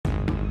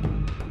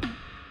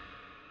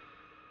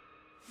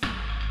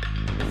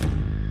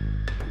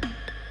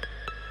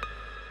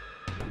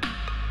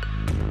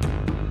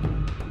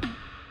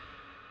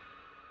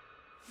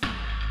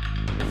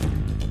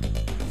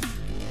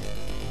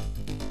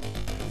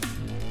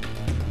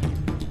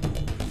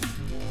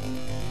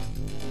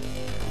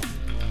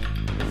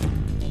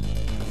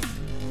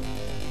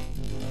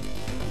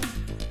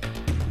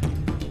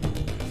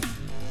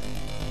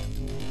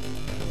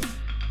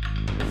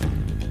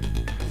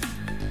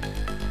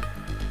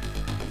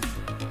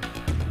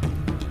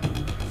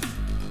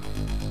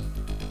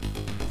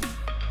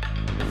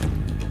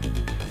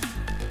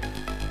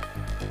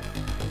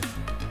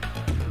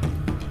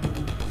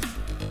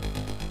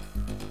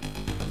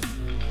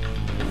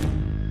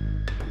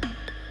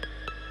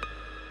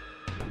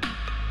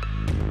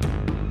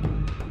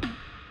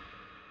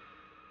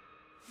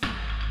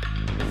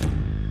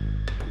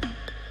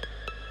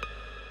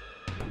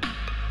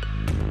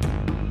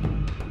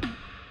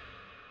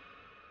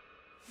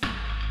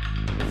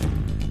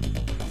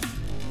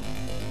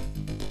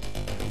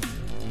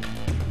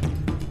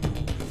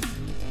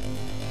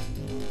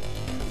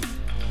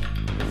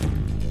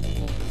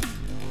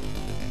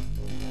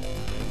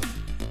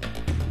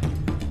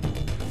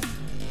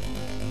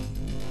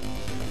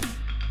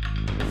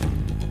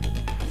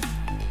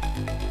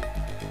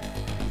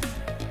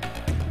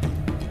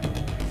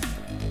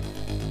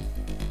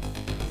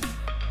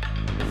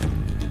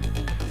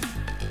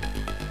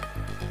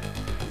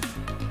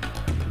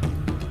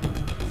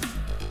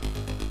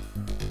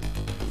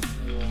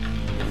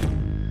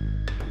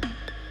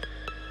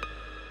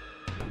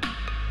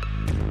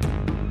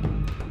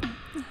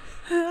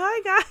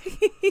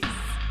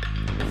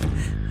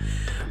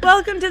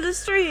Welcome to the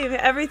stream.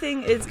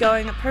 Everything is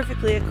going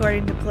perfectly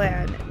according to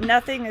plan.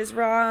 Nothing is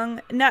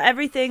wrong.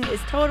 Everything is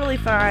totally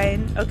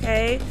fine,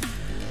 okay?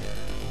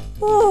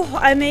 Ooh,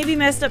 I maybe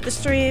messed up the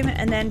stream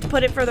and then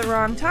put it for the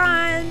wrong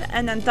time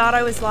and then thought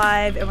I was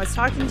live and was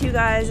talking to you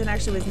guys and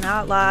actually was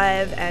not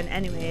live. And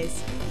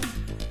anyways,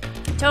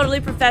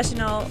 totally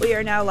professional. We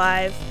are now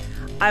live.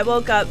 I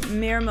woke up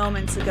mere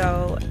moments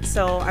ago,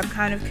 so I'm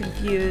kind of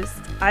confused.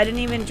 I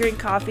didn't even drink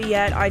coffee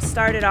yet. I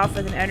started off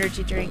with an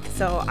energy drink,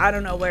 so I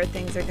don't know where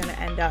things are gonna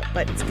end up,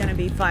 but it's gonna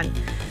be fun.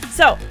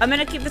 So I'm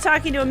gonna keep the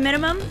talking to a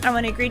minimum. I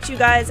wanna greet you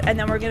guys and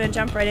then we're gonna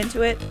jump right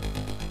into it.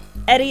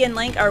 Eddie and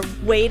Link are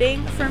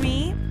waiting for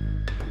me.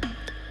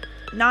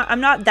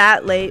 I'm not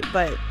that late,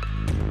 but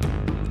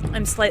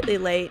I'm slightly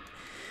late.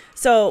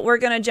 So we're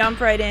gonna jump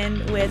right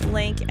in with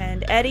Link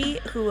and Eddie,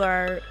 who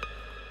are...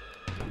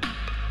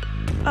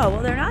 Oh,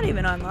 well, they're not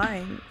even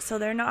online. So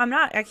they're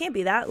not, I can't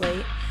be that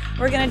late.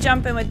 We're gonna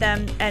jump in with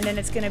them, and then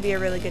it's gonna be a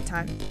really good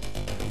time.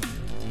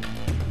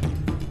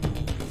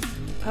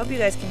 I hope you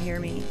guys can hear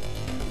me.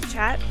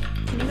 Chat,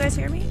 can you guys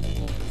hear me?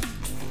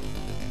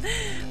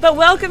 But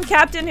welcome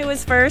Captain, who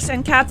was first,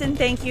 and Captain,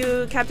 thank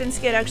you. Captain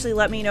Skid actually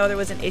let me know there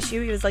was an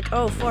issue. He was like,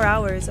 oh, 4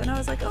 hours. And I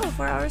was like, oh,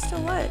 4 hours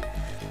till what?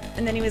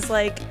 And then he was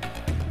like,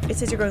 it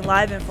says you're going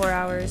live in 4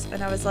 hours.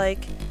 And I was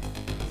like,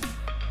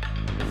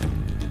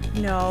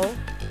 no.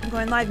 I'm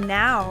going live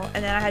now.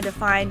 And then I had to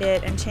find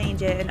it and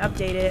change it and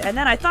update it. And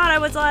then I thought I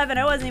was live and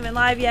I wasn't even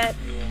live yet.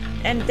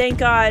 And thank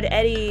God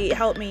Eddie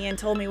helped me and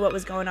told me what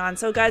was going on.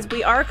 So guys,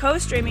 we are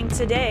co-streaming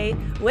today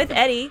with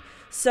Eddie.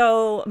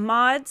 So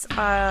mods,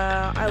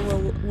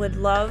 would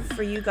love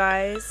for you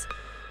guys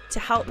to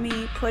help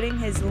me putting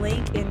his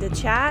link in the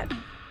chat.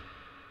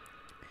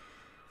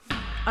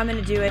 I'm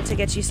gonna do it to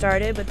get you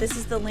started, but this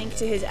is the link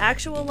to his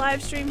actual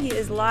live stream. He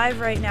is live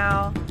right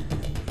now.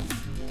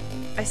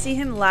 I see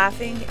him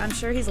laughing. I'm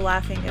sure he's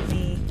laughing at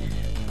me.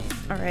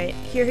 All right,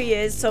 here he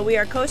is. So we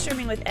are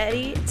co-streaming with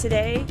Eddie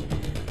today.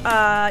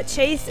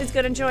 Chase is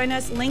gonna join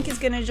us. Link is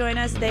gonna join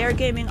us. They are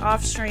gaming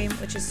off stream,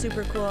 which is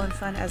super cool and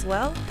fun as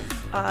well.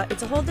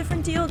 It's a whole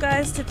different deal,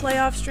 guys, to play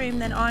off stream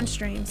than on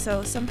stream.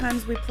 So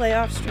sometimes we play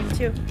off stream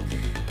too.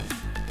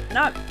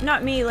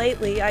 Not me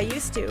lately. I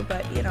used to,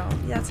 but you know,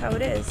 that's how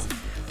it is.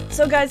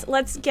 So guys,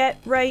 let's get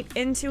right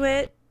into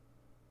it.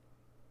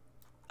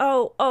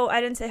 Oh,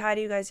 I didn't say hi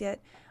to you guys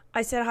yet.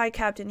 I said hi,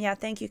 Captain. Yeah,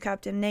 thank you,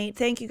 Captain Nate.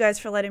 Thank you guys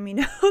for letting me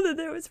know that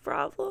there was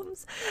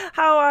problems.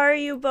 How are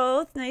you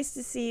both? Nice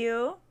to see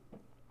you.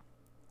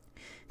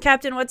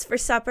 Captain, what's for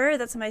supper?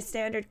 That's my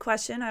standard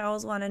question. I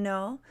always want to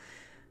know.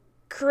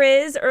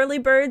 Chris, early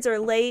birds or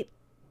late?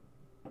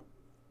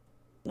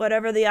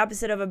 Whatever the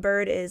opposite of a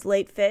bird is.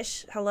 Late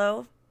fish.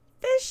 Hello?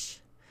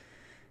 Fish?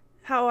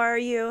 How are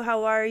you?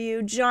 How are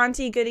you?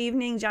 Jaunty, good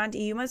evening.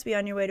 Jaunty, you must be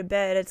on your way to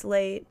bed. It's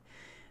late.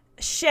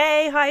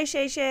 Shay, hi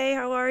Shay.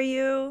 How are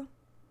you?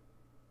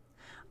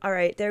 All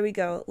right, there we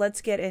go.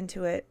 Let's get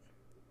into it.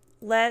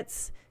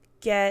 Let's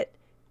get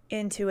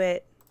into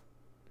it.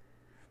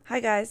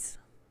 Hi, guys.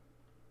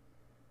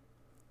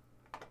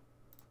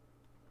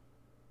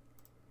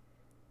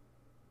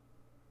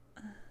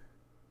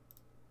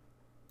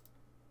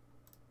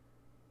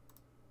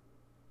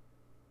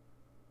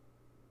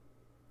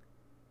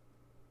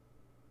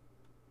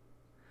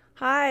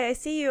 Hi, I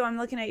see you. I'm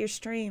looking at your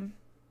stream.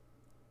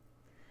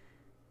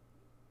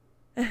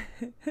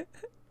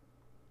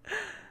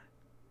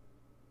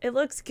 It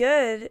looks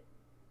good.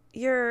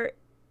 Oh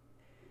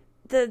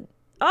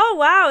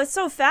wow, it's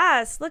so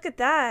fast. Look at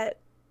that.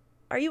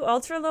 Are you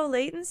ultra low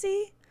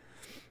latency?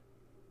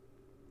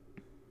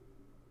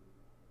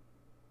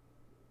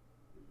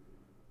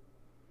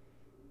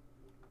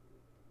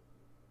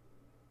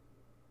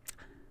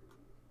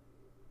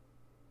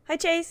 Hi,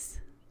 Chase.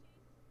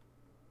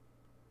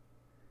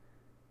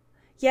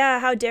 Yeah,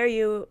 how dare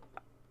you?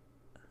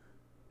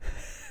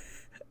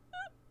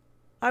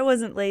 I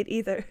wasn't late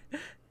either.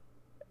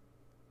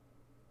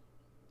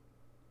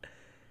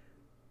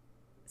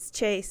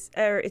 Chase,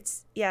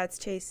 it's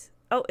Chase.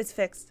 Oh, it's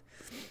fixed.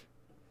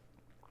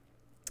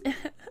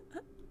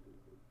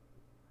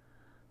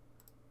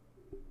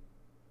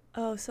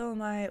 Oh, so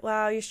am I.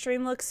 Wow, your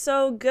stream looks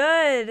so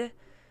good.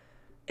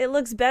 It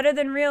looks better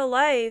than real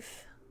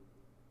life.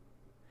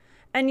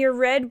 And your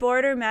red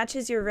border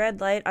matches your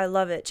red light. I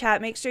love it.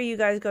 Chat, make sure you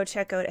guys go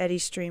check out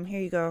Eddie's stream.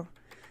 Here you go.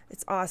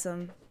 It's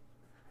awesome.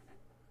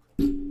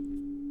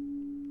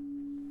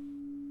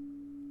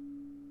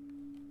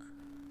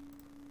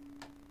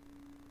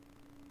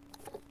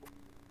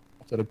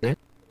 Is that a bit?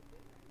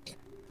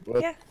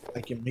 But yeah.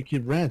 I can make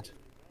it red.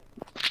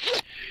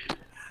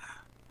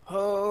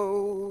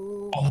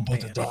 Oh. All about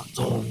the dark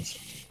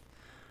tones.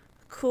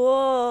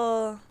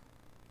 Cool.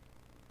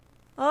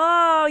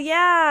 Oh,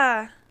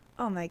 yeah.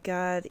 Oh my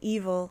god.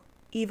 Evil.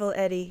 Evil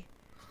Eddie.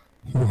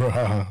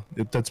 Wow.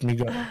 That's me.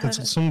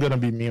 That's soon gonna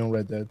be me on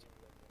Red Dead.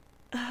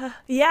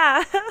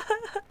 Yeah.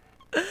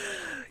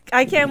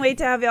 I can't wait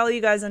to have all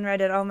you guys on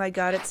Reddit. Oh my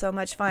god, it's so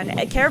much fun.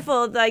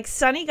 Careful, like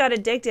Sonny got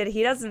addicted.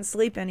 He doesn't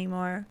sleep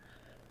anymore.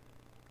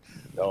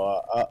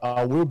 No,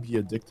 I will be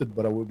addicted,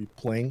 but I will be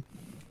playing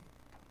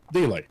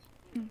daylight.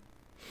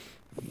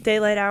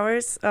 Daylight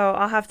hours? Oh,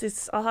 I'll have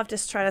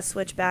to try to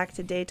switch back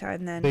to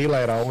daytime then.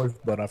 Daylight hours,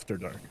 but after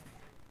dark.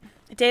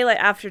 Daylight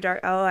after dark.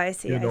 Oh, I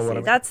see. You know what I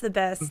mean? That's the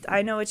best.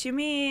 I know what you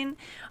mean.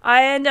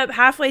 I end up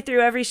halfway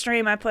through every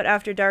stream I put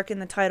after dark in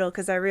the title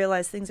because I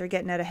realize things are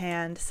getting out of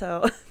hand.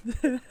 So.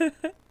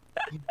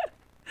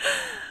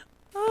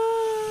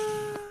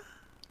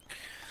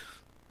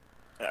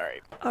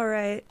 Alright. All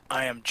right.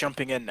 I am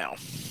jumping in now.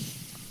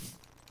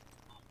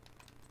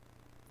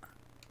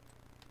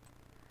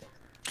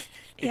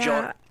 Did you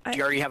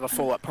already have a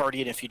full up party?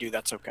 And if you do,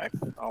 that's okay.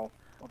 I'll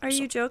Are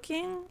you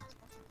joking?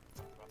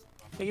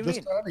 What do you Just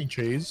mean? starting,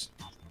 Chase.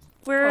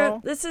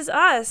 This is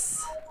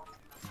us.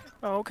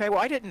 Oh, okay. Well,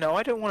 I didn't know.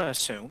 I didn't want to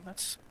assume.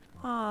 That's.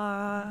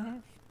 Aw.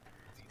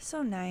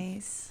 So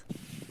nice.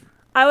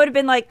 I would have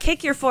been like,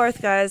 kick your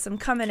fourth, guys. I'm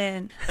coming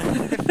in.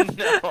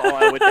 No,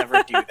 I would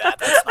never do that.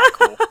 That's not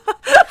cool.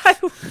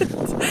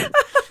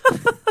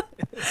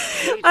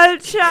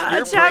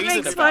 Chat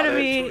makes fun of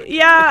me.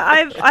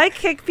 Yeah, I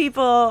kick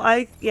people.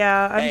 I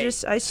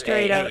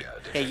straight up.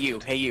 Hey you.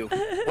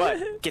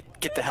 What?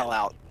 Get the hell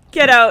out.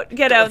 Get out.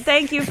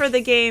 Thank you for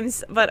the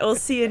games, but we'll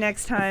see you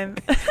next time.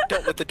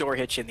 Don't let the door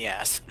hit you in the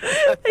ass.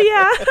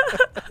 Yeah.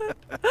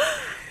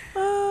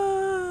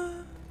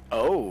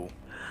 Oh.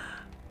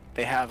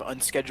 They have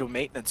unscheduled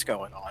maintenance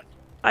going on.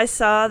 I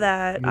saw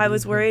that. I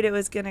was worried it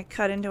was gonna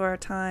cut into our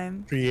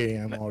time. 3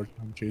 a.m. our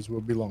time, Chase.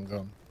 We'll be long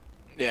gone.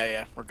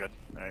 Yeah, we're good.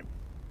 All right.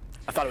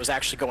 I thought it was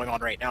actually going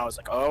on right now. I was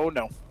like, oh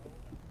no.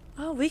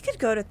 Oh, we could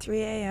go to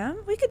 3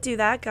 a.m. We could do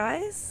that,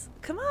 guys.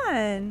 Come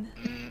on.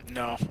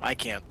 No, I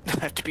can't. I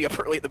have to be up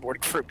early in the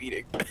morning for a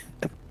meeting.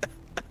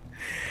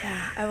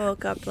 Yeah, I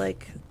woke up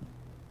like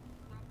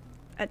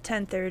at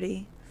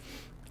 10:30,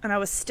 and I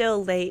was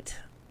still late.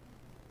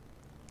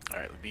 All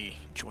right, let me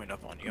join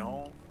up on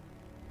y'all.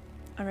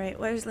 All right,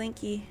 where's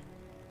Linky?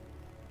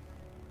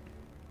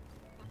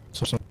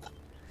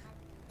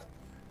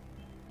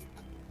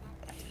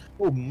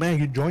 Oh, man,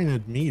 you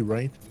joined me,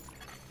 right?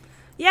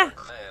 Yeah.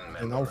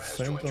 And now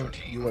Phantom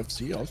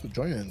UFC also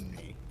joined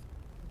me.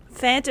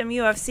 Phantom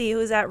UFC,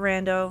 who's that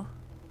rando?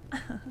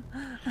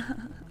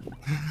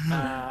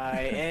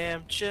 I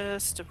am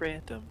just a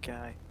random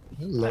guy.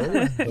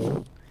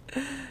 Hello.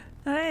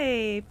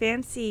 Hi,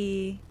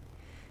 fancy.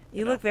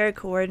 You look very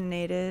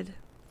coordinated.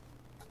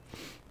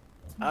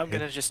 I'm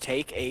gonna just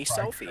take a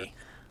selfie.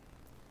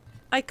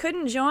 I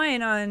couldn't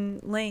join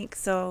on Link,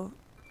 so...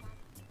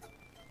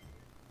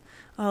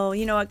 Oh,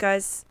 you know what,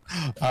 guys?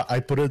 I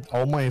put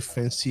all my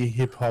fancy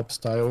hip-hop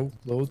style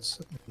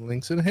clothes and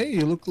links in. Hey,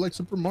 you look like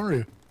Super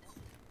Mario.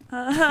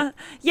 Yeah,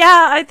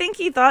 I think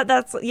he thought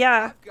that's...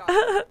 Yeah.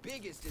 I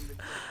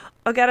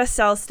gotta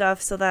sell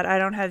stuff so that I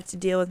don't have to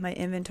deal with my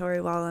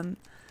inventory while I'm...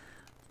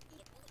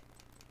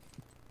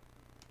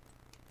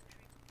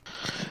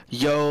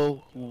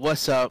 Yo,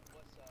 what's up?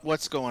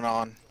 What's going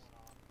on?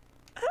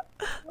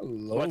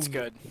 Hello. What's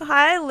good?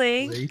 Hi,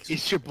 Link.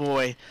 It's your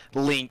boy,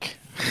 Link.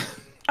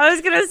 I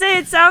was gonna say,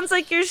 it sounds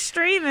like you're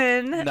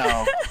streaming.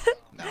 No.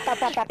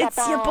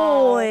 It's your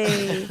boy.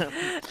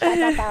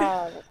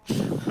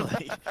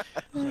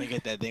 Let me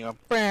get that thing on.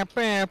 Bam,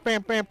 bam,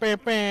 bam, bam, bam,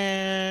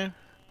 bam.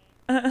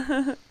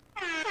 Yeah,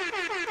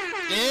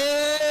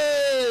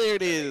 there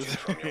it is.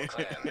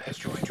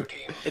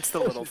 It's the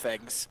little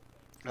things.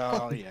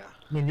 Oh, yeah.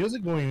 My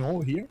music going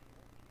on here?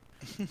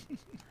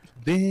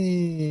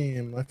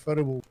 Damn, I thought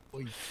it would.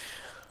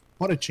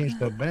 What a change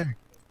that back.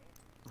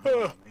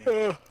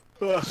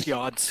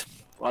 Yawns.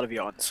 A lot of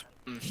yawns.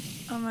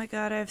 Oh my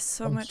god, I have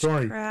so I'm much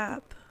sorry.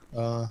 crap.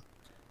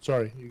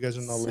 Sorry, you guys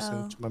are not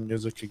listening to my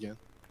music again.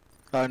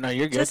 Oh, no,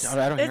 you're good. Just,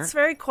 I don't hear it's it.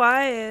 very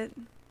quiet.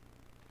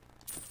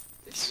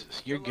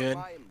 You're good.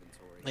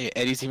 Hey,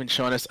 Eddie's even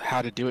showing us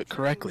how to do it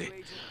correctly.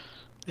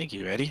 Thank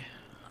you, Eddie.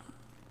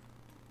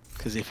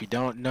 Because if you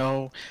don't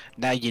know,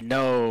 now you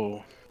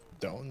know.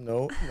 Don't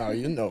know, now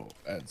you know.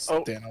 That's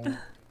Oh. Dano.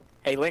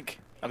 Hey, Link.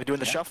 I've been doing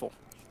the shuffle.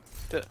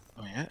 Oh,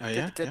 yeah? Oh,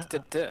 yeah?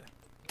 Yeah.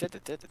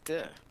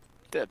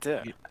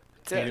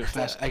 I I can do it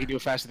fast. I can do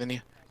it faster than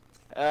you.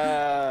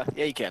 Yeah,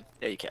 you can.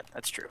 Yeah, you can.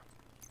 That's true.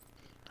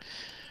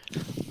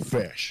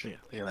 Fresh.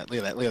 Yeah, look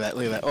at that. Look at that.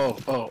 Look at that. Oh.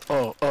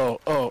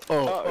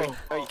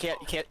 You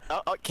can't.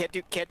 Oh, can't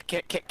do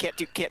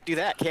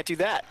that. Can't do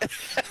that.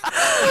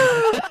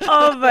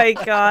 Oh my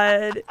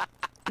god.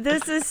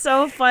 This is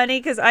so funny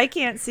because I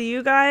can't see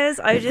you guys.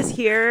 I just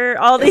hear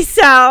all these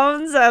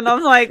sounds and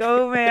I'm like,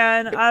 oh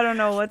man, I don't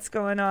know what's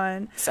going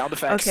on. Sound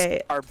effects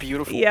are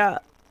beautiful. Yeah.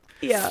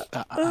 Yeah.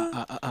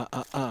 Oh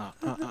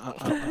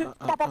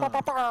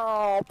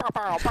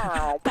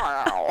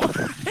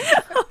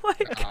my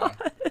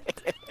god.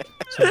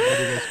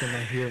 Somebody that's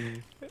gonna hear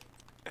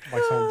my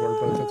soundboard,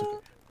 but that's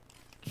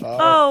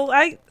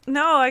okay.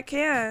 No, I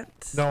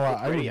can't. No,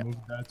 I Radio.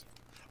 removed that.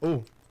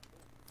 Oh,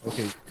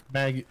 okay.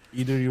 Mag,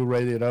 either you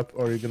write it up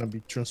or you're gonna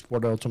be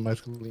transported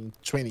automatically in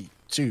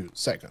 22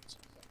 seconds.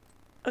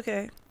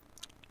 Okay.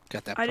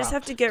 Got that I just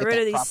prop. have to get rid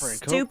of these proper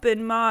and cool. stupid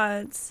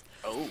mods.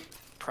 Oh,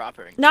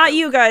 proper. Not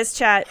you guys,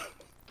 chat.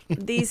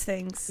 these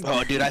things.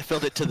 Oh, dude, I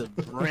filled it to the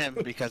brim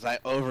because I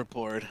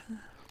overpoured.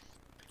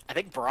 I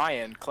think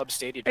Brian, Club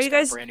Stadia, Are you just got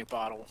guys- a brand new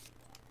bottle.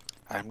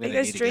 I'm gonna you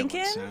guys need to get one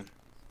drinking? soon.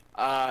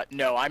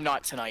 No, I'm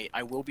not tonight.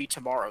 I will be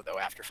tomorrow, though,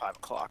 after 5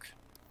 o'clock.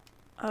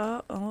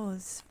 Oh,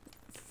 it's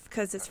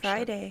because it's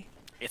Friday.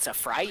 It's a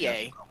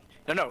Friday.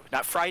 No,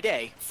 not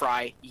Friday.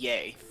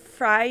 Friday.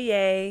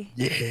 Friday.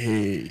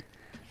 Yay!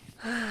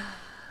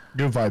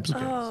 Good vibes,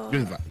 guys. Oh.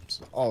 Good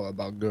vibes. All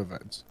about good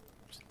vibes.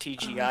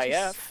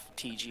 TGIF.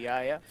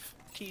 TGIF.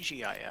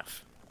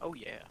 TGIF. Oh,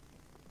 yeah.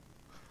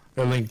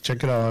 Hey, Link,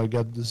 check it out. I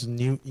got this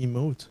new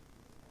emote.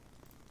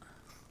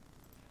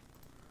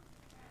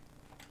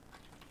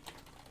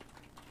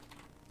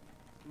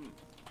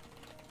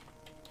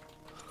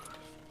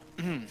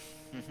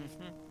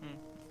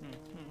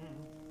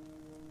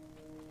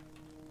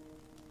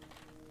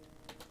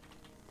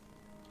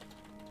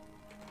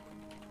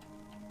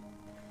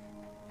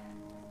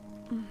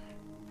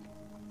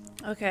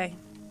 Okay.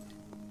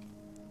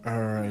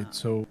 Alright,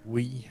 so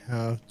we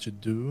have to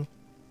do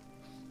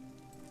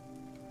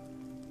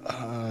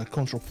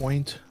control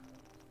point,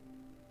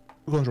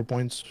 2 control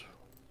points,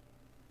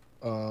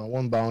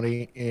 1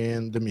 bounty,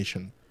 and the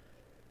mission.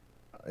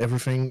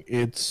 Everything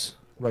it's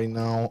right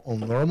now on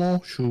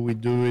normal. Should we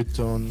do it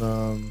on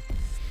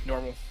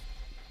Normal.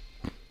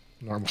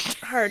 normal?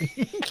 Hard.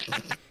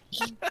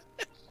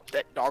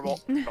 Normal.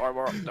 Oh,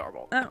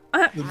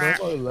 The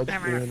normal, let's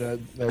do it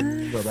at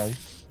normal.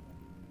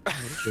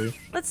 Okay.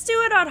 let's do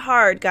it on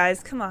hard,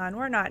 guys. Come on,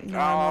 we're not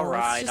normal.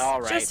 Alright,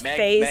 alright. Just Meg-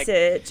 face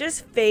it.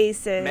 Just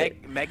face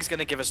it. Meg's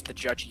gonna give us the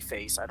judgy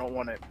face. I don't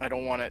want it.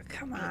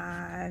 Come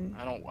on.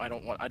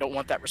 I don't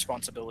want that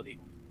responsibility.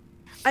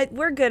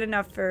 We're good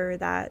enough for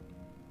that.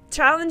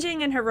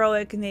 Challenging and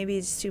heroic maybe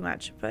is too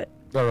much, but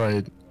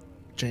Alright.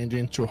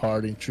 Changing to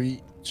hard in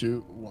 3,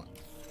 2, 1.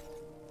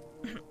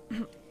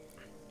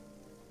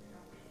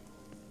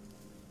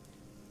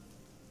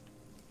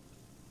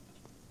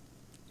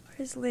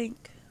 where's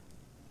Link?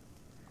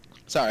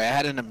 Sorry, I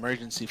had an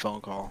emergency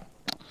phone call.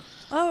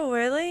 Oh,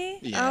 really? I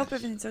Yeah. hope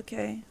everything's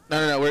okay.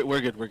 No, we're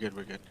good. We're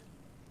good.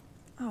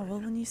 Oh, well,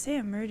 when you say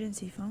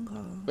emergency phone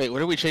call. Wait,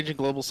 what are we changing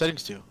global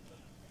settings to?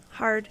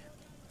 Hard.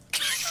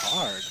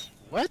 Hard.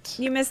 What?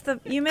 You missed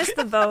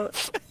the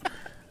vote.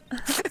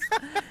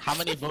 How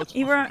many votes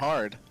You were were-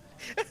 hard?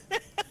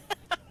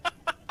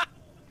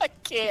 I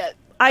can't.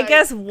 I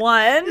guess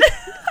one.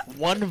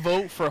 1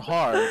 vote for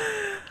hard.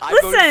 I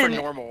voted for Listen.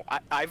 normal.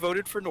 I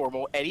voted for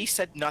normal. Eddie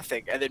said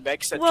nothing, and then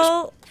Meg said just.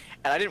 Well,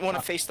 And I didn't want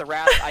to face the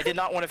wrath. I did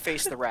not want to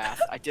face the wrath.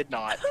 I did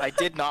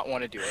not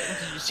want to do it.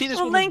 You see this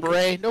Well, woman's Link,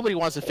 beret? Nobody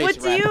wants to face what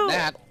the do wrath you- of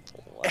that.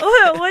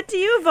 what do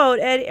you vote,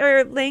 Eddie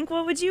or Link?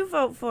 What would you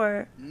vote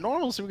for?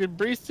 Normal, so we can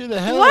breeze through the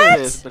hell What? of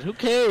this. But who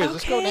cares?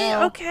 Let's go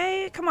now.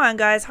 Okay. Come on,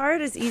 guys.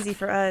 Hard is easy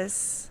for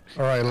us.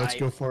 Alright, let's I-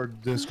 go for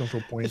this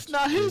control point. It's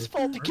not his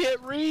fault he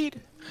can't read.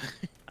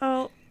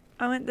 Oh,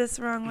 I went this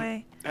wrong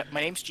way.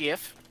 My name's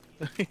GF.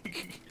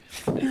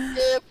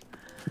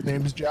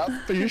 Name's Job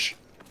Fish.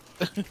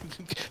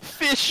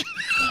 Fish.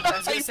 I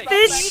was gonna say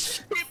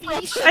Fish.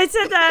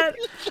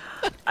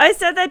 I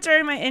said that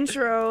during my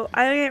intro.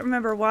 I can't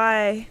remember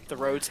why. The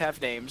roads have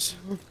names.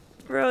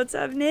 Roads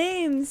have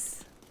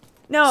names.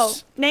 No,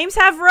 names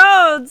have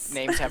roads.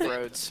 Names have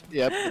roads.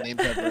 Yep, the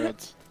names have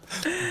roads.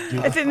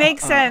 If it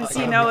makes sense,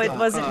 you know it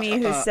wasn't me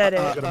who said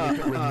I'm it. gonna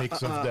make a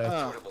remix of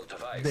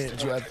that.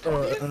 Names right.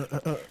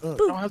 I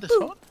don't have this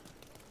phone?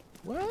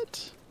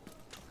 What?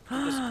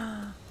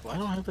 I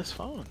don't have this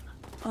phone.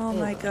 Oh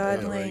my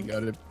God, Alright, Link.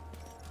 got it.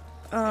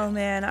 Oh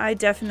man, I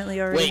definitely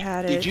already Wait,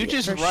 had it. did you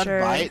just for run sure.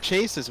 by it,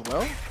 Chase, as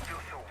well?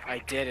 I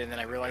did, and then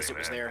I realized it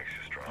was there.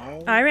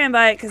 Oh. I ran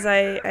by it because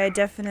I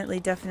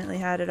definitely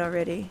had it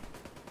already.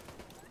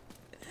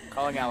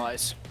 Calling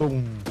allies.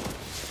 Boom.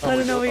 I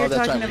don't know what you're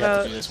that's talking right, we have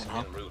to about. do this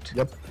one, huh?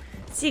 Yep.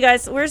 See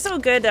guys, we're so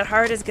good that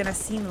hard is gonna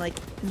seem like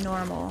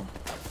normal.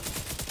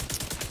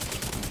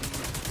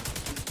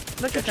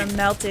 Look at them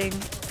melting.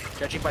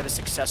 Judging by the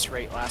success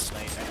rate last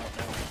night, I don't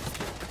know.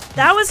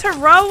 That was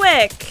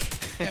heroic.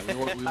 Yeah, we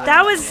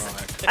That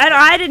was.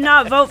 I did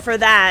not vote for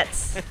that.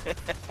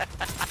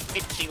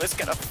 She was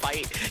gonna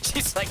fight.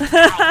 She's like,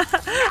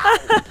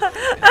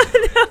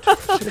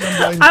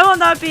 I will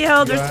not be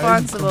held Guys,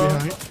 responsible.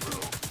 come behind.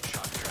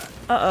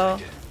 Uh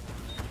oh.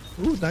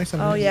 Ooh, nice.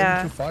 I'm Oh,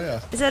 yeah. to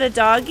fire. Is that a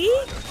doggy?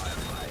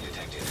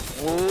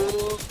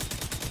 whoa.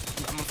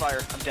 I'm on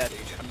fire. I'm dead.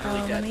 I'm Oh,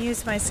 really let dead. me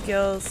use my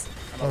skills.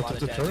 I'm a Oh, lot to of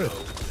the dead. turret.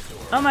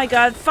 Oh my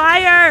God,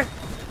 fire!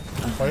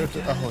 Fire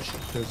to. Oh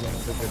shit. There's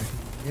another guy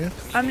here.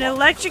 I'm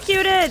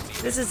electrocuted.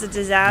 This is a Getting the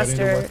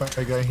disaster.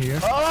 Wi-Fi guy here.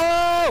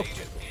 Oh!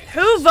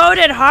 Who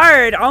voted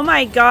hard? Oh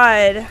my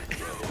God.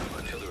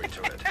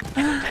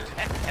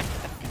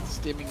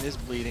 Stimming this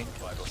bleeding.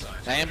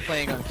 I am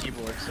playing on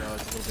keyboard, so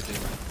it's a little bit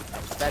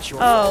different. That's your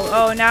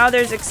Oh, now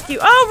there's excuse.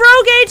 Oh,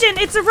 rogue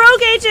agent! It's a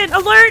rogue agent!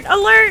 Alert,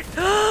 alert!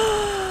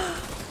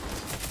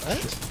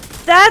 What?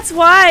 That's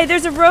why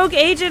there's a rogue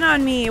agent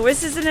on me.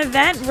 This is an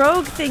event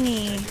rogue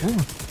thingy.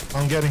 Ooh,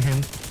 I'm getting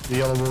him. The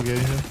yellow rogue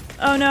agent.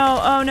 Oh no,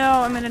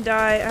 I'm gonna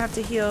die. I have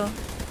to heal.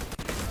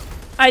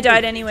 I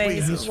died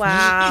anyways. He's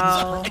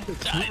Wow.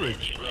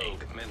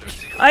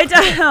 I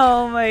died.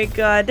 Oh my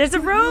god. There's a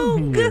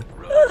rogue.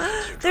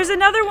 There's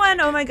another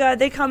one. Oh my god.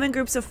 They come in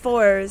groups of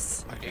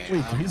 4s. Okay,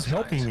 Wait, he's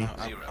helping me.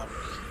 I'm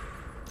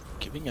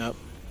giving up.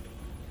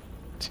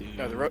 To...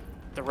 No,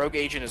 the rogue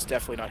agent is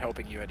definitely not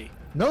helping you, Eddie.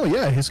 No,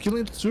 yeah, he's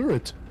killing the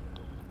turret.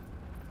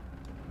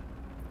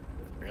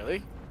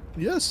 Really?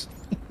 Yes.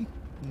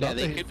 Yeah,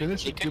 they Nothing could,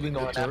 finished they could be killing the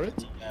going after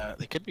turret.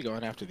 they could be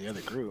going after the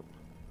other group.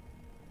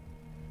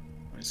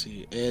 Let's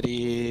see,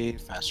 Eddie,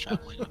 fast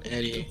traveling on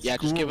Eddie. Yeah,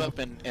 just give up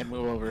and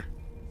move over.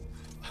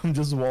 I'm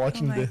just Oh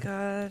watching my the.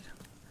 god.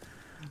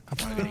 I'm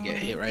probably gonna get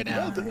hit right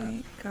now. Oh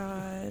my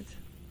god.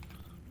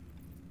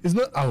 He's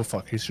not. Oh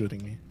fuck! He's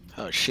shooting me.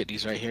 Oh shit,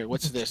 he's right here.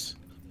 What's this?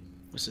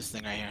 What's this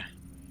thing right here?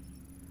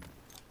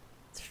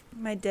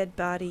 My dead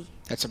body.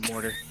 That's a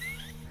mortar.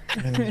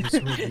 Man, he's so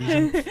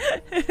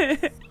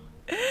easy.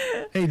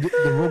 Hey, the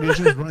rogue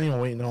agent is running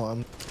away. No,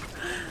 I'm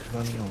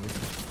running away.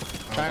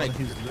 Trying to-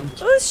 He's loot.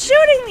 Who's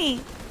shooting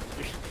me?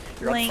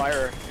 You're Link. on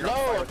fire. You're No, on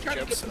fire I'm with trying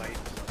to jokes get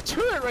tonight.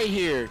 Turret right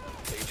here.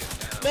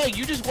 Meg,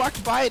 you just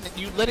walked by it and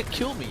you let it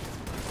kill me.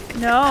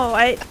 No,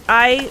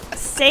 I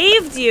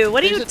saved you.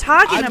 What are you There's a-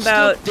 talking I'm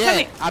about? still Come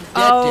dead. here. I'm dead,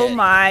 Oh dead.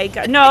 my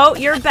god. No,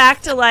 you're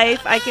back to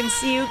life. I can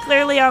see you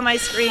clearly on my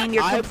screen.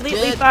 You're I'm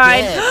completely dead,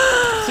 fine.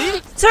 dead.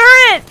 See?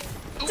 Turret!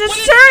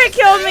 This turret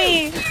killed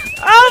me!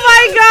 Oh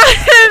my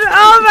god!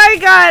 Oh my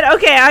god!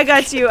 Okay, I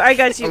got you. I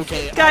got you.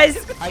 Okay, Guys,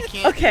 I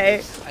can't. okay.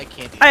 Do this. I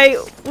can't. Do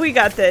this. we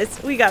got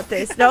this. We got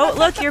this. No,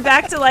 look, you're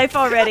back to life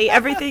already.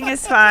 Everything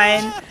is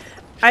fine.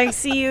 I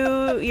see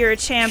you. You're a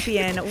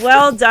champion.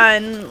 Well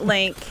done,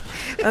 Link.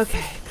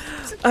 Okay.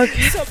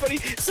 Okay.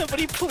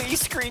 Somebody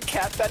please screen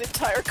cap that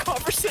entire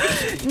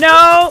conversation.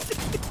 No.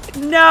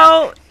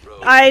 No.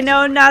 I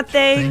know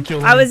nothing. Thank you,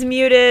 I Link. was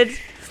muted.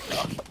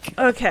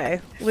 Okay.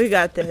 We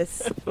got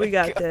this. We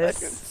got this.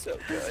 So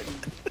good.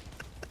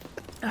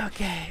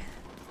 Okay.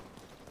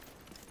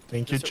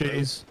 Thank you, Is this a rogue?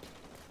 Chase.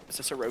 Is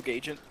this a rogue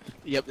agent?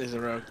 Yep, there's a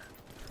rogue.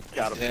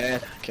 Got him. Yeah.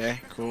 Okay.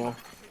 Cool.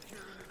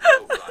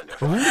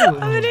 I'm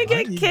gonna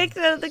get kicked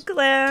out of the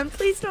clan.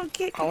 Please don't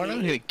kick Oh, we're not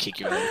me. gonna kick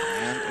you out,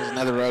 man. There's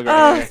another rogue Oh,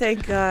 right here.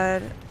 thank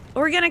God.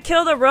 We're gonna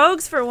kill the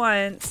rogues for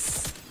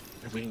once.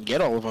 If we can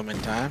get all of them in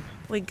time.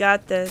 We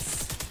got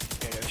this.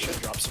 Yeah, I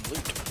should drop some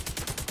loot.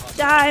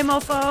 Die,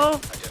 mofo.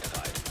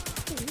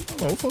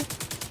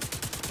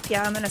 Mofo.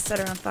 Yeah, I'm gonna set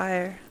her on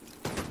fire.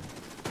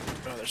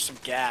 Oh, there's some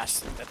gas.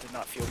 That did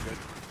not feel good.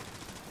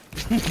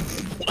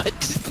 What?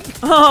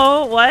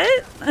 Oh,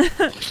 what?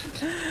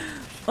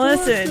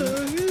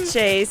 Listen,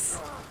 Chase.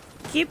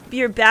 Keep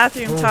your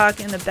bathroom talk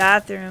in the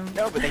bathroom.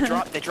 No, but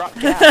they dropped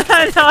gas.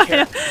 I know,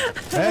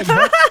 I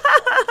know.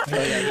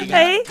 Oh, yeah, you got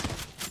Hey, it.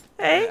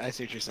 hey. I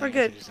see what you're saying.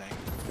 We're I see good. what you're saying.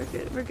 We're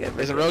good, we're good.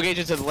 There's a rogue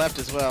agent to the left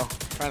as well.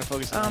 Trying to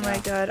focus on Oh that my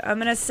now. god. I'm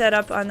gonna set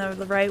up on the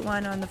right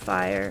one on the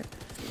fire.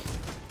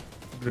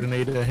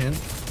 Grenade at him.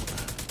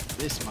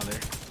 This mother.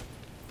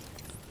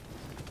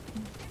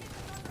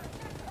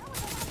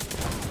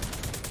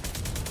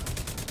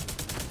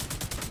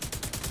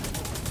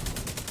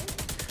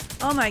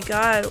 Oh my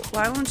god.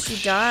 Why won't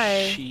she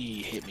die?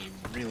 She hit me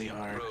really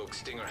hard. Rogue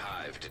Stinger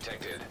Hive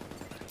detected.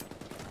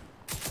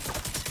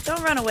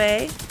 Don't run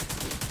away.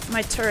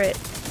 My turret.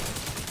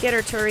 Get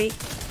her, Turi.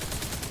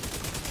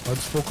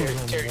 Let's focus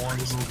Terry on one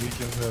rogue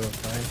agent at a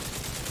time.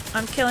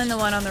 I'm killing the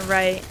one on the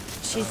right.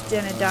 She's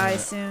gonna die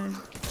soon.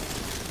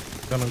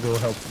 Gonna go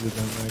help with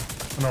them.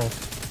 Like, no.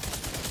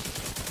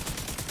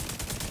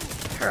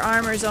 Her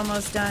armor's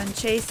almost done.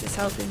 Chase is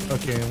helping me.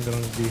 Okay, I'm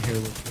gonna be here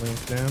with Link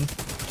then.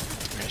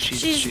 Yeah,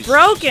 She's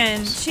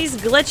broken. She's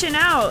glitching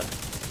out.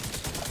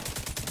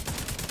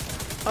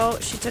 Oh,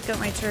 she took out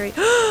my turret.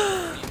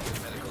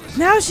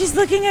 Now she's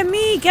looking at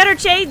me. Get her,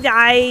 Chase.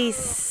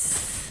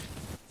 Nice.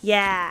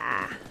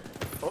 Yeah.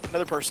 Oh,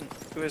 another person.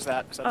 Who is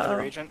that? Is that another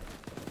Uh-oh. agent?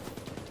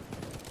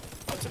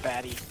 Oh, it's a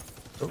baddie.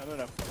 Oh.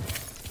 No.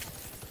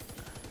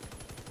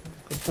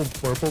 Couple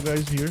purple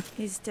guys here.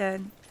 He's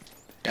dead.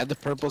 Got the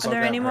purples. Are I'll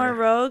there grab any her. more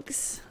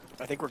rogues?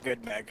 I think we're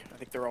good, Meg. I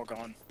think they're all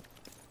gone.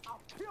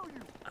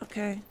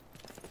 Okay.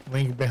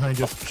 Link behind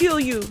you. Kill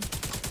you.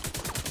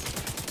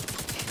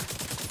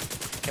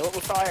 Kill it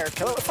with fire.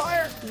 Kill it with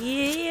fire.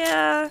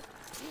 Yeah.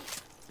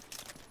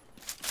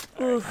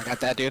 I Oof. got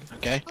that dude.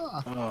 Okay.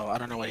 Oh, I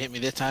don't know what hit me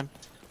this time.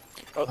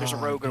 Oh, there's a Oh,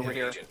 rogue over yeah.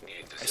 here. Agent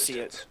needs I see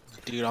it.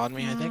 Dude on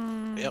me, I think.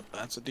 Mm. Yep,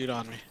 that's a dude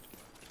on me.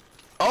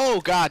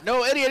 Oh God,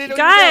 no, Eddie! I didn't know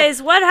Guys,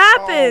 what you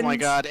happened? Oh my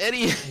God,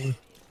 Eddie!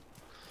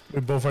 We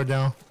both are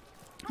down.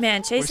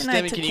 Man, Chase We're and I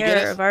stemming. took Can you get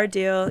care us? of our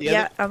deal. The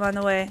Yeah, other- I'm on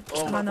the way.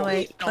 Oh, I'm on the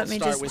wait, way. don't Let me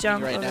start just with me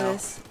jump right over now.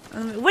 this.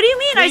 What do you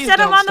mean? I Please said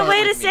I'm don't on the start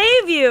way to with me.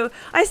 save you.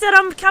 I said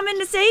I'm coming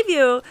to save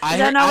you. Is I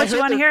that heard- not I what you heard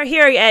want to the- hear?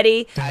 Here,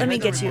 Eddie. I Let me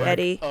heard get the you, report.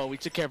 Eddie. Oh, we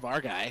took care of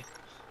our guy.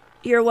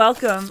 You're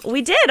welcome.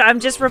 We did.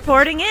 I'm just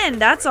reporting in.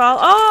 That's all.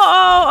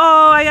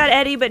 Oh, I got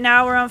Eddie, but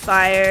now we're on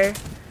fire.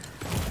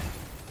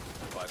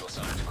 Vital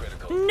signs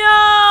critical. No,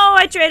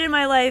 I traded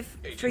my life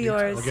for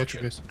yours. I'll get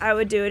you guys. I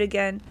would do it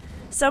again.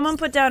 Someone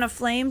put down a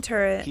flame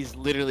turret. He's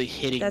literally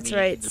hitting That's me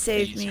right, in the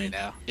save face me. right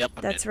now. Yep,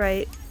 I'm That's dead.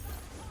 right.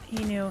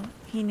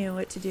 He knew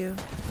what to do.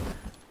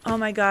 Oh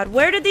my god,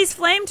 where did these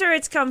flame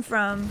turrets come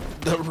from?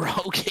 The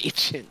rogue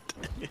agent.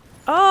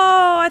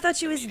 Oh, I thought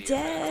she was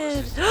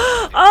dead.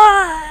 Oh,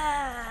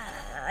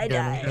 I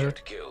died.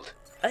 Agent killed.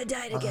 I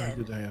died You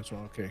again. die as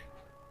well. Okay.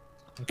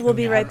 We'll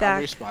be right I'm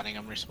back. respawning.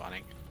 I'm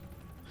respawning.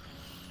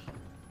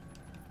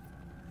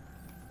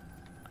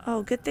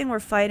 Oh, good thing we're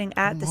fighting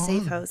at the Come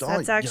safe on, house. die.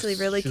 That's actually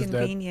Yes, really she's dead.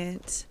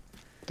 convenient.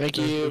 Thank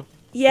you.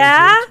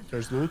 Yeah?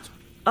 There's loot.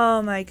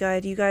 Oh my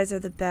god, you guys are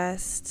the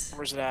best.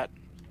 Where's it at?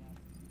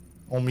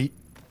 On me.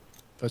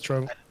 Let's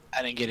try.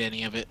 I didn't get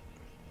any of it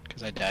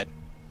because I died.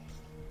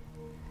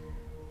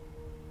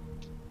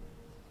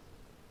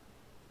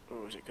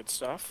 Oh, is it good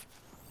stuff?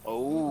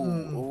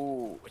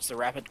 Oh, it's the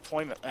rapid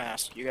deployment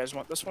mask. You guys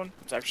want this one?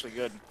 It's actually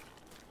good.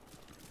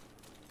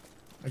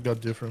 I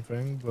got different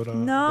thing, but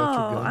No,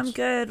 got two I'm guns.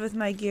 good with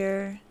my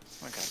gear.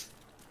 Okay.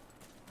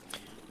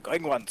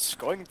 Going once,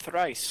 going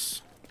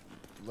thrice.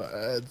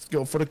 Let's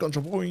go for the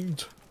control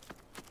point.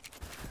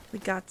 We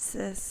got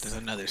There's this.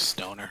 another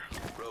stoner.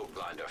 Rogue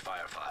blinder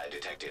firefly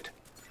detected.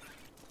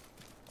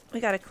 We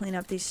gotta clean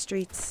up these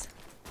streets.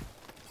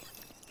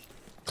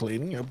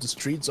 Cleaning up the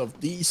streets of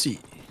DC.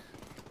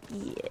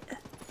 Yeah.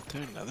 Is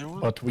there another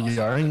one? But we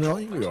are in New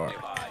York.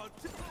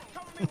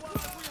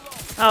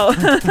 Oh.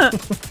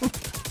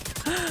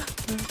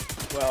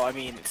 Well, I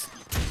mean, it's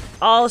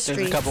All There's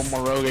streets. a couple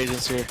more rogue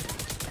agents here.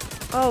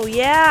 Oh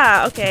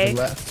yeah, To okay. the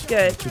left.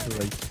 Good. To the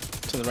right.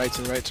 To the right,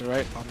 to the right, to the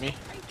right. On me.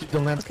 To the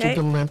left. Okay.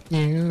 To the left.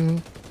 Yeah.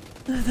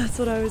 That's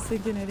what I was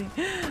thinking, Eddie.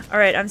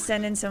 Alright, I'm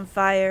sending some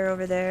fire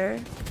over there.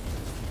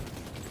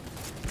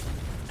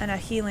 And a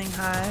healing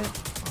hive.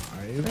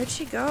 Five. Where'd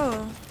she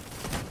go?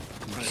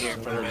 Right here,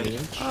 in front of me.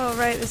 Oh,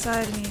 right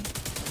beside me.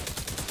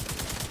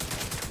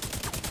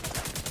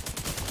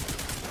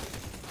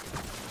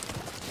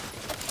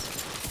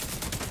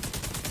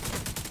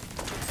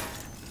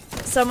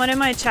 Someone in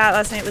my chat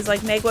last night was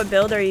like, Meg, what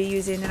build are you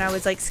using? And I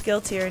was like, skill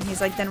tier. And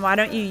he's like, then why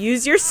don't you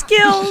use your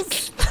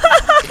skills?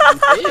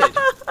 You did.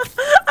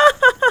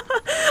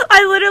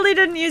 I literally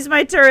didn't use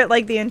my turret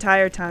like the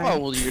entire time. Oh,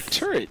 well, your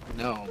turret,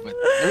 no, but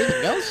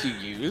everything else you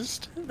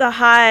used. The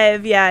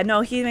hive, yeah.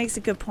 No, he makes a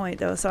good point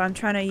though. So I'm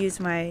trying to use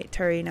my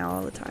turret now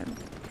all the time.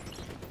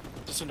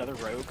 just another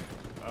rogue.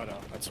 Oh no,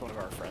 that's one of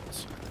our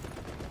friends.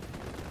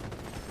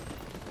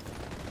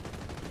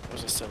 That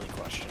was a silly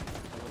question.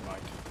 Never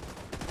mind.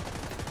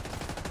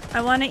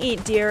 I want to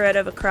eat deer out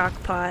of a crock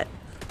pot.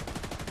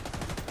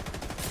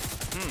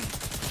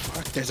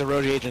 Fuck, there's a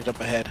rogue agent up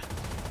ahead.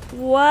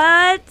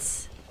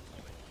 What?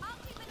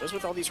 What's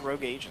with all these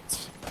rogue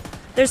agents?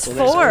 There's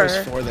Well, four. there's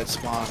always 4 that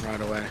spawn right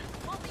away.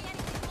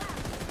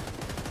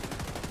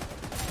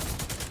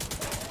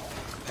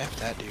 F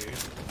that dude.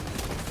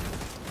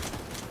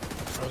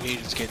 Rogue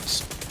agent's getting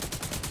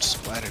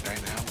splattered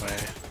right now by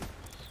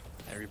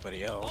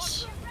everybody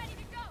else.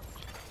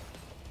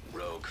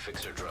 Rogue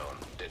fixer drone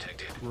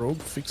detected. Rogue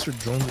fixer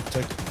drone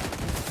detected.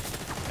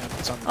 Yep,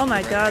 it's on Oh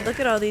my right god, there. look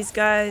at all these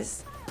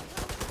guys.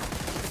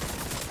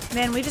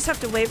 Man, we just have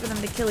to wait for them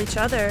to kill each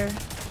other.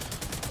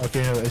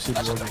 Okay, I see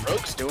the That's what rogue. the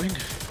rogue's doing.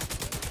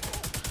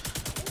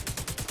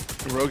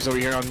 The rogue's over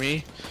here on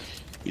me.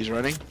 He's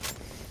running.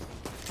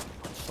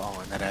 I'm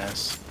following that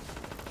ass.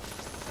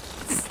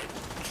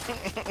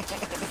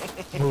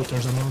 Oh,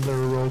 there's another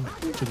rogue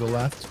to the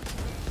left.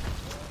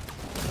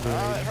 It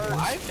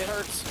hurts. It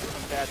hurts.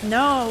 I'm dead.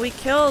 No, we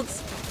killed.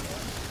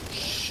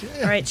 Shit.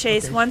 Alright,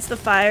 Chase, Okay. once the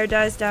fire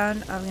dies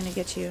down, I'm gonna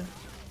get you.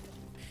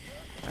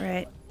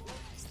 Alright.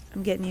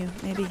 I'm getting you,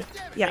 maybe.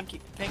 Yeah, Thank you.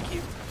 Thank you.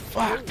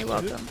 Fuck. you're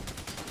welcome.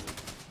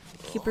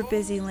 Keep her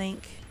busy,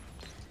 Link.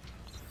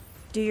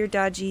 Do your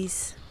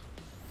dodgies.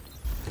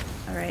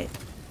 Alright,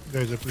 You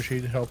guys appreciate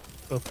the help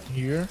up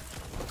here.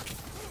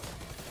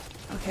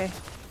 okay.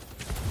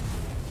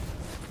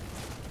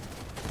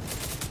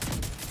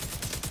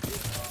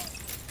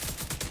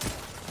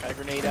 Got a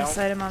grenade Gonna out.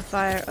 set him on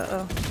fire.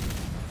 Uh-oh.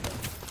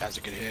 That's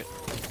a good hit.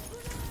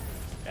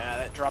 Yeah,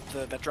 that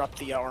dropped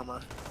the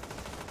armor.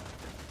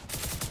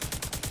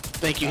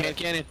 Thank you, hand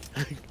cannon.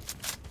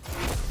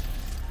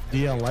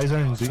 The allies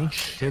aren't doing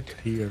shit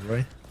here,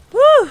 right? Woo!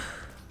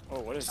 Oh,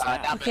 what is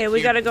that? Okay,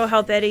 we gotta go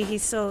help Eddie.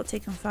 He's still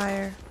taking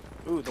fire.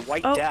 Ooh, the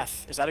white Oh.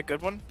 death. Is that a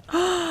good one?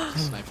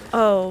 Sniper.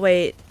 Oh,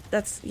 wait.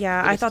 That's,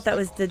 yeah, I thought that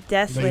was the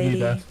death Lady lady.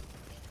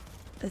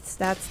 Death.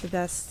 That's the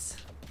best.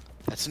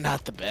 That's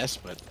not the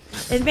best, but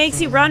It makes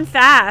you run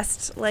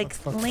fast, like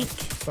Fuck, Link.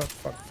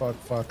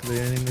 Fuck. The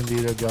enemy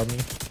leader got me.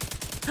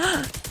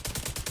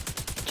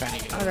 trying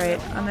to get Alright,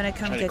 I'm gonna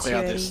come Trying to get clear you,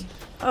 out Eddie. this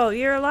Oh,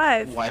 you're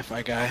alive.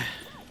 Wi-Fi guy.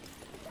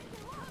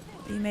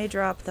 You may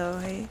drop though,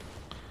 hey?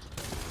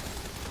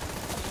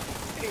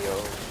 Heyo.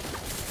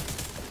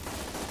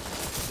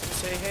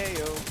 Say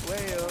heyo,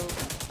 wayo.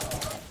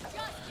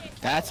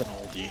 That's an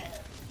oldie.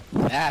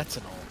 That's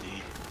an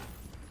oldie.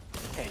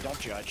 Hey, don't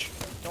judge.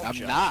 Don't I'm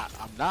judge. not.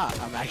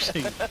 I'm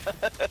actually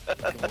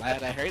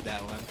glad I heard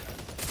that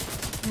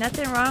one.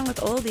 Nothing wrong with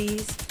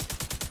oldies.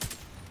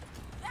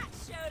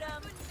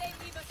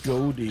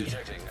 Goldie.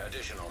 Detecting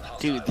additional hostile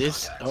Dude,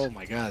 this. contacts. Oh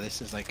my god,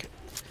 this is like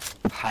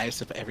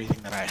highest of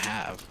everything that I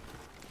have.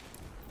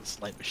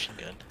 This light machine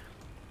gun.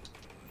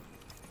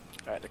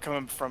 Alright, they're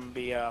coming from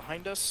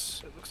behind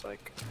us, it looks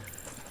like.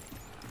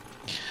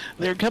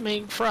 They're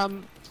coming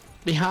from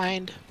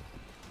behind.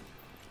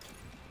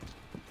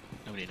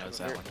 Nobody knows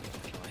that one.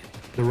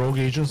 The rogue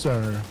agents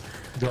are.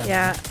 Done.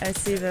 Yeah, I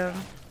see them.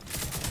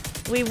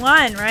 We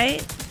won,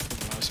 right?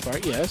 For the most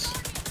part, yes.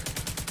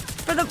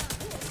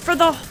 For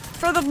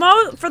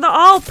the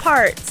all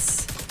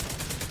parts.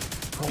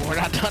 Well, we're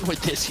not done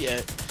with this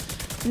yet.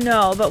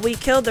 No, but we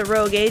killed the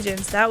rogue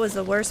agents. That was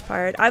the worst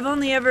part. I've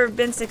only ever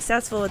been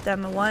successful with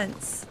them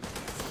once.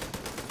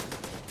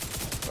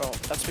 Well,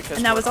 that's because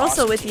And that we're was an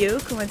also awesome with team. you,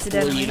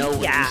 coincidentally. Well, you know,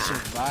 when yeah. we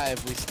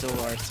survive, we still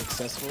are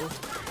successful.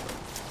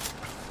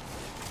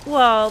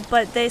 Well,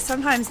 but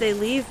sometimes they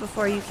leave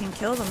before you can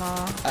kill them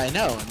all. I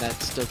know, and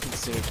that's still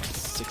considered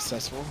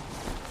successful.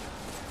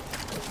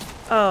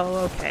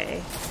 Oh,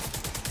 okay.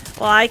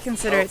 Well, I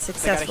consider Oh, it they got a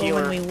successful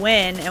when we healer.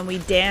 win and we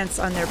dance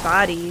on their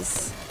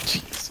bodies.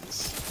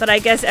 Jesus. But I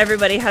guess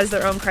everybody has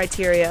their own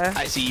criteria.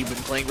 I see you've been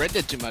playing Red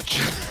Dead too much.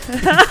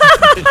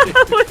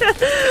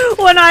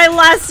 When I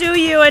lasso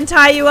you and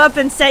tie you up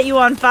and set you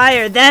on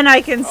fire, then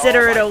I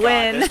consider it a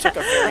win. This took a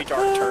very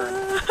dark turn.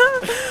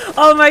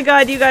 Oh my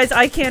god, you guys,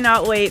 I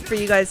cannot wait for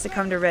you guys to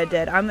come to Red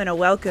Dead. I'm gonna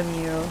welcome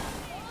you.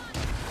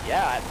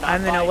 Yeah,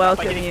 I'm gonna by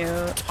welcome getting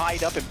you.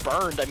 tied up and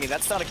burned. I mean,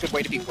 that's not a good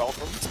way to be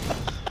welcomed.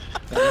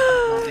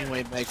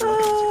 Anyway, Meg,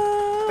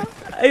 welcome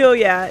Oh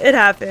yeah, it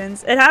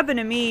happens. It happened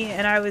to me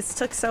and I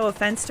took so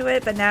offense to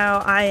it, but now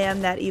I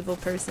am that evil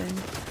person.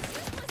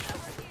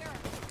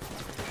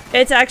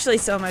 It's actually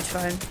so much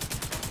fun.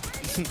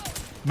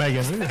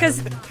 Megan, we Because-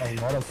 have a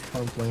lot of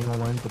fun playing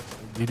online, but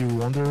did you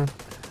wonder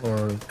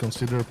or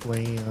consider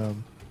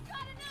playing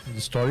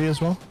the story as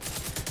well?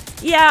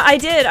 Yeah, I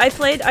did. I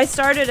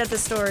started at the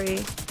story.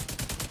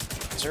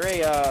 Is there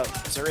a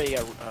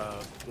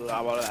I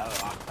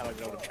don't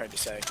know what I'm trying to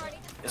say.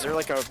 Is there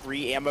like a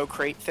re-ammo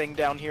crate thing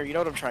down here? You know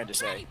what I'm trying to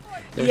say.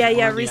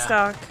 Yeah,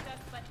 restock.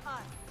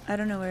 I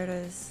don't know where it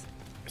is.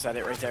 Is that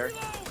it right there?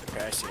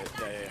 Okay, I see it.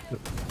 Yeah.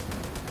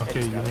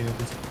 Okay, you got mean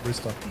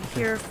restock.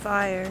 Pure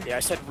fire. Yeah,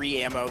 I said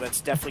re-ammo.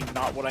 That's definitely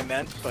not what I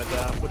meant, but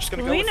we're just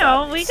gonna go We with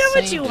know. that. We got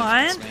what Same you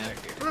difference, want. man.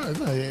 Right,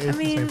 no, it's the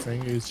mean- same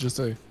thing. It's just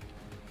I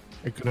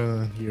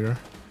couldn't hear.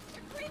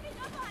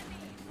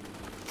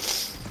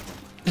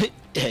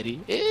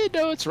 Eddie,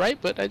 no, it's right,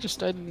 but I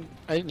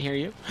didn't hear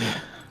you.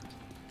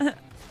 I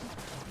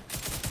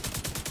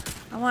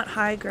want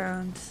high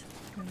ground.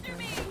 All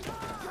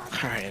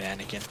right,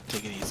 Anakin,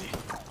 take it easy.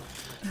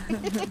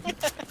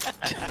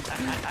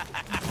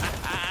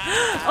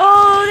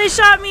 Oh, they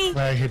shot me!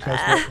 I hit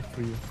that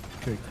for you.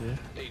 Okay, cool.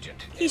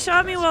 Agent. He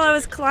shot me while I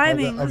was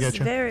climbing. I'll This is get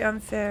you. very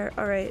unfair.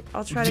 Alright,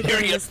 I'll try to go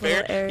Very to this little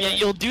unfair. area. Yeah,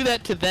 you'll do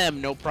that to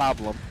them, no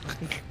problem.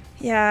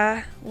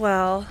 Yeah,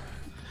 well,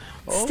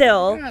 Oh,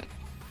 still. God.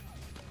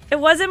 It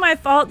wasn't my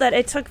fault that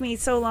it took me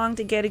so long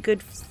to get a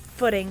good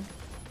footing.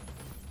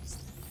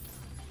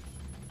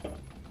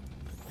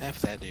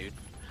 F that dude.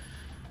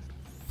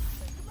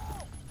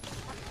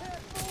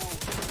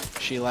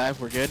 She alive?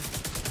 We're good?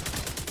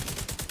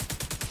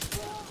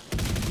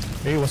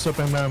 Hey, what's up,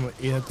 MM?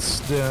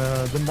 It's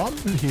the mob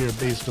here,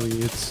 basically.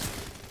 It's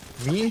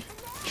me,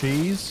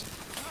 Cheese,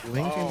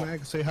 Link, and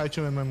Mag. Say hi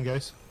to MM,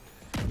 guys.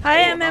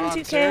 Hi, Hold on,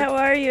 MM2K, sir. how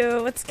are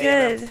you? What's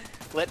Hey, good?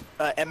 Let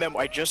MM.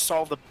 I just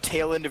saw the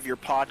tail end of your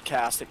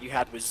podcast that you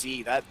had with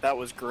Z. That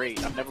was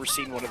great. I've never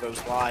seen one of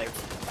those live.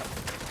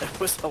 That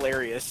was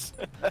hilarious.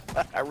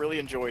 I really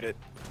enjoyed it.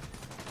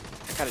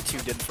 I kind of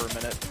tuned in for a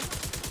minute.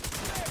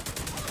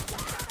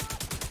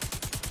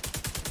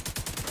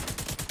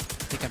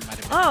 I think I might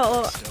have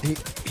Oh. still.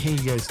 Hey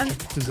guys, check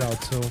this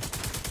out. So,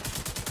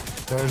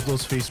 there's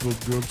those Facebook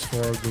groups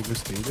for Google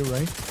Stadia,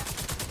 right?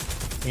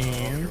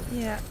 And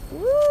Yeah.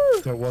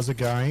 Woo! there was a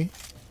guy,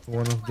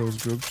 one of those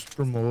groups,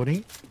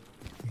 promoting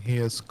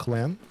his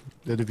clan,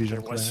 the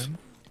Division clan.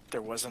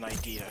 There was an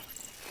idea.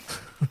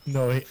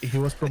 No, he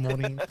was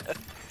promoting,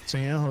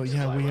 saying, "Oh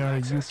yeah, we are a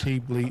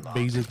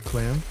UK-based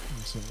clan."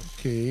 So,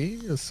 okay,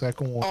 a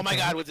second one. Oh my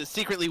god, was it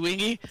secretly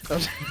wingy?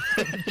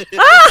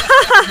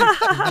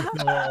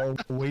 No,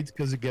 wait,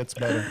 because it gets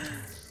better.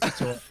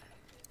 So,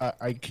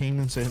 I came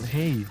and said,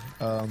 "Hey,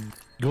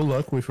 good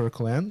luck with your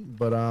clan,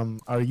 but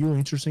are you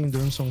interested in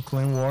doing some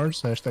clan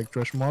wars? Hashtag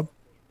trash mob."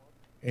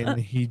 And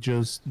he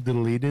just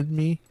deleted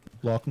me,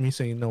 blocked me,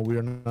 saying, "No, we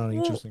are not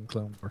interested in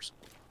clan wars."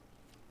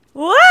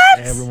 What?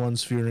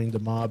 Everyone's fearing the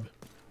mob.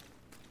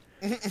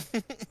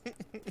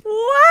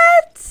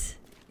 What?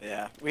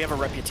 Yeah, we have a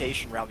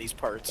reputation around these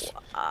parts.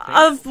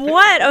 Of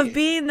what? Of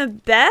being the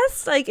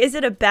best? Like, is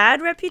it a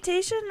bad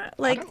reputation?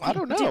 Like, I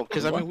don't know,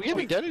 because I mean, we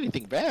haven't done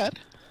anything bad.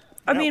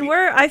 I No, mean, we-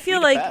 I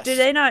feel we the like, do best.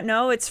 they not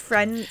know it's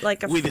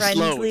like a We the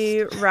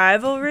friendly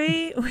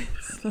rivalry?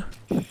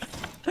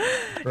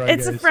 Right,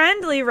 It's a guys?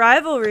 friendly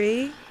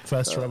rivalry.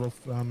 Fast travel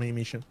main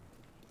mission.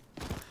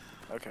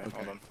 Okay,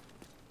 hold on.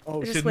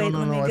 Oh Just shit! wait, No,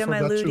 let me I get my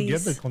forgot to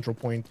get the looties. control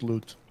point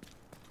loot.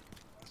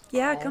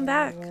 Yeah, come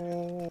back.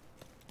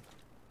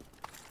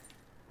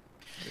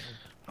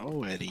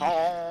 Oh, Eddie.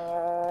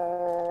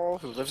 Oh, girl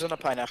who lives in a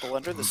pineapple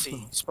under the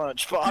sea.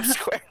 SpongeBob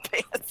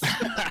SquarePants.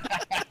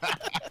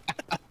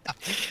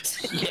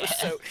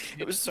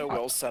 It was so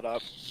well set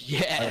up.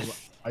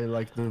 Yes. I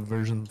like the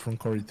version from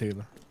Corey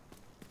Taylor.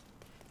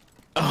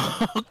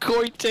 Oh,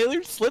 Corey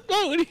Taylor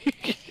Slipknot.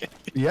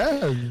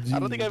 Yeah. I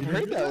don't think I've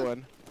heard that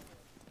one.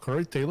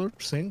 Corey Taylor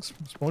sings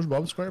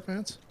SpongeBob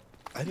SquarePants.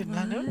 I did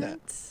not know that.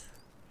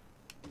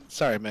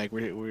 Sorry, Meg.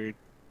 We're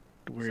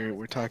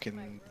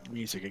talking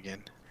music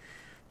again.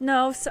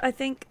 No, so I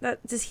think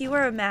that does he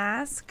wear a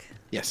mask?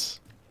 Yes.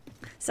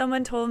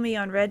 Someone told me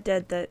on Red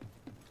Dead that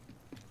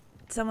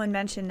someone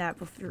mentioned that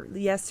before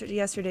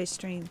yesterday's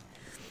stream.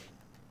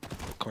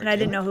 Corey And I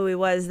didn't Taylor? know who he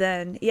was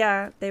then.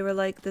 Yeah, they were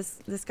like, this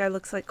guy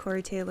looks like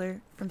Corey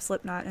Taylor from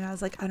Slipknot, and I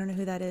was like, I don't know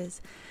who that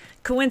is.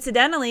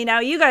 Coincidentally, now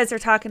you guys are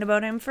talking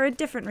about him for a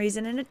different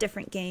reason in a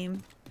different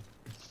game.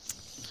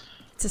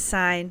 It's a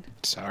sign.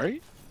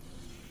 Sorry.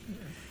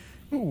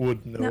 Who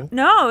would know?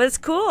 No, it's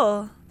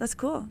cool. That's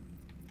cool.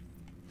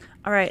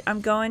 All right, I'm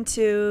going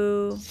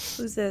to...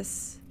 Who's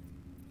this?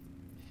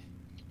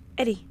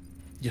 Eddie.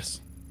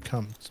 Yes.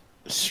 Come.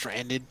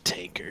 Stranded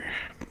Tanker.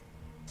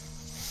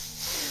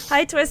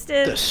 Hi,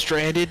 Twisted. The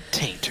Stranded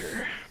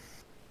Tainter.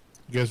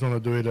 You guys want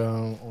to do it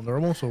on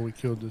normal so we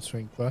kill this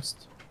thing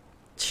fast?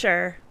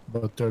 Sure.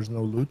 But there's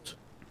no loot.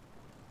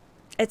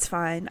 It's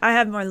fine. I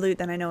have more loot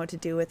than I know what to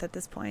do with at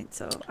this point,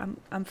 so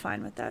I'm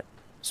fine with that.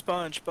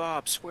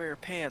 SpongeBob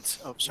SquarePants.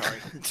 Oh, sorry.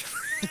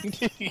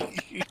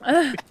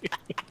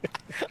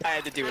 I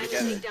had to do it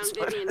again. Take down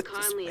Vivian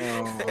Conley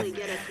and hopefully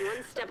get us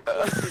one step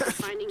closer to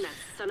finding that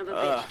son of a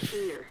bitch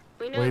cleaner.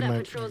 We know Wait, that Mike,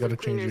 you patrols gotta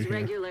of change cleaners your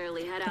hair.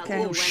 regularly head out Okay. to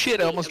the Oh, west shit, I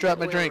gate almost of dropped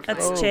the my drink. oil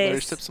Let's field. chase.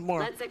 Better sip some more.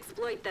 Let's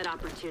exploit that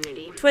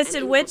opportunity.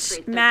 Twisted, and which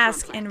infiltrate their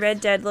mask complex. in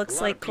Red Dead looks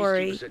like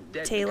Corey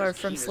Taylor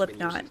from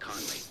Slipknot?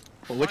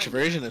 Well, which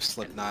version of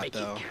Slipknot,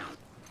 though?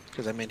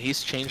 Because, I mean,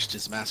 he's changed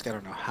his mask I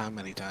don't know how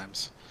many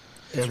times.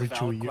 Every valid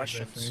 2 years, I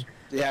questions. think.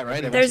 Yeah,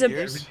 right? Every There's 2 a-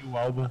 years? Every new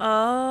album.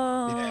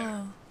 Oh.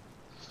 Yeah.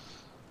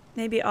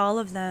 Maybe all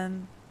of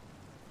them.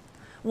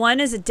 One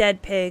is a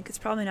dead pig. It's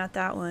probably not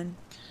that one.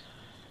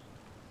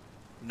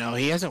 No,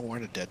 he hasn't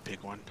worn a dead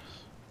pig one.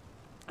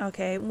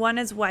 Okay. One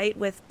is white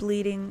with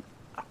bleeding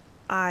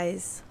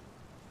eyes.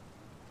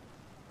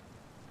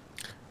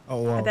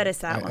 Oh, wow. I bet it's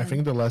that I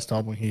think one. the last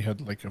album he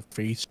had like a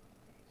face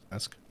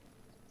mask.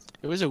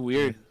 It was a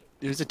weird...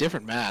 It was a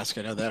different mask,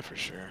 I know that for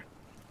sure.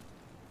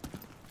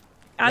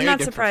 I'm Very not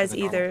different surprised from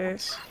the normal either.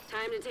 ones.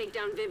 Time to take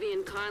down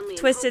Vivian Conley and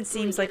Twisted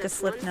hopefully seems like get a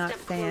us one Slipknot step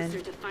fan.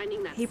 closer to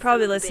finding that He son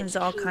probably of a listens bitch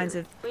to all cleaner. kinds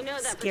of We know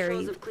that scary-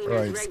 patrols of cleaners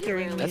Right.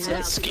 Scary regularly music. head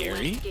That's out to the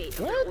scary. west gate of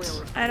the What? oil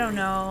field. I don't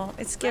know.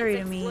 It's scary to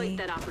Let's exploit me.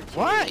 that opportunity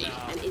Why?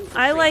 and infiltrate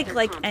I like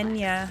their complex.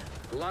 Enya.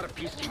 A lot of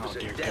peacekeepers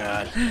dear are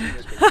dead.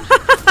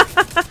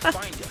 God.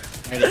 Find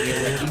it. Ready,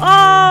 get ready.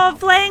 Oh,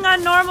 playing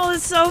on normal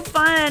is so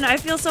fun. I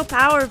feel so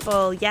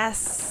powerful.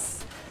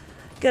 Yes.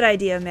 Good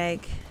idea,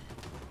 Meg.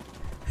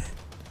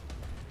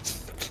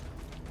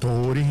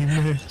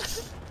 Dorime.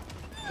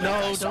 No,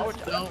 I saw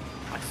don't.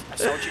 I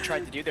saw what you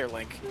tried to do there,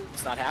 Link.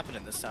 It's not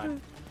happening this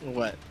time.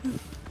 What?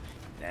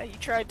 Yeah, you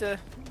tried to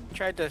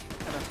kind of,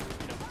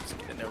 just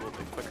get in there a little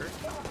bit quicker.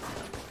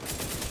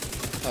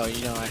 Oh,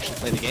 you don't actually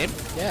play the game?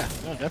 Yeah,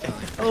 no,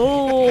 definitely.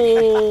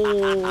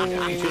 Oh.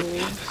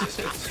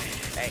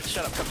 Hey,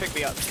 shut up! Come pick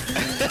me up.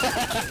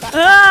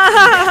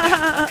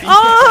 Ah!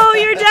 Oh,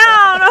 you're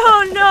down.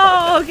 Oh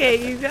no.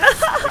 Okay, you got.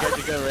 I got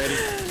you go ready.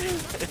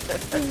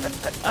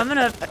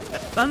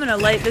 I'm gonna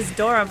light this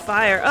door on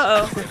fire.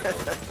 Uh oh.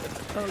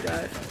 Oh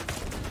god.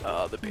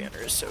 Oh, the banner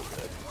is so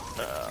good.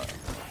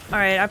 All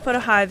right, I put a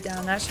hive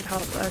down. That should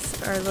help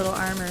us. Our little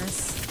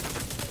armors.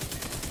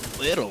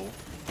 Little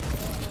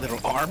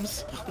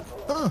arms?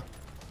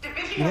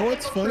 You know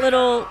what's funny?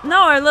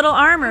 Our little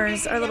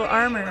armors. Our little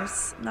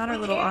armors, not our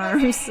little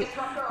arms.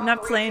 I'm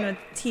not playing with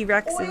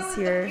T-Rexes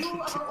here.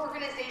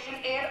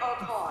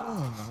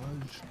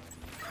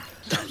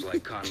 Sounds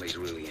like Conley's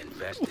really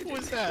invested in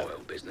was the that? oil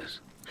business.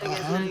 I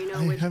guess now you know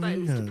I which have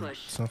buttons to push.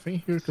 something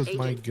here because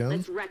my Agent, gun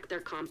let's wreck their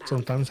compound.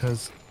 sometimes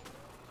has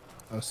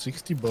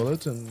 60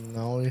 bullets and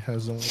now it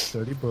has only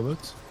 30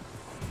 bullets.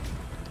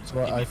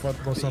 So I thought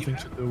it was something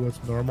to do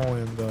with normal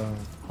and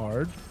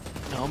hard.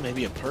 No,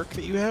 maybe a perk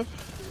that you have?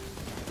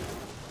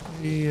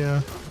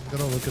 Yeah, I'm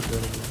gonna look at that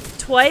again.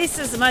 Twice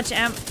as much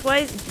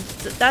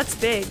that's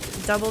big.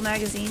 Double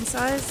magazine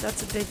size.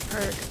 That's a big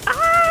perk.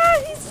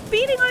 Ah, he's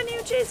beating on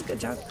you, Chase. Good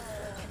job.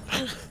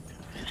 That's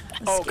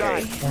Oh,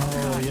 scary. God.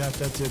 Oh yeah,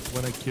 that's it.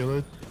 When I kill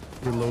it,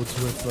 reloads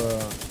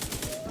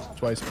with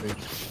twice big.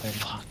 Thing.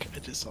 Fuck, I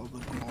just saw the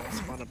normal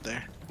spawn up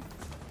there.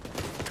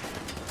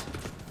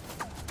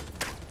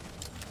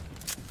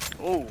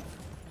 Oh,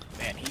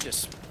 man, he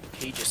just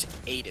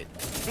ate it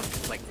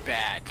like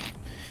bad.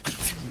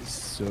 It's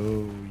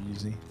so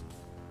easy.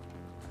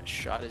 I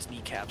shot his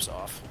kneecaps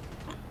off.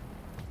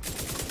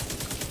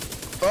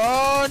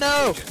 Oh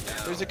no!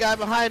 There's a guy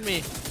behind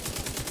me!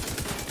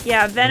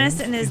 Yeah,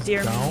 venison is It's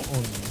deer down meat. on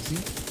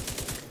easy.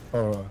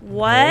 Or, normal.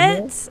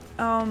 What?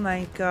 Oh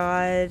my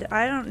god.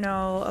 I don't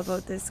know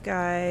about this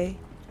guy.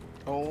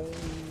 Oh,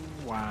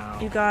 Wow.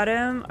 You got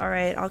him?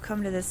 Alright, I'll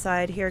come to this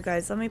side. Here,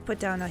 guys, let me put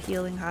down a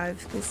healing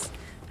hive, because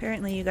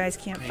apparently you guys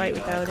can't fight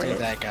without Clear it.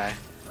 that guy.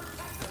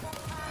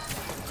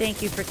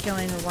 Thank you for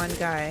killing the one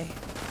guy.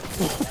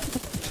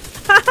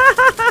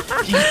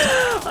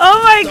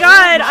 Oh my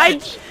god!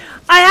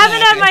 I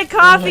haven't had my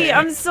coffee.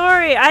 I'm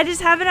sorry. I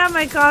just haven't had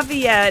my coffee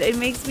yet. It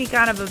makes me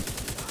kind of a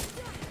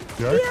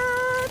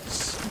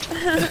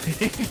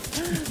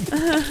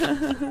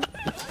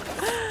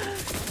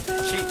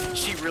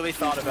She really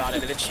thought about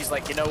it, and then she's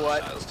like, you know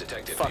what?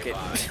 Fuck it.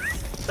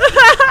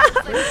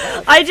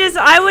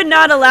 I would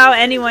not allow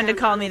anyone to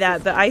call me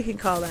that, but I can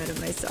call that of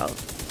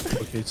myself.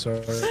 Okay, sorry.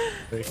 I'm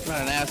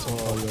not an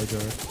asshole.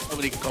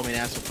 Nobody can call me an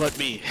asshole but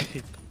me.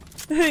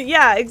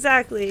 Yeah,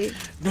 exactly.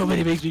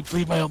 Nobody makes me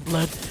bleed my own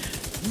blood.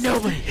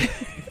 Nobody.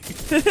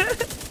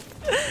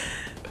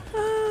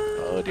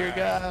 Oh dear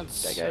God,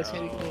 that guy's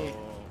hitting me.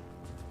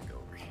 Go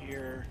over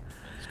here.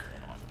 What's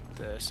going on with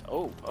this?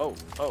 Oh,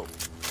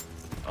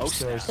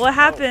 snap. What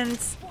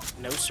happens?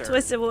 No, sir.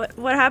 Twisted,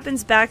 what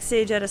happens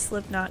backstage at a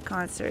Slipknot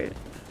concert?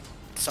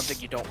 Something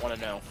you don't want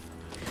to know.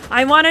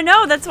 I want to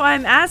know. That's why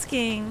I'm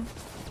asking.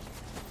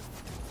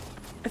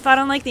 If I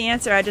don't like the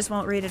answer, I just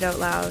won't read it out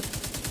loud.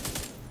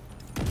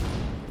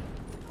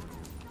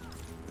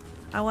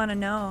 I want to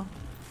know.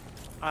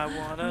 I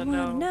wanna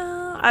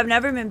know. I've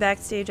never been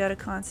backstage at a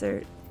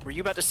concert. Were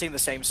you about to sing the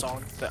same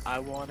song? The I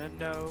wanna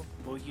know.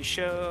 Will you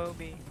show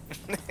me?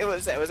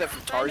 was that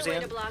from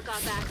Tarzan? To block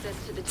off access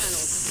to the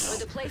tunnel, or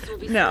the place will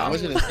be No. I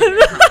was gonna sing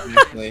it,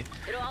 actually.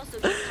 It'll also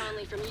keep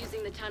Conley from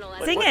using the tunnel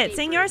as Sing it.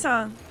 Sing your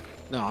song.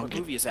 No, I'm What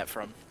movie is that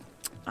from?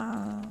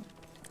 I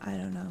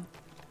don't know.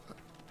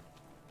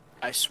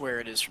 I swear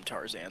it is from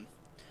Tarzan.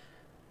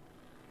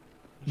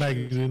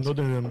 Meg, you know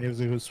the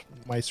music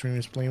my stream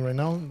is playing right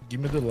now? Give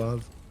me the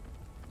love.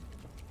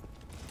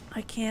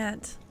 I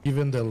can't.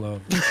 Even the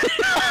love.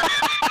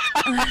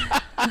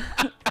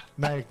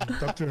 Meg,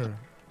 Doctor.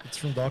 It's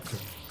from Doctor.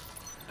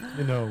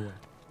 You know.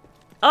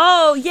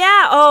 Oh,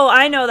 yeah. Oh,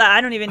 I know that. I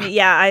don't even need.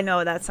 Yeah, I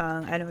know that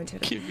song. I know what you're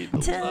Give me the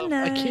love.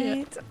 Tonight. I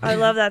can't. I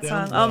love that Give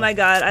song. them Oh love. my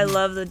god, I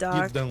love the Give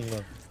doc. them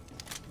love.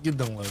 Give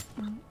them love.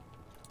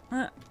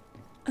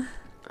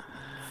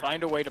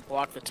 Find a way to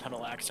block the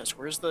tunnel access.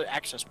 Where's the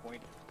access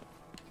point?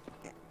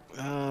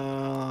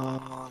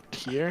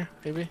 Here,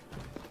 maybe?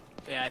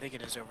 Yeah, I think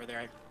it is over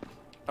there.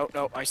 Oh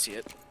no, I see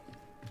it.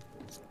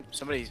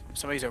 Somebody's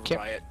over Can't-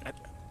 by it.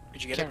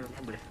 Did you get Can't it?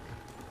 remember.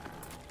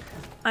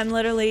 I'm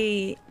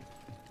literally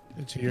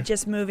It's here.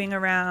 just moving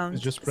around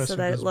It's just so pressing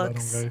that this it button,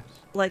 looks guys.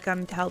 like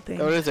I'm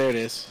helping. Oh, it is. There it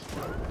is.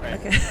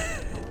 Okay.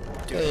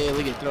 Hey,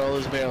 look at through all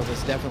those barrels.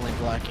 It's definitely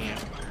blocking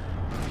it.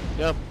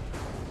 Yep.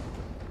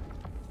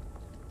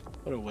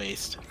 What a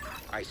waste.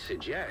 I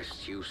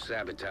suggest you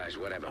sabotage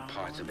whatever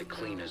parts of the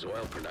cleaner's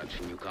oil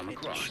production you come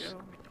across.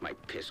 Might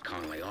piss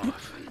Conley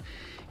off and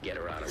get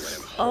her out of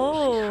whatever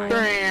hole she's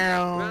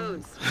hiding.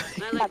 Rhodes,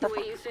 I like the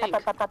way you think.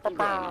 You're growing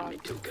on me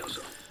too,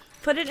 Kelso.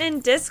 Put it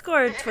in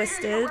Discord,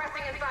 Twisted.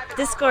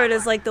 Discord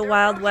is like the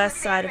Wild West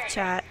side of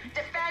chat.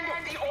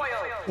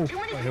 Oh, I hope you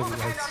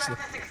guys.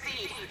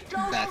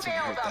 That's not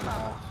hurt at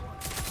all.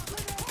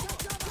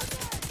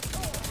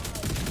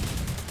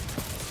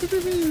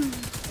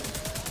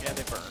 Yeah,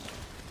 they burned.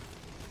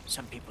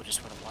 Some people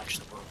just want to watch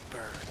the world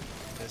burn.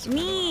 There's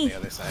another one on Me. the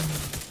other side.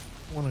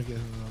 I wanna get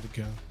another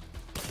gun.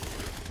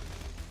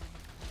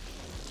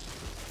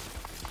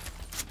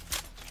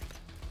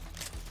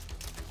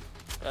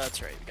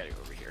 That's right. We gotta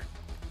go over here.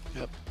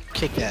 Yep.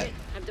 Kick that.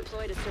 I've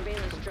deployed a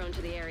surveillance drone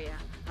to the area.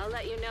 I'll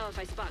let you know if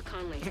I spot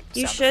Conley.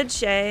 You Sound should,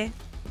 Shay.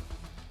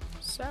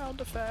 Sound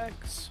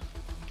effects.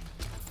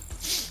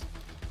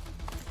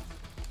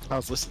 I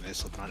was listening to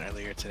Slipknot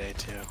earlier today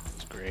too. It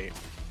was great.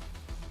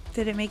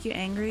 Did it make you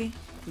angry?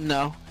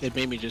 No, it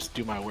made me just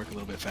do my work a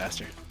little bit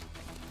faster.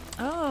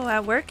 Oh,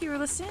 at work you were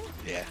listening?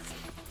 Yeah.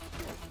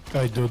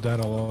 I do that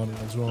a lot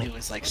as well. It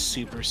was like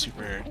super,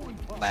 super Heavy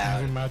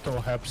loud.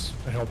 metal helps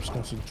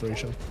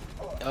concentration.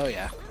 Oh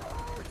yeah.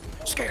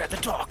 Scared of the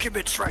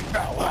documents right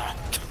now.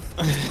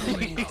 Oh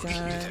my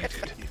god.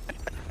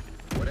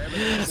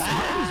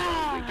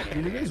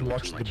 Did you guys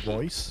watch The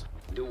Boys?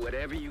 Do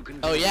whatever you can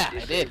do. Oh yeah, to I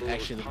did disable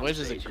actually. The those Boys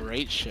is a pump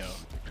great show.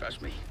 stations.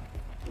 Trust me.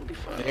 We'll be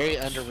fine. Very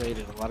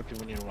underrated. A lot of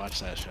people need to watch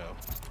that show.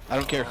 I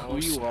don't care who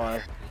you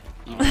are.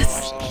 You need to watch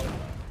that show.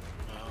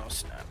 Oh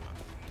snap.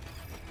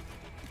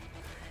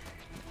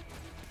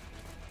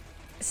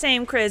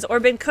 Same, Chris. Or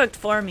been cooked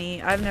for me.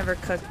 I've never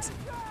cooked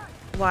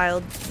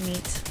wild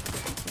meat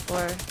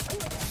before.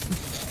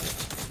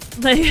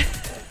 Like,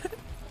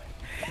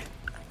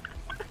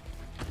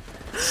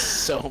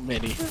 So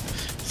many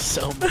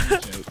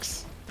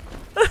jokes.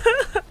 Yeah,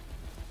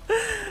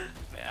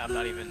 I'm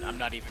not even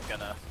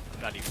gonna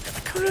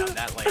go down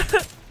that lane.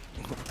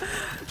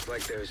 Looks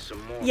like there's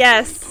some more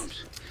Yes. fueling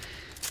pumps.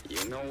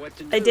 You know what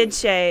to do. I did,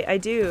 Shay. I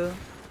do.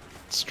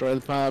 Destroy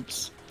the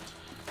pumps.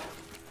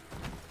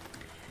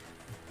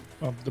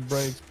 Pump the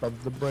brakes,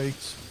 pump the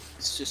brakes.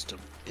 System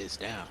is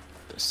down.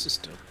 The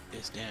system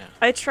is down.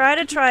 I try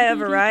to try a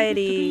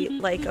variety,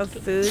 like, of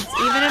foods,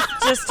 even if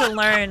just to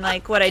learn,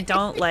 like, what I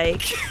don't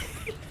like.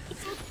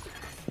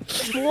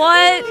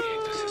 What?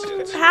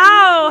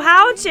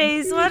 How,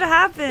 Chase? What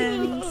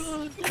happened?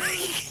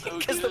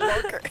 Because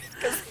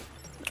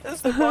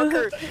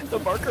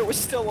the marker was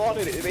still on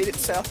it. It made it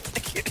sound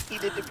like it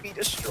needed to be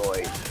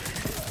destroyed.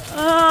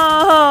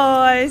 Oh,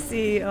 I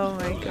see. Oh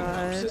my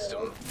god.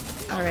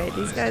 Alright,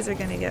 these guys are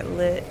gonna get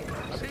lit.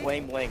 I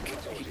blame Link.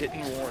 He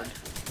didn't warn.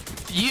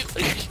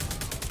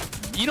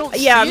 You don't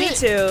Yeah, see me it?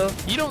 too.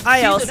 You don't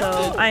I see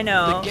also, I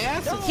know. The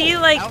gas is He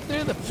like, out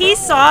there, the he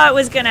purple- saw it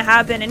was gonna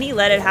happen and he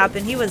let it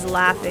happen. He was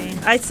laughing.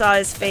 I saw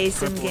his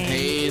face in Purple game.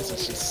 haze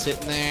is just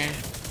sitting there.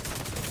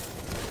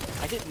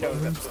 I didn't know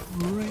that.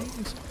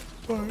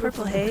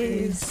 Purple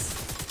haze.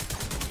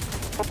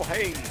 Purple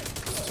haze.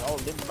 It's all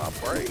in my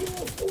brain.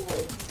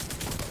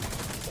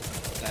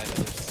 That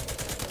is.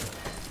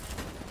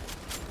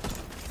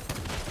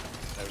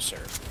 No, sir.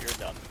 You're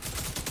done.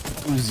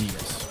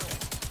 Uzis.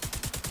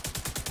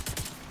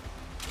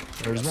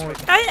 There's more.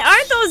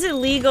 Aren't those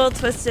illegal,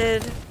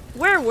 Twisted?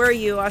 Where were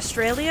you?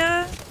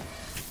 Australia?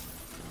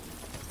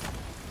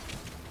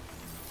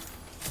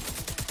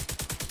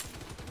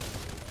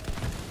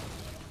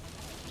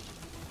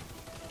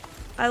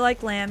 I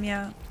like lamb,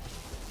 yeah.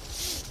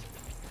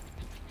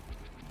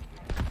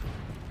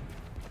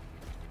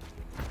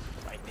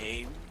 My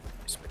name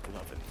is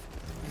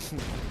McLovin.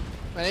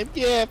 My name,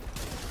 yeah.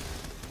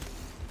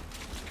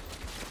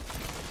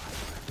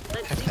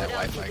 Let's F see that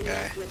what else Wi-Fi you can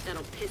guy. mess with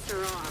that'll piss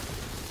her off.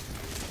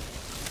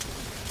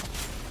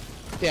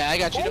 Yeah, I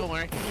got you. Don't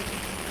worry.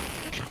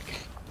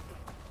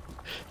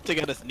 Took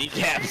out his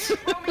kneecaps.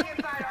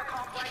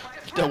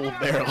 Double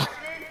barrel.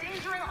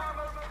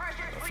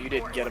 If you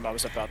didn't get him, I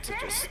was about to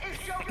just.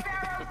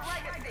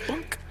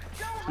 Boink.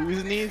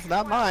 Whose knees?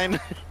 Not mine.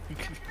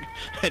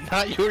 And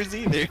not yours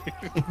either.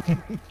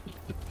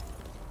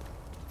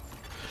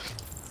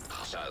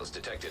 Hostiles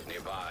detected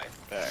nearby.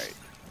 Alright.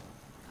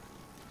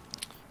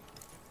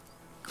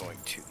 Going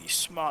to the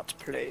smart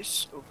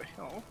place over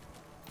here.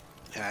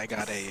 Yeah, I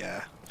got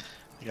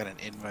an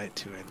invite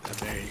to a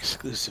very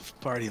exclusive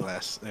party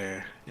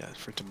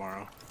for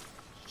tomorrow.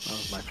 That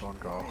was my phone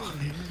call.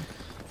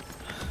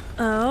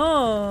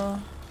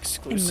 Oh.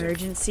 Exclusive.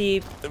 Emergency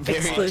Very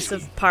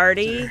exclusive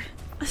party.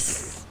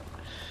 Exclusive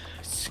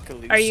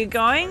Are you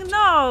going?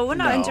 No, we're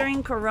not No.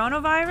 during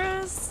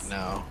coronavirus.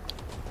 No.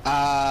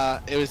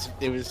 It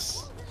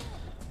was.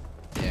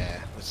 Yeah,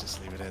 let's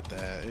just leave it at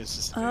that. It was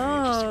just a very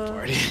interesting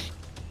party.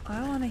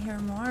 I want to hear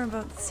more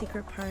about the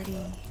secret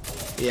party.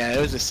 Yeah,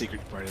 it was a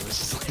secret party. Let's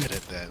just leave it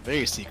at that.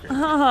 Very secret.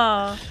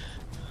 Oh.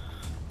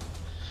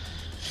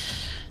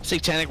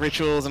 Satanic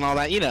rituals and all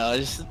that,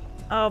 just.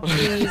 Oh,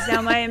 please.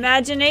 Now my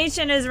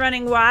imagination is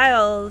running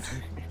wild.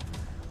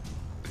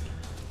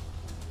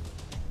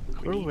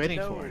 What are we waiting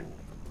know. for?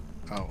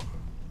 Oh.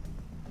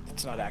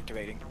 It's not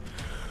activating.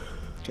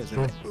 Because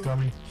Oh, tell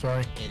me.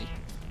 Sorry.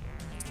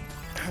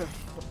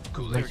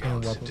 Cooling Next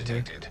one, box weapon here.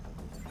 detected.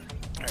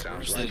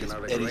 Sounds like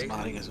another Eddie's great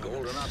modding as well.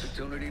 golden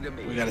opportunity to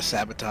meet. We gotta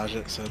sabotage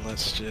it, so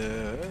let's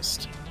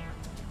just.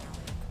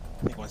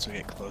 I think once we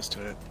get close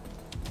to it.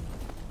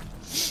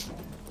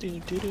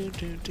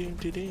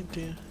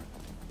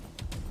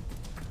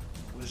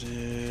 Was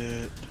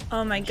it?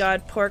 Oh my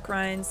god, pork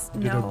rinds.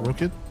 Did I No.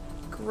 broke it?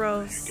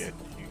 Gross. You're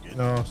good.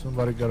 No,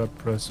 somebody gotta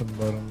press some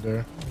button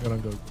there. I'm gonna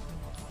go.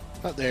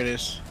 Oh, there it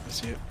is. I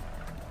see it.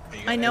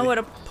 I know what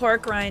a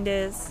pork rind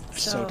is.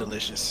 So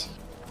delicious.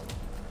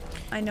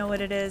 I know what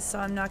it is, so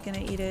I'm not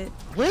gonna eat it.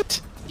 What?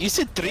 You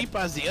said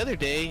tripas the other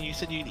day. You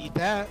said you'd eat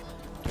that.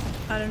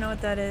 I don't know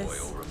what that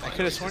is. I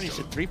could have sworn you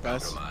said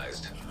tripas.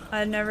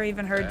 I've never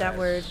even heard that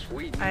word.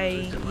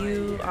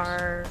 You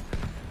are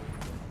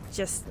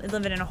just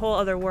living in a whole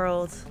other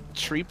world.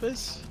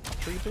 Tripas?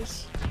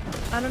 Tripas?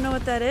 I don't know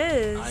what that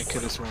is. I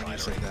could have sworn you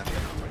said that.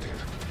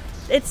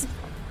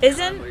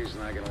 Isn't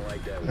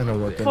I know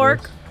what that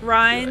pork is.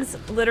 rinds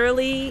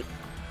literally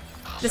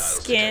the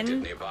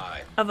skin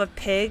of a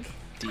pig?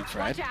 Deep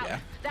fried? Yeah.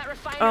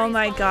 Oh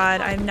my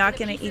god, I'm not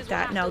gonna eat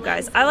that. No,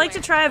 guys. I like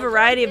to try a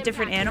variety of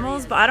different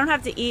animals, but I don't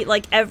have to eat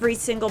like every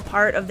single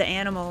part of the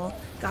animal.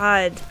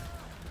 God.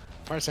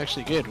 Part's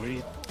actually good.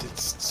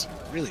 It's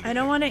really good. I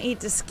don't want to eat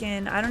the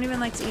skin. I don't even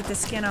like to eat the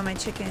skin on my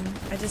chicken.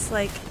 I just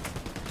like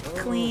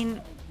clean,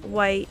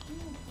 white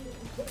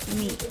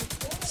meat.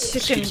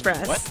 Chicken Excuse me,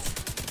 breast. what?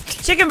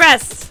 Chicken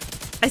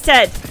breast! I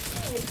said.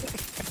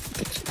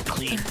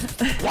 Clean.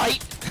 White!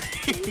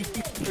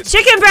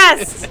 Chicken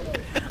breast!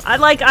 I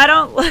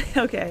don't like.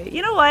 Okay,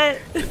 you know what?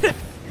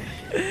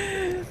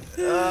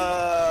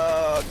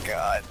 Oh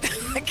god.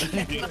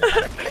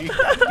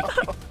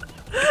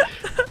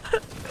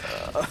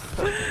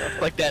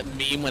 Like that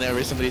meme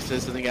whenever somebody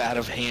says something out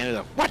of hand.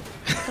 Like, what?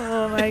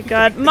 Oh my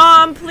god.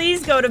 Mom,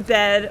 please go to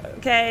bed,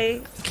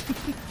 okay?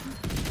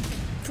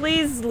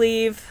 Please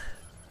leave.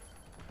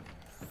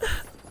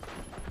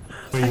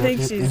 Wait, I think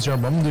is she's- your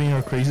mom doing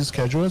her crazy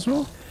schedule as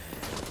well?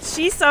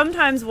 She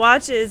sometimes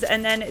watches,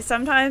 and then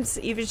sometimes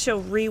even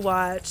she'll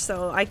rewatch.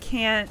 So I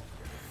can't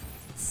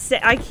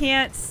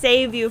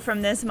save you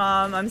from this,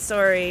 Mom. I'm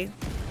sorry.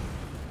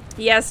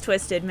 Yes,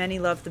 Twisted. Many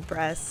love the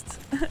breast.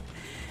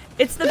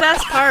 It's the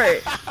best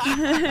part.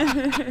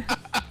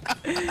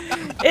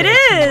 It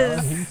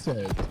is. He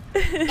said.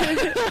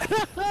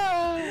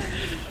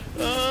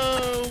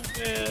 Oh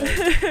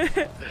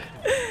man.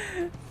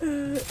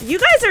 You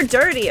guys are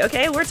dirty,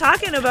 okay? We're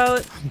talking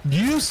about.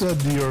 You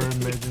said your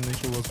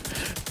imagination was.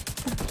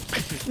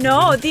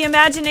 No, the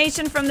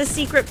imagination from the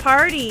secret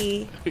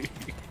party.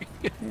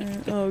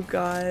 Oh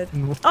god.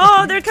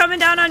 Oh, they're coming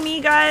down on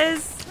me,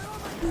 guys.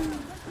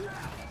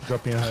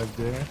 Dropping a hive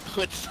there.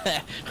 What's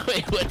that?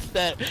 Wait, what's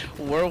that?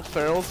 World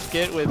Feral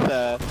skit with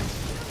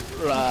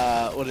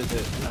what is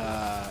it?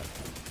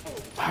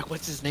 Fuck,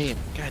 what's his name?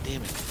 God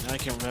damn it! Now I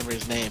can't remember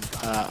his name.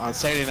 On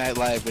Saturday Night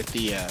Live with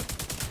the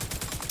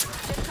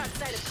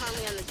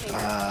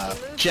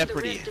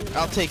Jeopardy.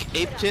 I'll take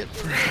 8-tit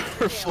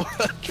for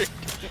 400.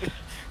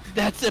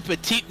 That's a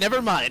petite.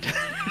 Never mind.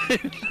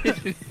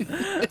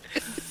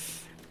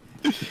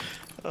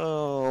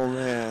 Oh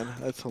man,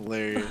 that's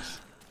hilarious.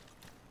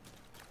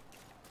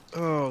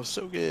 Oh,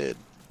 so good.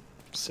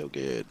 So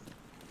good.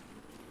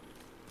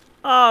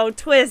 Oh,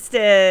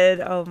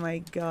 Twisted. Oh my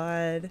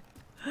god.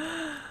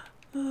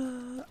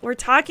 We're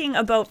talking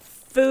about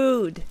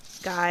food,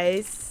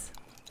 guys.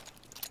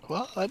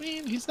 Well, I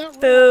mean, he's not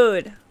wrong.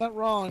 Food. Not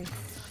wrong.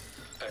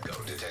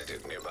 Echo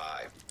detected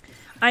nearby.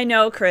 I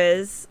know,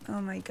 Chris. Oh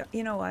my god.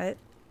 You know what?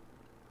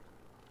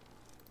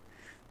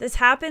 This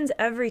happens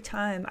every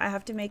time. I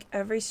have to make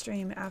every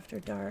stream after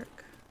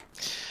dark.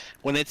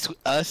 When it's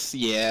us,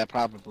 yeah,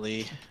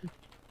 probably.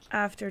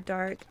 After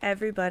dark.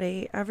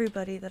 Everybody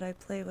that I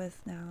play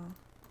with now.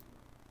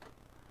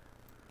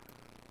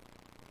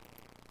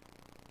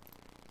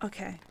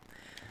 Okay.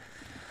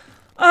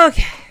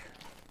 Okay.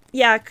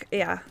 Yeah,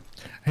 yeah.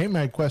 Hey,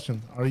 my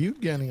question: are you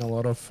getting a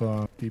lot of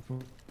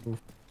people,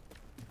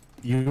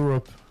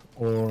 Europe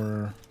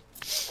or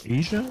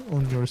Asia,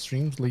 on your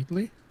streams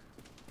lately?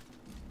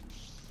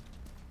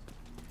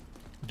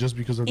 Just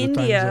because of the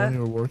India. time zone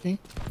you're working?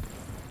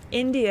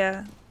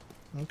 India,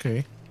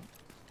 Okay.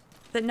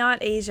 but not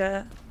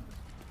Asia.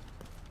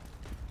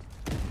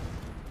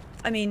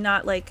 I mean,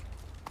 not like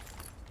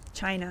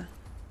China.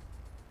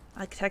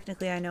 Like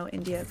technically I know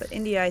India, but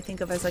India I think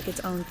of as like its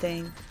own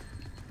thing.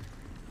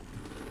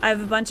 I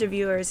have a bunch of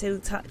viewers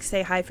who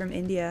say hi from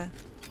India.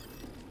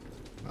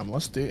 I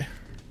must do.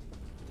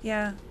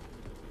 Yeah.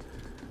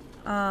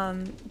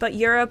 But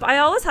Europe, I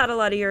always had a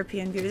lot of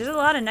European viewers. There's a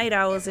lot of night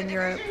owls in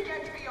Europe.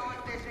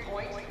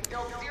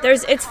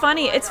 It's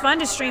funny, it's fun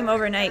to stream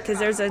overnight because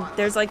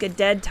there's like a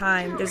dead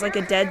time. There's like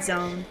a dead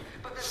zone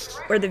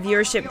where the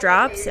viewership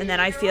drops and then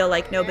I feel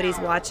like nobody's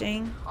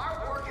watching.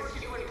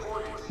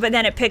 But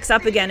then it picks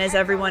up again as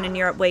everyone in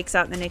Europe wakes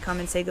up and they come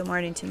and say good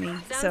morning to me.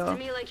 So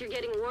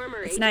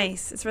it's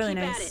nice. It's really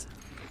nice.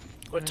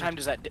 What time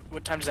does that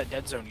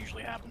dead zone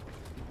usually happen?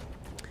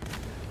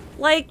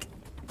 Like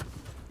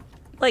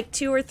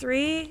 2 or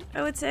 3,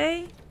 I would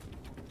say.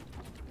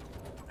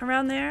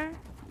 Around there.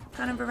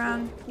 Kind of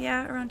around,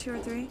 yeah, around 2 or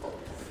 3.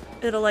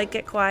 It'll like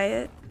get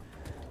quiet.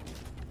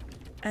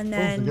 And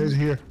then you guys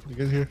here. You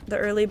guys here. the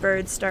early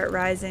birds start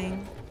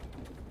rising.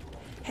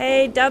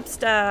 Hey,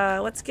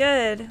 Dubsta, what's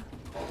good?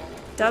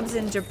 Dub's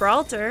in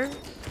Gibraltar.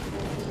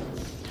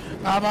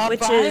 I'm on Which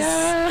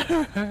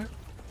fire!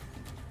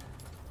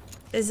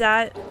 Is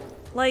that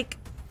like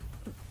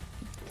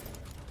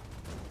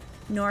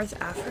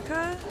North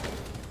Africa?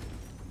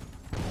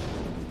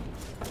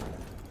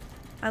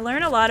 I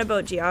learn a lot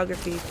about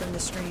geography from the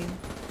stream.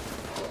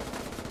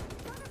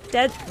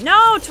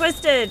 No,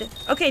 Twisted!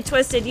 Okay,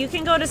 Twisted, you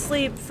can go to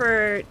sleep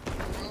for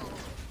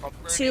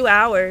 2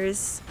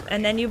 hours,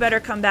 and then you better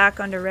come back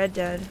onto Red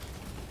Dead.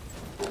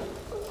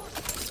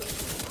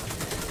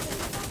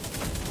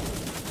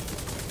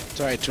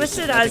 Sorry,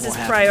 Twisted has his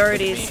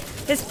priorities.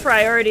 His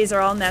priorities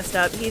are all messed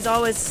up. He's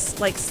always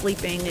like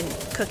sleeping and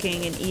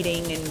cooking and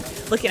eating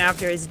and looking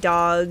after his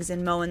dogs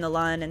and mowing the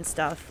lawn and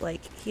stuff.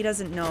 Like, he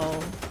doesn't know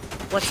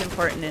what's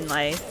important in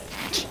life.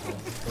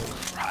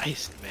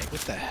 Christ, man,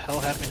 what the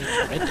hell happened to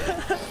Red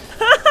Dead?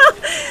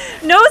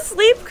 No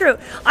sleep crew.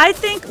 I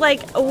think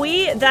like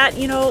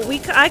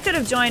I could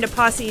have joined a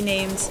posse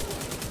named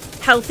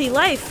Healthy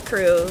Life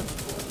Crew,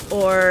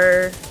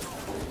 or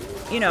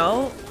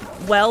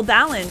well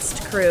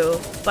balanced crew.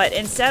 But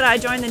instead, I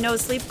joined the No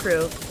Sleep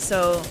Crew.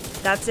 So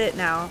that's it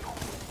now.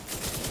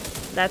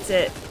 That's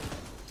it.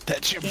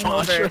 That's your Game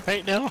mantra over.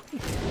 right now?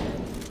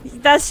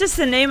 That's just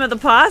the name of the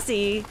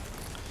posse.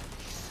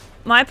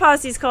 My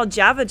posse's called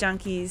Java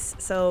Junkies,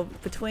 so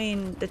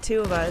between the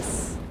two of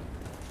us.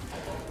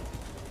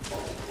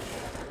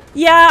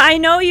 Yeah, I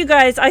know you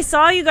guys. I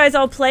saw you guys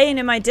all playing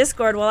in my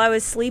Discord while I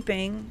was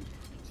sleeping.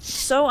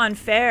 So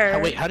unfair. Oh,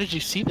 wait, how did you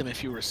see them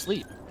if you were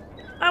asleep?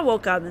 I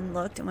woke up and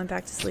looked and went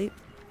back to sleep.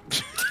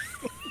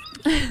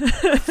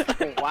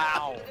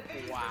 Wow.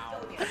 Wow.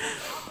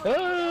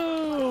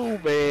 Oh,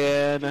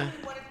 man.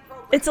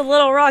 It's a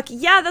Little Rock.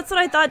 Yeah, that's what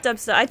I thought,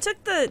 Dubsta. I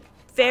took the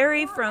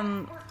ferry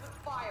from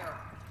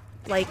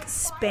like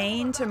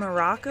Spain to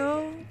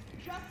Morocco,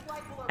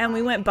 and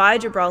we went by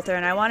Gibraltar,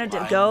 and I wanted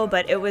to go,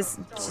 but it was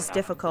just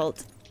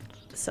difficult.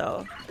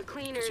 So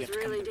cleaners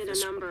really did a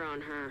number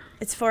on her.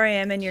 It's 4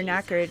 a.m. and you're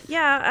knackered.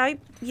 Yeah,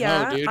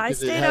 No, dude, I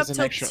 'cause it stayed has up an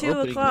till extra 2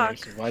 opening o'clock.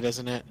 there, so why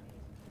doesn't it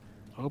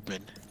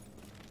open?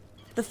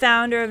 The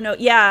founder of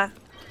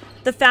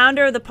the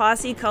founder of the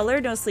Posse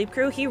Color No Sleep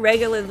Crew, he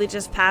regularly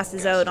just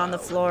passes out on the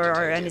floor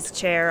or in his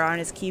chair or on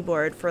his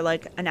keyboard for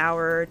like an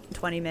hour,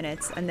 20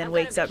 minutes, and then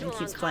wakes up and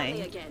keeps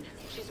playing.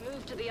 She's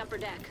moved to the upper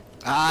deck.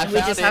 Ah, I We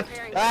found just it.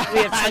 have we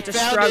have such a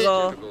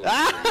struggle.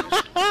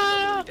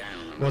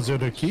 Was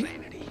it a key?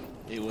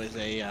 It was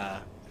a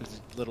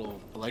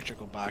little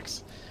electrical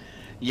box.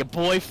 Your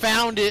boy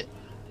found it.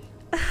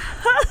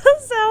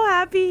 So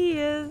happy he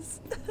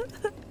is.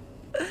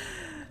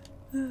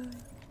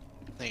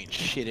 There ain't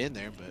shit in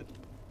there, but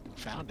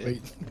found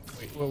it.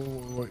 Wait.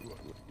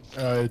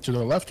 To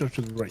the left or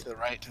to the right? To the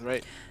right, to the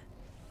right.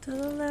 To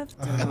the left.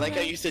 I like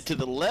how you said to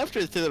the left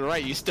or to the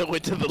right. You still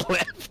went to the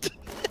left.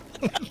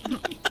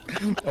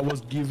 I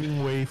was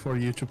giving way for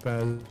you to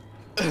pass.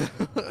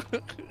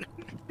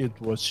 It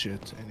was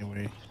shit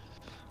anyway.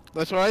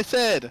 That's what I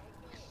said.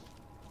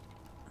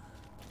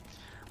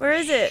 Where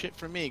is it? Shit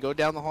for me. Go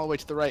down the hallway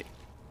to the right.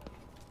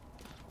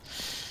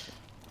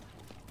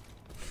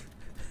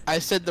 I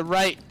said the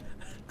right.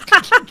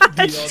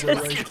 The other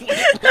way.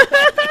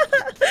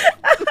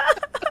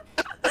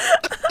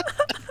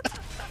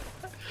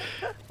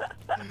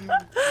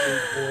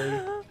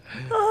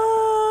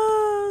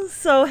 Oh,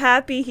 so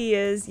happy he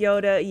is,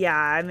 Yoda.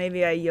 Yeah,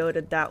 maybe I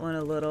Yoda'd that one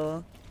a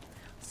little.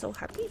 So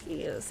happy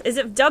he is. Is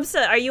it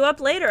Dubsa? Are you up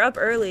late or up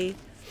early?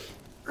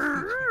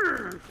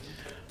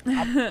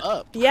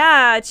 Up.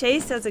 Yeah,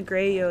 Chase has a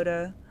gray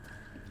Yoda.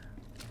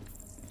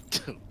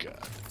 Oh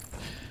god.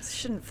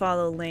 Shouldn't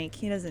follow Link.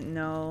 He doesn't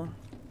know.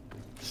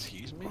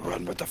 Excuse me?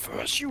 Run with the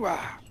force, you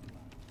are.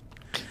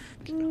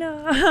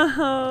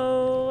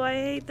 No, I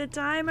hate the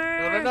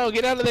timer. No,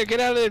 get out of there, get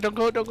out of there. Don't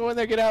go in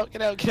there, get out.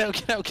 I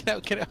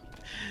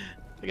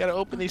gotta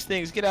open these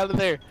things, get out of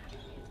there.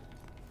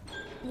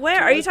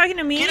 Where? Are you talking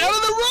to me? Get out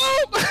of the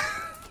room!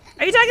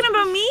 Are you talking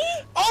about me?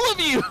 All of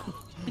you!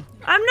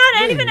 I'm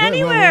not even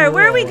anywhere.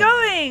 Where are we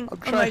going? Oh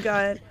my trying-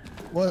 god.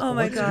 What, Oh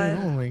my what's God.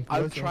 going on, Link?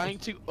 I'm What's- trying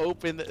to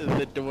open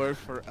the door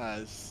for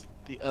us.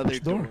 The other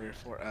Which door? door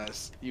for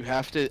us. You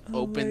have to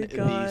Oh open my these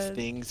God.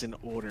 things in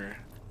order.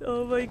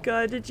 Oh my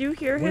god. Did you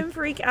hear him What-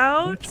 freak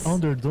out? Which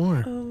other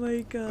door? Oh my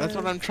god. That's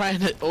what I'm trying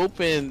to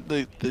open.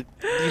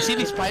 You see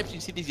these pipes? You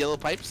see these yellow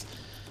pipes?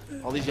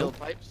 All these yellow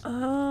pipes?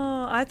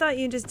 Oh, I thought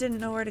you just didn't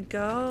know where to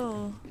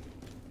go.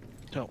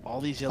 No, all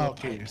these yellow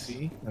Okay, I pipes.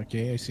 see.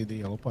 Okay, I see the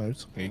yellow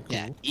pipes. Okay, cool.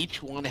 Yeah,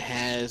 each one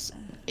has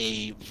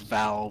a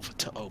valve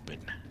to open.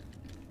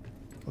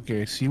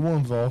 Okay, I see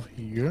one valve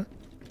here,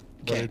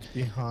 but Okay. it's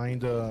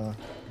behind.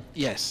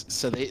 Yes,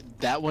 so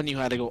that one you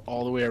had to go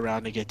all the way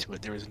around to get to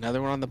it. There was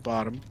another one on the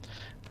bottom,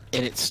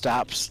 and it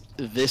stops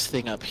this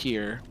thing up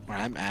here where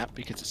I'm at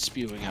because it's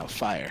spewing out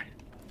fire.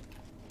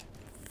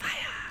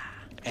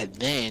 And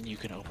then you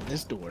can open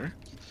this door.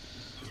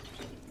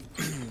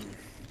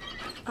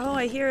 Oh,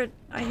 I hear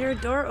a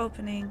door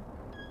opening.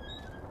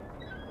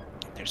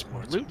 There's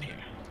more loot here.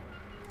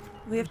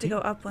 We have to go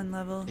up one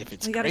level. If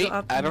it's we gotta great, go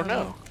up I one don't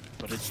level. know,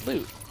 but it's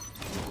loot.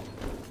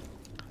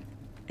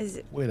 Is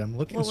it? Wait, I'm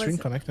looking What at was Stream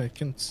it? Connect. I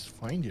can't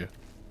find you.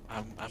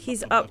 I'm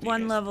He's above up you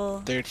one guys.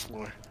 level. Third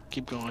floor.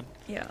 Keep going.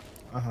 Yeah.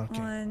 Okay.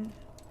 1,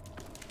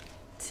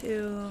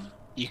 2.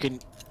 You can,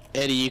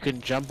 Eddie, you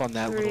can jump on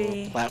that 3.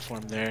 little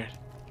platform there.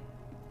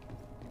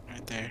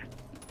 Right there.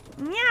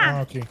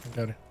 Yeah. Okay, I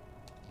got it.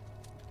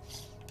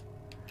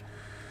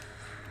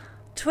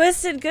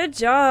 Twisted, good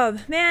job.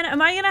 Man, am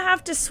I gonna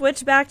have to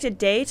switch back to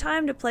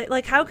daytime to play?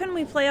 Like, how can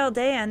we play all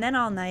day and then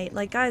all night?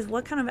 Like, guys,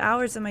 what kind of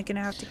hours am I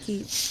gonna have to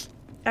keep?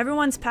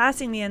 Everyone's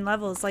passing me in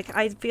levels. Like,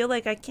 I feel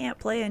like I can't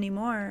play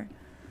anymore.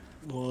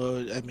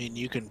 Well, I mean,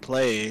 you can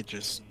play,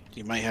 just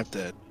you might have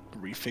to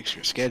refix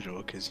your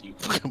schedule because you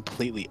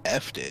completely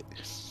effed it.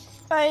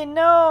 I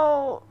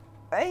know.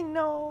 I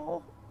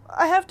know.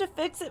 I have to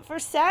fix it for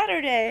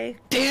Saturday.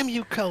 Damn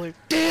you, Color!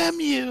 Damn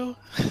you!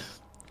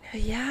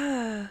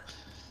 Yeah.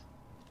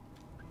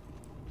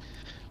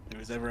 There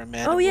was ever a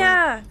man. Oh, of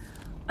yeah.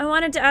 I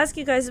wanted to ask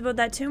you guys about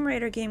that Tomb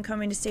Raider game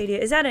coming to Stadia.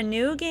 Is that a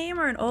new game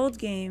or an old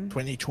game?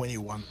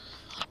 2021.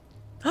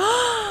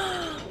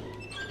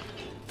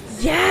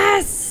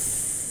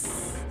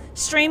 Yes!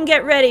 Stream,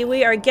 get ready.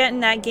 We are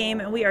getting that game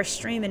and we are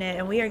streaming it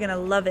and we are going to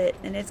love it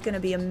and it's going to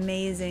be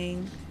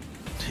amazing.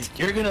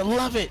 You're gonna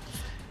love it.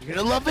 You're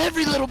gonna love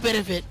every little bit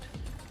of it.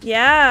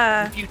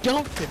 Yeah. If you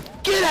don't, then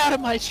get out of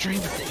my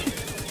stream.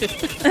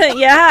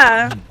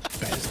 Yeah.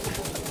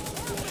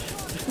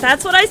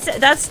 That's what I said.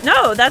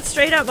 That's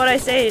straight up what I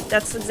say.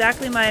 That's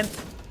exactly my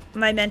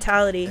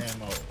mentality.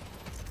 Ammo.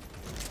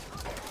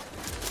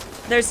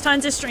 There's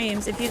tons of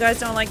streams. If you guys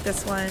don't like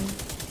this one,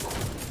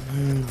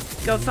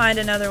 go find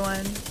another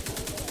one.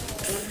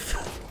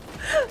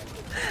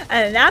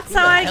 And that's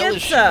how I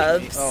get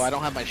subs. Oh, I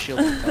don't have my shield.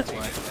 That's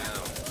why.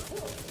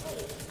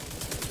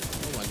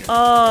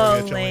 Oh,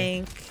 Okay, Joey.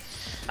 Link.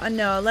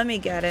 No, let me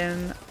get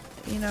him.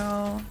 You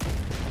know.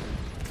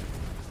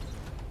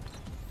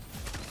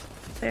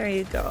 There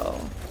you go.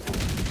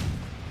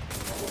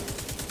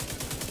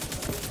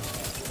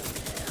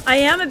 I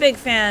am a big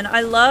fan.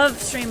 I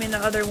love streaming the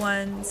other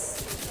ones.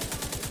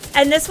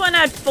 And this one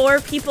had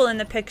 4 people in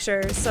the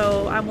picture,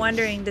 so I'm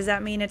wondering, does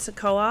that mean it's a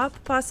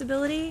co-op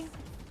possibility?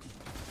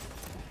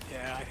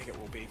 Yeah, I think it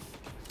will be.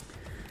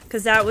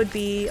 Because that would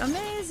be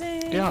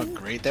amazing. You know how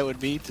great that would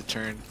be to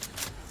turn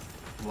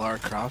Lara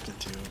Croft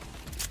into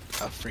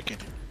a freaking...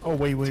 Oh,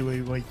 wait.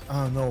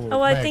 No.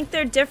 Oh, I Meg, think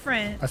they're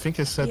different. I think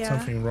I said Yeah.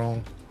 something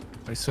wrong.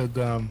 I said,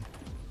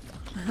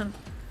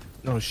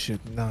 no, shit.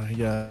 No,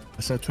 yeah.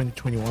 I said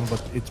 2021,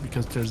 but it's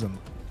because there's a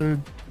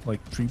third, like,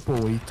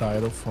 AAA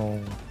title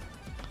from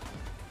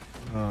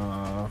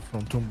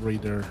Tomb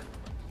Raider.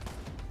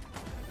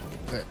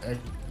 A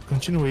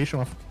continuation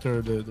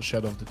after the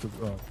Shadow of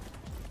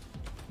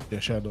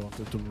the Shadow of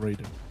the Tomb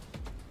Raider.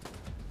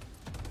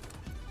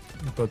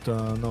 But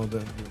no,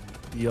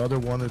 the other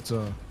one, it's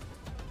a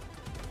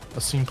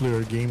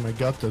simpler game. I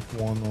got that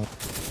one on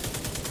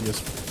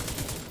PS.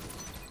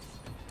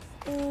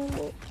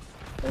 Ooh.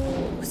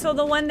 So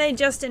the one they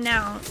just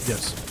announced.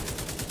 Yes.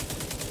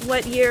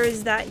 What year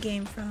is that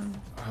game from?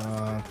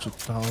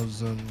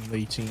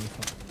 2018.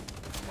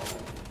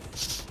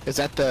 Is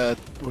that the,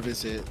 what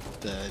is it,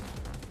 the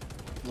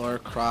Lara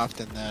Croft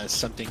and the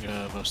something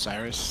of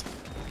Osiris?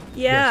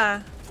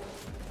 Yeah.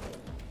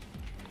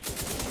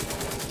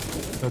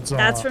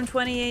 That's from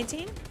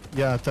 2018?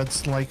 Yeah,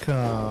 that's like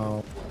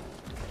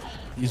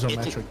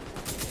isometric.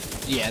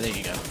 Yeah, there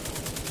you go.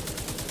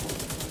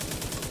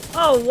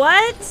 Oh,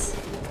 what?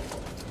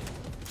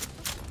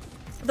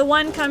 The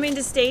one coming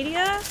to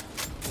Stadia?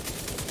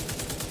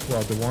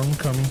 Well, the one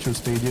coming to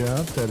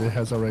Stadia that it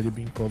has already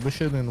been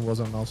published and was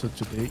announced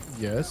today,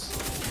 yes.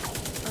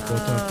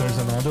 But there's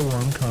another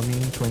one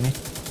coming 20.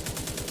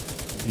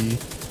 The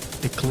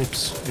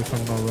Eclipse, if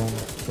I'm not wrong.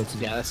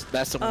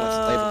 That's the one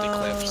that's labeled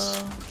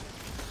Eclipse.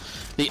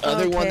 The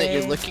other one that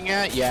you're looking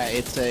at, yeah,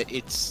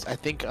 it's I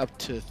think up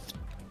to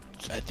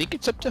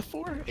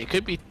 4. It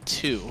could be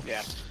 2.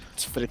 Yeah.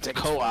 But it's a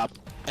co-op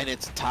and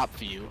it's top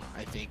view,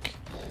 I think.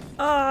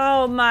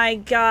 Oh my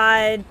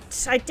god.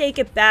 I take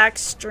it back,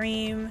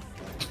 stream.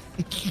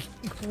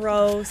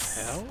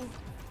 Gross. Hell?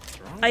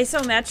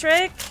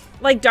 Isometric?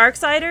 Like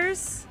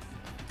Darksiders?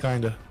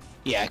 Kinda.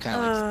 Yeah, kind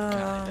of looks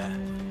Oh kinda.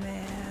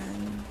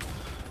 man.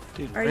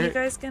 Dude, Are you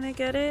guys gonna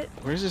get it?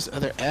 Where's this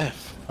other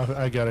F?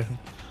 I got it.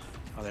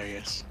 Oh, there he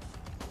is.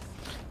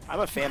 I'm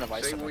a fan of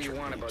Say what you isometric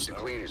want about games, the though.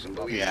 cleaners, and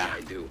believe Yeah. me,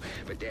 I do.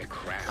 But they're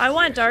crap. I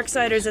want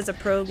Darksiders as a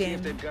pro See if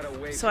game, they've got a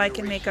way so for I you to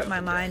can make up my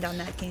reshuffle mind decks. on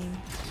that game.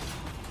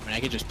 I mean, I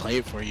could just play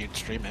it for you and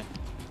stream it.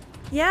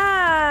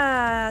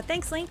 Yeah!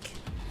 Thanks, Link.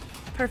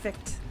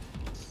 Perfect.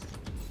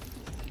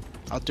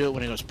 I'll do it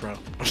when it goes pro.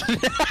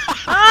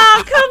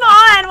 Oh, come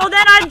on! Well,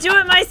 then I'd do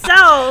it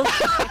myself!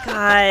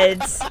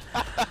 God.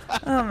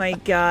 Oh my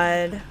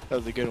god. That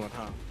was a good one,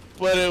 huh?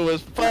 But it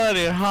was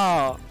funny,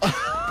 huh?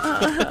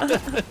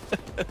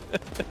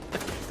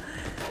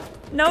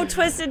 No,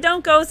 Twisted,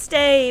 don't go,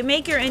 stay.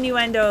 Make your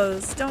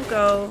innuendos. Don't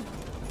go.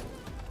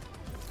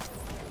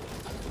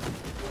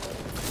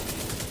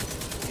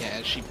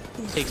 Yeah, she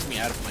takes me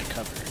out of my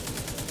cover.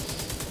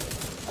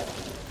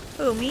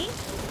 Who, me?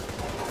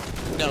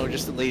 No,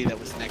 just the lady that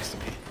was next to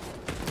me.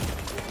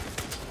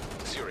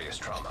 Serious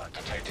trauma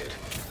detected.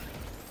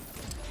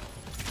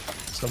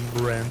 Some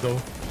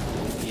rando.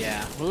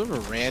 Yeah, whoever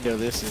rando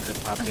this is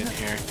that popped in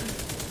here.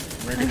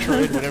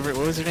 Murgatroyd, whatever,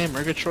 what was her name?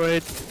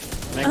 Murgatroyd?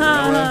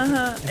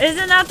 Meganoa?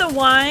 Isn't that the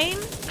wine?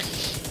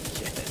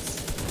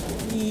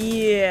 Yes.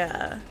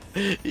 Yeah.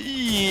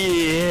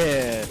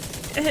 Yeah.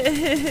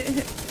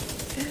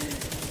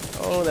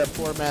 Oh, that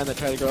poor man that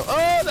tried to go.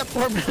 Oh, that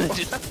poor man that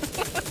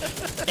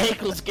just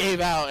ankles gave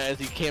out as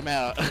he came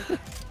out.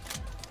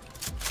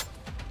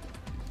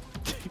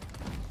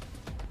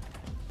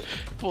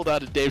 Pulled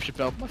out a Dave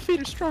Chappelle. My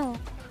feet are strong.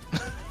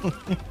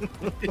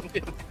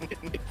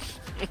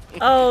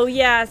 Oh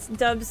yes,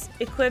 Dubs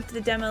equipped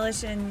the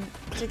demolition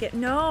to get.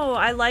 No,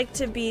 I like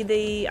to be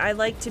the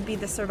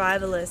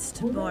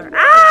survivalist more.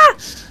 Ah!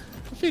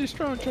 My feet are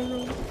strong,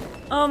 Joe.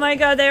 Oh my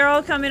god, they're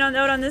all coming out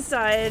on this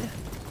side.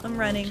 I'm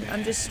running.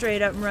 I'm just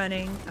straight up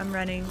running. I'm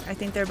running. I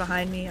think they're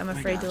behind me. I'm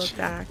afraid to look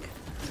back.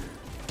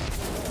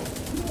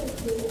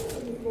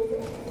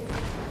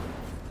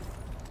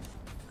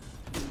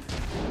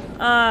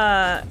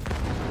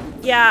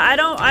 Yeah,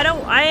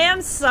 I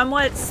am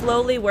somewhat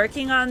slowly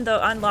working on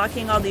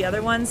unlocking all the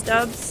other ones,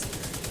 Dubs.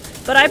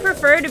 But I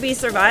prefer to be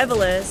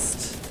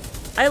survivalist.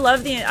 I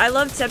love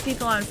to set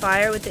people on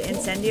fire with the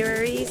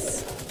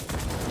incendiaries.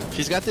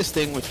 She's got this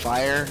thing with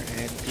fire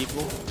and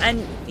people.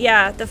 And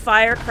yeah, the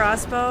fire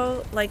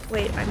crossbow. Like,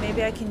 wait,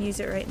 maybe I can use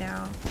it right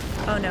now.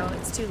 Oh no,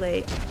 it's too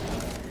late.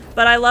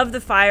 But I love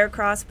the fire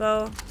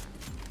crossbow.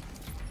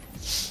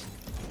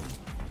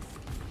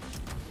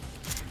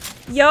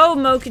 Yo,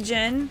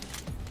 Mokajin.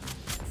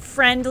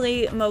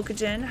 Friendly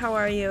Mokajin, how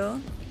are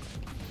you?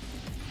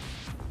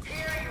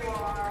 Here you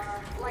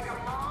are, like a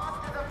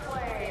moth to the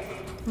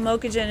flame.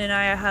 Mokajin and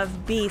I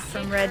have beef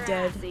from Red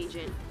Dead,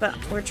 Agent. but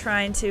we're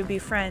trying to be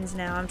friends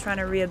now. I'm trying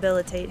to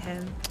rehabilitate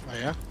him. Oh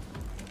yeah?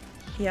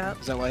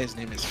 Yep. Is that why his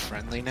name is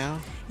Friendly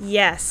now?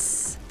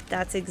 Yes,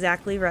 that's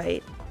exactly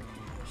right.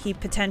 He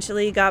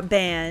potentially got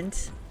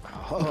banned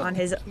Oh, on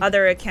his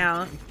other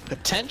account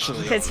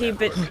potentially. because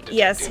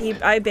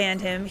I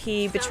banned him.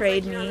 He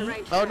betrayed me.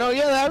 Oh no,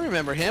 yeah, I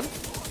remember him.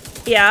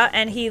 Yeah,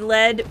 and he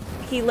led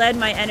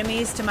my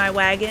enemies to my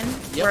wagon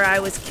where I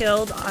was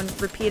killed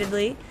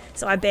repeatedly.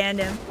 So I banned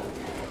him.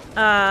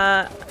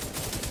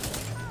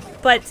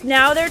 But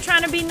now they're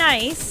trying to be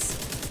nice.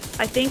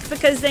 I think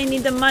because they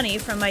need the money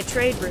from my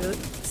trade route.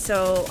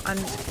 So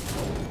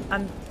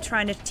I'm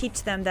trying to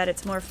teach them that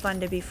it's more fun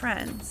to be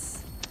friends.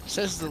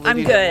 Says the I'm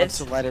lady good. that wants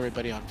to light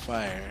everybody on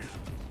fire.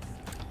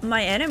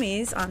 My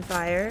enemy's on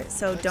fire,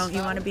 so don't you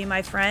want to be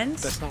my friend?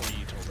 That's not what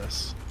you told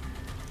us.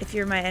 If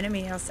you're my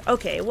enemy,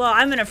 okay, well,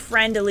 I'm gonna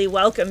friendly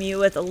welcome you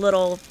with a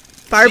little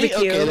barbecue.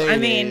 See? Okay, there I it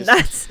mean, is.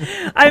 that's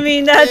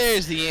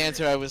There's the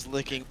answer I was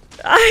looking.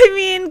 I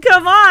mean,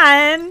 come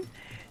on.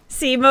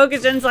 See,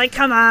 Mokujin's like,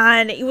 come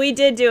on. We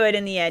did do it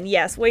in the end.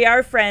 Yes, we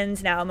are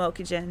friends now,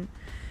 Mokujin.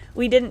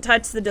 We didn't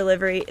touch the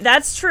delivery.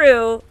 That's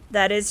true.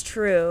 That is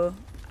true.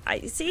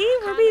 I see,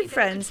 we're being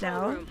friends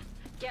now.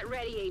 Get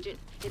ready, Agent.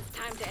 It's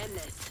time to end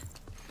this.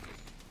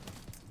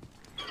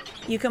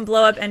 You can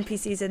blow up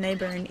NPCs and they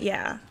burn.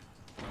 Yeah.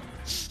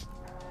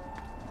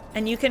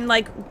 And you can,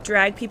 like,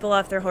 drag people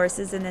off their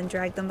horses and then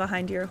drag them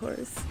behind your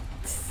horse.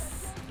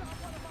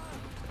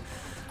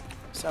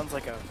 Sounds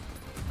like a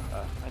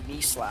knee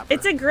slapper.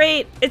 It's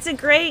a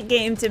great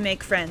game to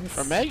make friends.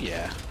 For Meg,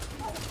 yeah.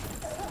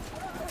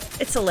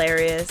 It's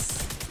hilarious.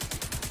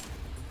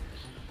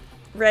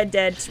 Red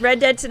Dead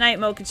tonight,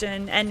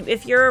 Mokujin. And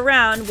if you're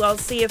around, we'll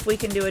see if we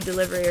can do a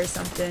delivery or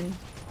something.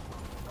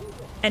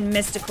 And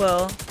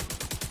Mystiquil.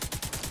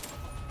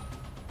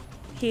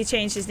 He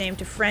changed his name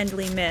to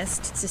Friendly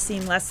Mist to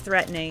seem less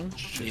threatening.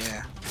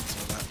 Yeah.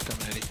 So that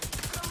coming at you.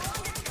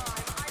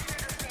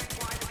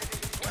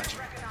 Gotcha.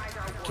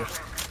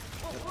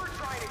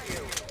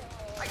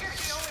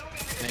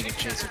 They can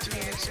chase it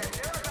together, so.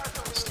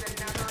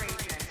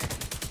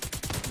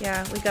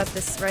 Yeah, we got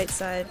this right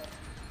side.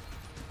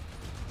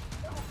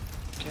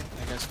 Okay,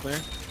 that guy's clear.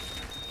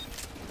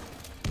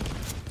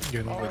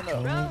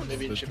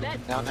 Maybe it should be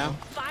down now.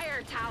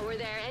 Fire tower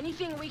there.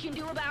 Anything we can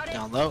do about it?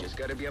 Down low. There's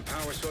got to be a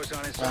power source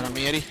on it. Down on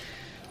me, Eddie.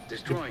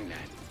 Destroying that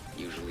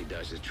usually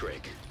does the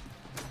trick.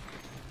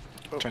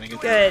 Trying to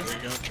get Good. There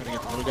you go. Trying to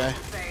get the little guy.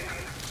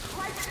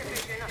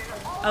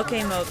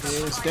 Okay, Mokes.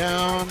 He's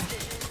down.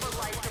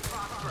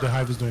 The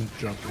hive is doing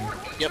jumping.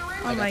 Yep.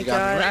 Oh my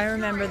god, I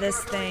remember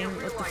this thing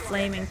with the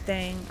flaming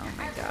thing. Oh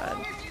my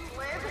god.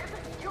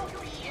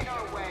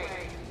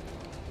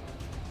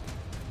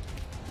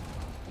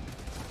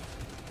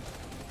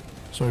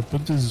 So I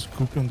put this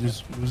scoop on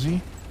this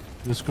Uzi.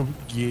 The scoop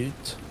gave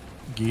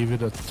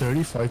it a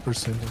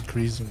 35%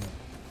 increase in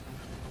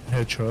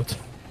headshot.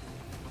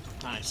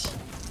 Nice.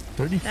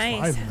 35,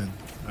 Nice. man.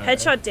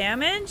 Headshot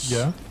damage?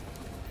 Yeah.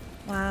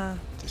 Wow.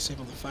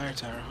 Disable the fire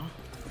tower, huh?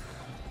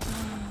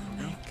 Oh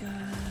my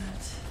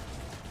god.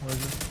 Where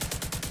is it?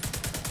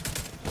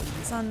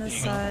 It's on this There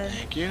you go. side.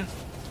 Thank you.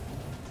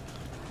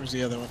 Where's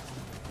the other one?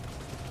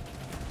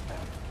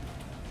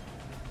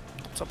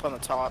 It's up on the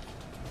top.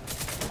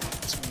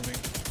 It's moving.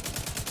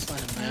 It's not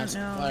a I don't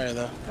massive know. fire,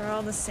 though. They're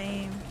all the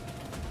same.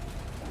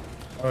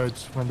 Oh,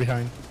 it's from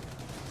behind.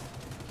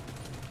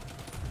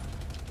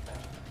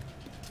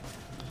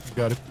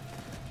 Got it.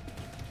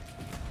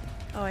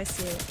 Oh, I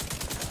see it.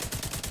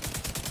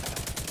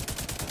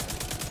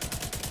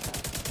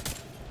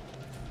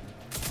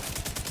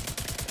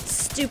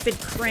 Stupid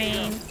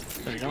crane.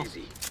 There you go.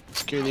 Easy.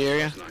 Secure the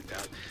area. Knocked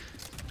out.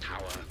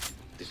 Tower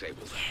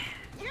disabled.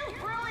 You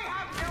really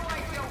have no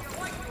idea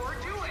what you're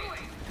doing.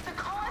 The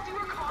cause you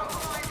are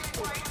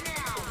compromising right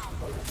now.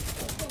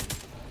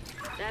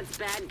 That's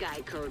bad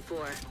guy code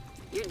 4.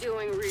 You're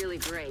doing really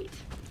great.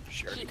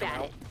 Sure, Keep come at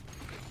out. it.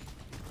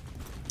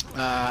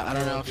 I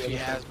don't know if he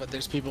has, but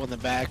there's people in the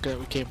back that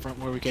we came from.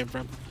 Where we came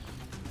from.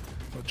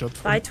 Watch out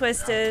for Bye, it.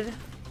 Twisted.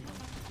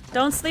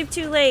 Don't sleep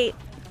too late.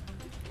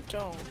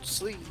 Don't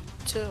sleep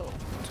till.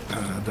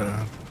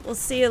 We'll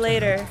see you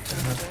later.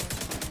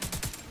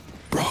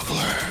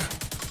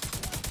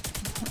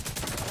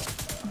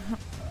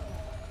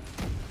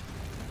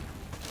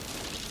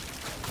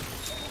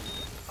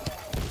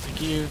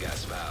 Thank you.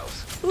 Gas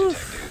valves.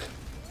 Oof.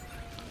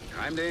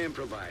 Time to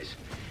improvise.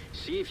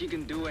 See if you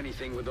can do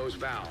anything with those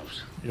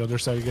valves. The other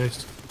side,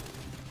 guys.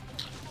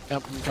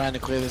 Yep, I'm trying to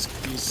clear this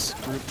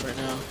group right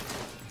now.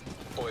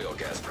 Oil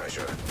gas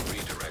pressure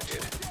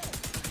redirected.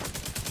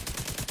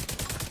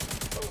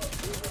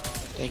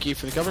 Thank you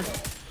for the cover.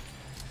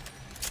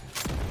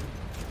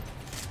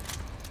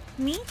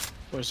 Me?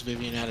 Force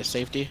Vivian out of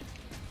safety.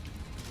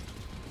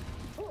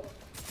 To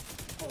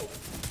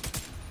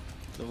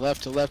the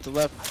left, to the left, to the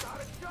left.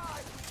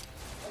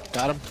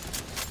 Got him.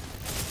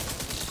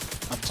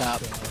 Up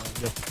top.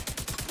 Yep.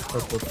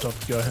 Up top.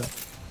 Go ahead.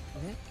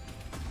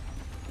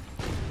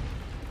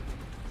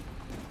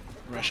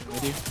 Rushing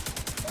with you.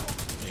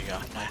 There you go.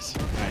 Nice.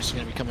 Alright, she's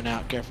gonna be coming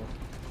out. Careful.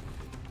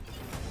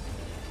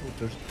 Oh,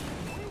 there's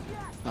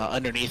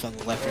Underneath on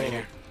the left right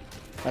here.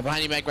 Right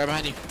behind you, Meg. Right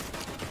behind you.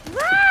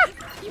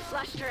 You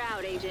flushed her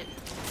out, Agent.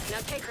 Now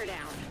take her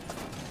down.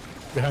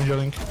 Behind you,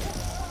 Link.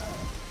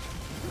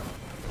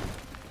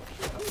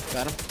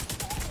 Got him.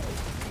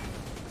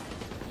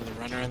 Another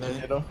runner in there.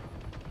 Middle.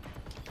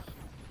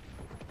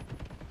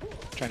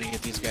 Trying to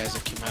get these guys to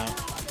come out.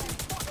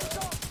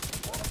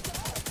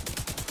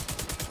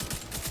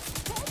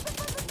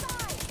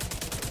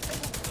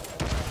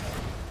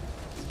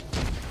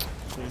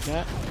 Clear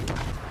that.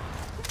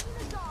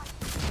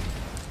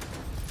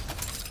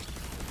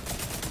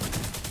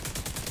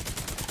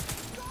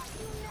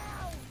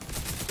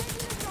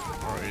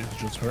 Alright,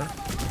 it's just her.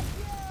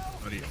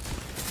 Not you.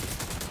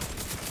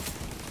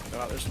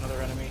 Oh, there's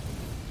another enemy.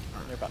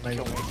 They're about to Nice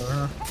kill me. for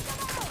her.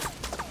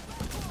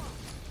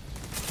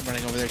 I'm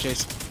running over there,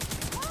 Chase.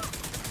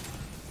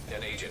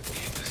 An agent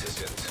needs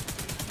assistance.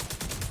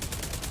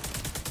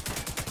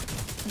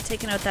 I'm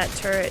taking out that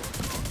turret.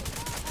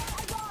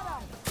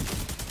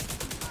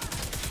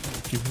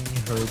 Giving me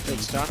her Good beat.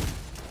 stop.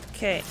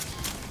 Okay.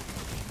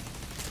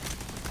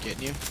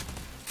 Getting you.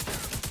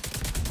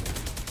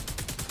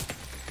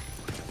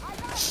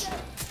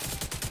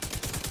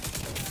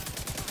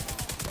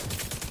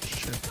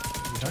 Shit.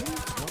 Behind you?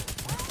 Nope.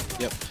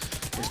 Yep.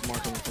 There's more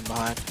coming from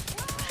behind.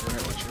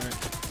 Watch your right.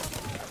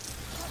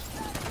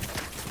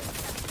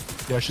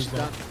 Yeah, she's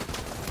done.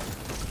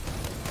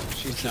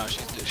 She's done.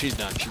 She's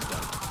done. She's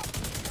done.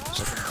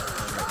 So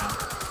right now.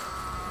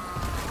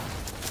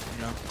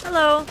 You know.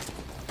 Hello.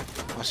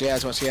 Watch the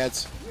ads. Watch the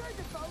ads.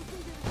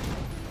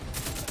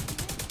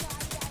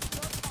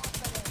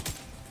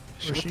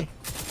 Where's she?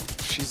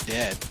 She's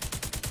dead.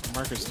 The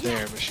marker's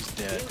there, but she's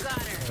dead. You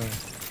got her.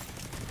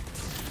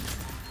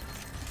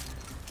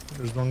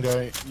 There's one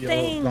guy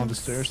yellow down the Thanks.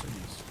 stairs. And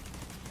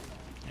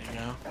he's There you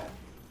go.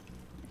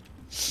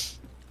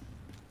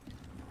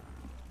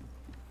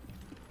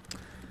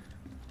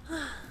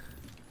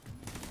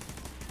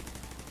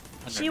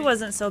 She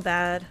wasn't so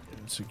bad.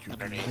 in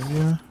security Underneath.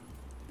 area.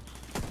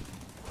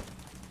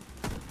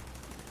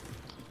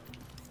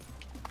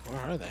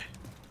 Where are they?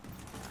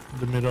 In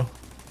the middle.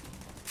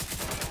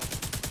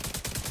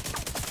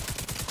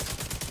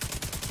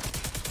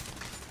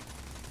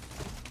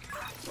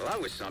 Well,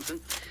 that was something.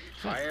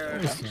 Fire,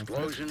 That was something.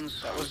 explosions,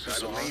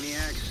 suicidal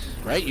maniacs.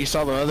 Right? You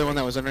saw the other one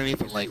that was underneath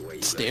the like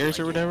stairs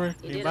or whatever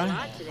You did a nearby?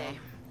 lot today.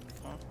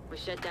 We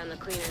shut down the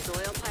cleaner's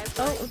oil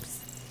pipeline. Oh, oops.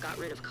 Got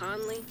rid of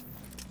Conley.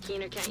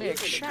 Keener can't Meg, use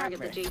it to shot target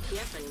the me.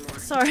 JTF anymore.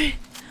 Sorry.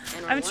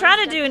 And we're I'm one trying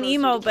to step do an closer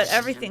emo, to but getting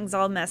everything's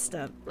all messed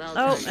up. Well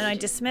Oh, done, and I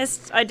agent.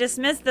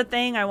 dismissed the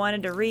thing I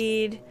wanted to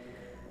read.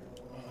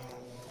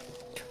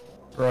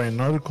 Right,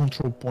 another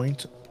control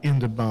point in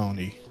the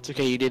bounty. It's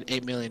okay, you did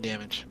 8 million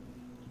damage.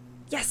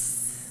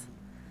 Yes.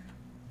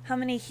 How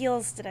many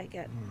heals did I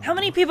get? How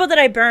many people did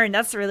I burn?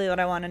 That's really what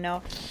I want to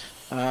know.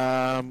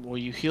 Well,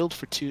 you healed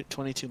for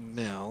 22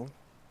 mil.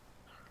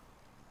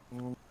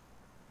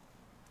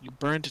 You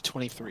burned to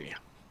 23.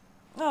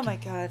 Oh my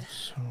god.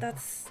 So,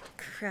 That's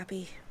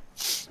crappy.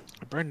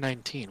 I burned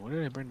 19. Where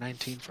did I burn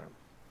 19 from?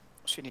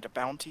 So you need a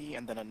bounty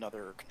and then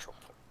another control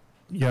point.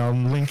 yeah,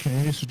 Link,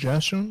 any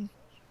suggestion?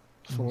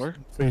 4?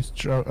 Fast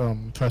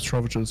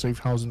travel to the safe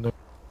house and then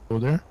go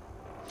there.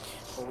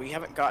 Well, we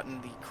haven't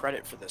gotten the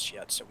credit for this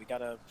yet, so we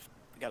gotta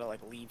like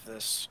leave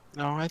this.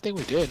 No, I think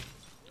we did.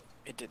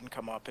 It didn't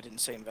come up. It didn't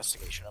say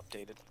investigation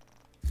updated.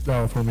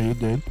 No, for me it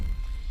did.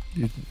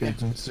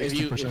 It's in If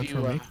you, 60%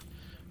 for me.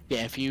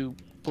 yeah, if you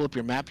pull up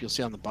your map, you'll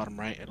see on the bottom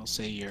right, it'll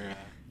say your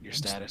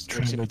status.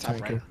 Or it's in the Stranded top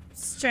right. tanker.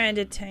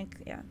 Stranded tank,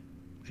 yeah.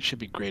 It should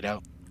be grayed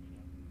out.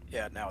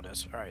 Yeah, now it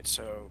is. All right,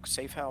 so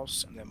safe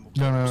house, and then we'll.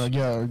 No,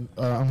 yeah,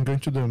 I'm going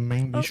to the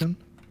main Oh. mission.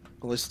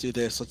 Well, let's do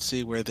this. Let's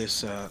see where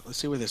this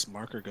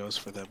marker goes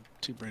for the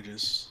 2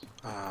 bridges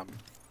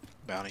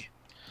bounty.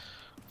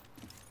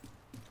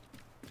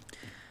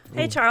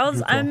 Hey Oh, Charles,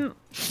 you go. I'm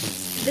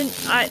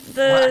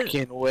the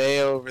Whacking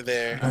way over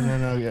there.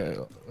 No,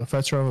 yeah.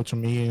 Fast travel to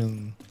me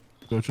and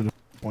go to the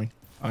point.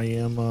 I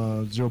am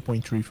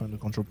 0.3 from the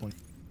control point.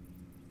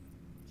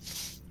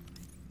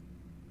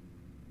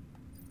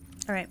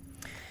 all right.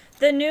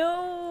 The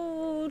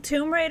new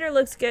Tomb Raider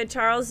looks good,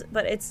 Charles,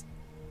 but it's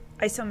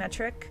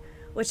isometric,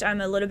 which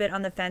I'm a little bit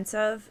on the fence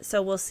of.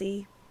 So we'll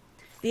see.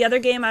 The other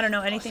game, I don't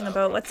know anything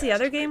about. What's the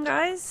other game,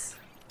 guys?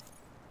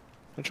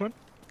 Which one?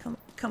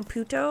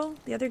 Computo,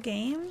 the other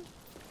game?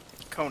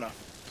 Kona.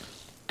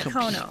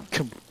 Kono.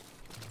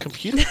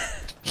 Computer?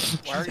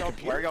 Why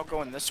are y'all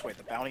going this way?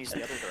 The bounty's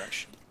the other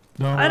direction.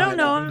 No, I don't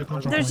know. in the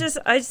control There's point. just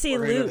I see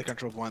We're gonna get the loot.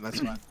 control point. That's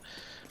fine.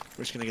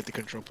 We're just gonna get the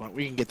control point.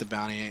 We can get the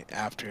bounty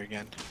after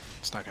again.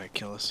 It's not gonna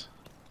kill us.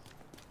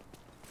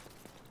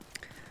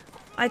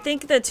 I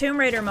think the Tomb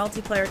Raider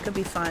multiplayer could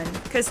be fun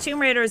because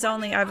Tomb Raider is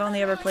I've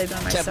only ever played by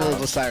Temple of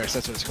myself. Osiris.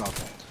 That's what it's called.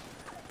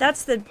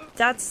 That's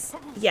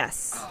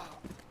yes.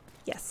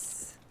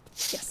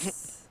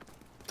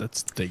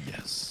 That's the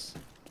yes.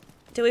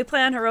 Do we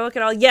play on heroic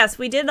at all? Yes,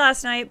 we did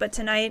last night, but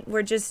tonight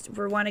we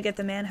want to get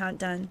the manhunt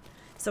done,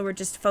 so we're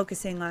just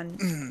focusing on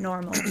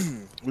normal.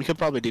 We could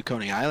probably do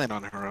Coney Island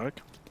on heroic.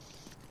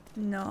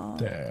 No.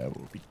 That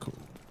would be cool.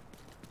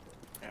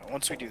 Yeah,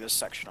 once we do this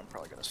section, I'm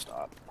probably gonna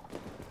stop.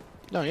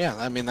 No, yeah.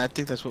 I mean, I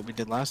think that's what we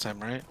did last time,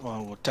 right?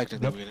 Well,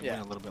 technically, Yep. we went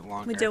Yeah. a little bit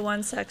longer. We did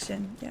one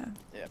section, yeah.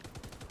 Yep.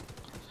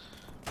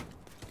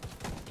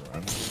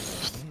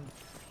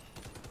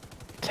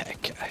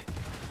 Tech guy.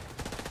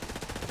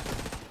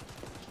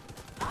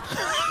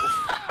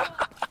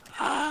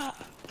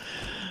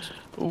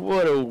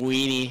 What a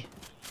weenie.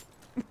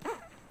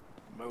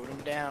 Mowed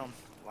him down.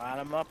 Line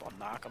him up, I'll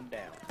knock him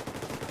down.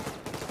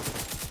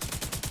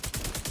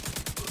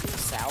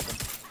 Southern.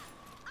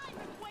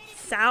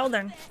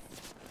 Southern.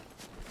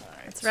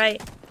 Alright. That's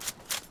right.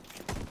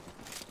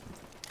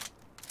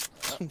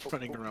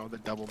 Running around with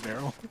a double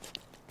barrel.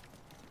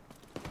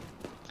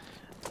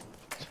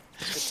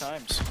 Good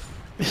times.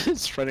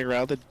 It's running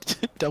around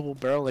with a double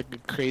barrel like a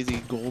crazy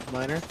gold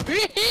miner.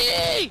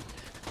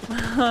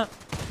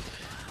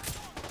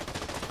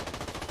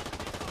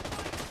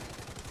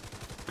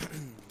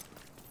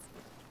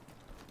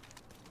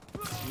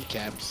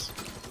 Kneecaps.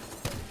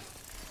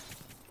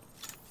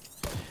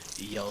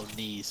 Your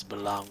knees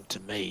belong to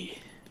me.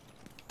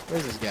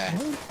 Where's this guy?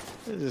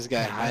 Where's this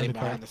guy hiding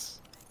behind this?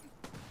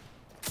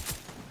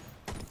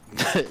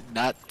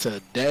 Not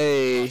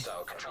today.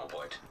 Hostile control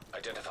point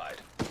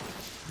identified.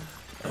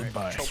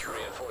 Goodbye.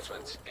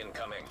 Reinforcements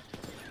incoming.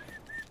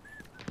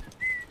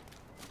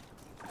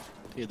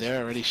 Dude,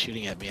 they're already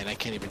shooting at me and I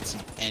can't even see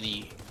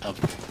any of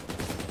them.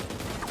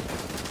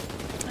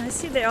 I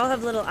see they all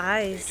have little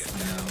eyes.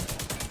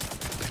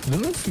 I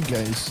don't know if you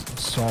guys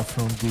saw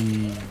from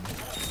the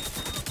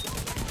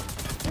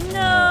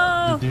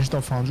No!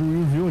 Digital Foundry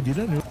review. I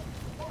didn't know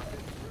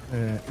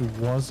it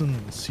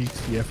wasn't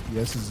 60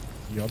 FPS as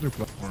the other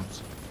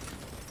platforms.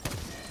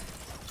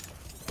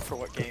 For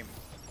what game?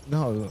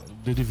 No,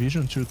 the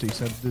Division 2, they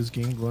said this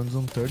game runs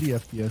on 30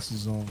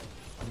 FPS on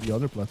the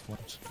other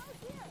platforms.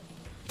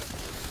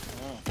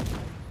 Oh.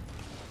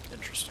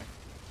 Interesting.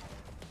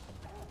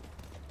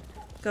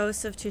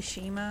 Ghost of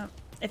Tsushima.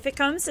 If it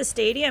comes to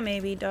Stadia,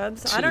 maybe,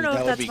 Dubs. I don't Dude, know that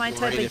if would that's be my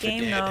type great of if it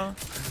game, did. though.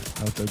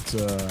 That's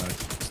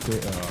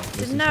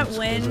Didn't that PlayStation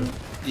win?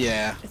 exclusive.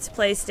 Yeah. It's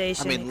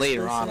PlayStation. I mean,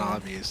 later on, exclusive.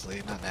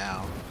 obviously, not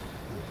now.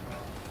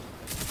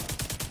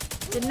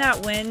 Didn't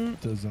that win?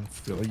 Doesn't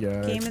feel,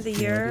 yeah. Game it's of the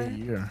Game Year? of the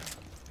Year.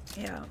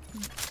 Yeah.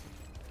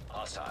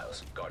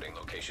 Hostiles guarding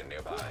location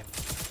nearby.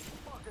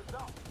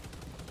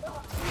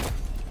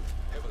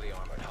 Heavily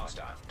armored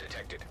hostile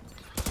detected.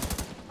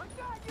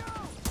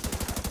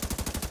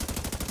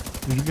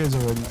 Did you guys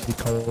already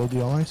decode the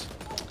allies?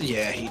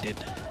 Yeah, he did.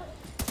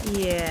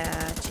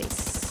 Yeah,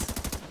 Chase.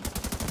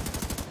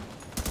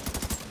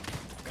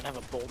 I'm gonna have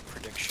a bold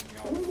prediction,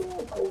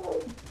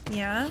 y'all.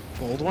 Yeah?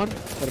 Old one?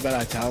 What about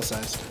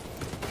italicized?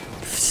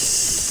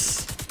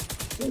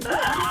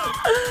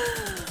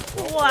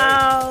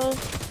 Wow.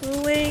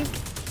 Link.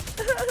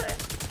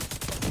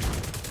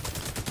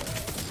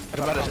 What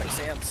about a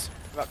Sans?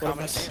 About What Comic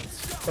about-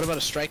 Sans? What about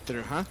a strike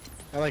through, huh?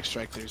 I like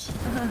strike throughs.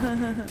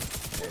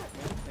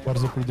 What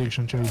is the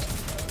prediction, Chase?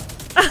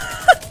 I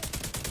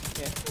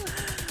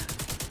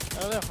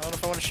don't know. I don't know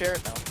if I want to share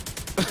it now.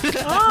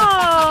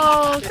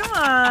 Oh, come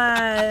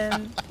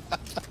on.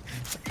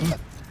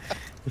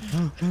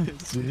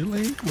 See,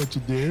 Link, what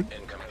you did?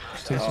 Incoming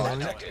Stay hostile sorry.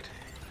 detected.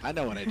 I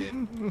know what I did.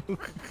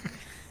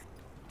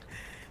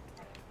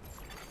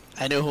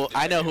 I know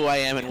who I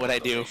am and what I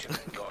do. Location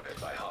guarded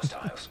by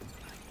hostiles.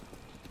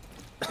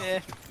 Eh.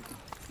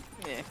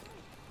 Eh.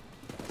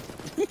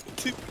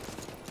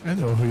 I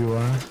know who you are.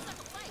 My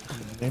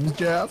name's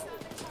Jeff.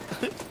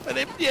 My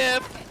name's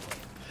Jeff.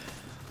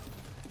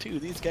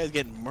 Dude, these guys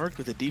getting murked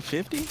with a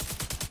D50?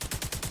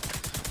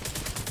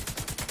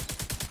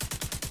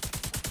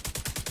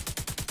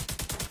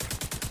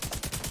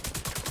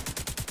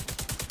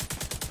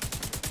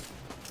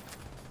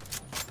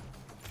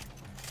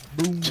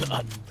 Boom.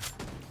 John.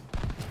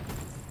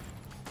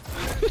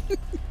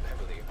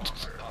 Heavily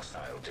armored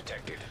hostile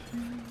detected.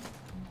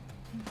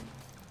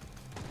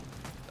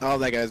 Oh,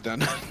 that guy's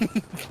done.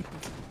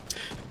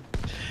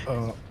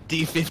 Uh,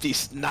 D50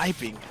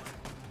 sniping.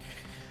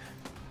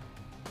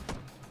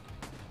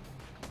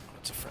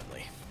 It's a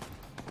friendly.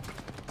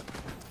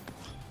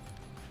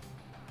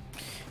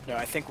 No,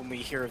 I think when we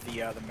hear the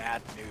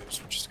Mad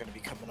news, which is going to be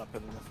coming up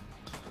in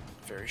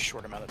a very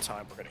short amount of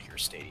time, we're going to hear a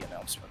Stadia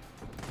announcement.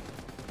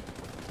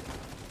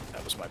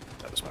 That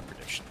was my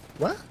prediction.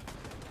 what?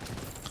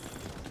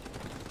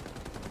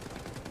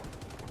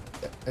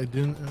 I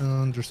didn't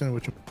understand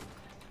what you.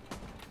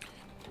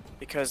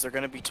 Because they're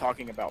going to be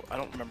talking about, I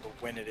don't remember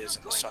when it is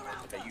in the summer,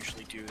 but they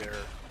usually do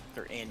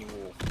their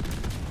annual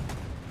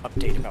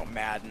update about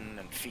Madden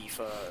and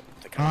FIFA.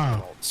 They kind of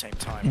do it all at the same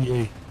time.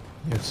 EA.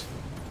 Yes.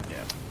 Yeah.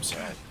 So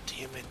God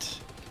damn it.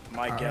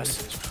 my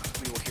guess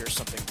is we will hear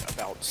something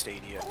about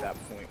Stadia at that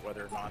point,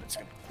 whether or not it's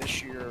going to be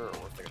this year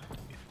or if they're going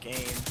to be the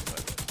game.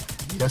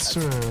 But Yes,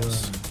 sir.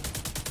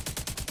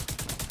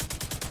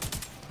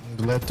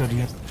 Glad that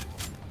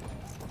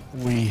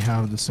we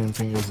have the same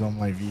thing as on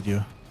my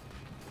video.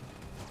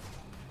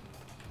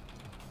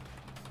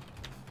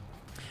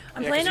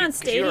 I'm Yeah, playing 'cause on you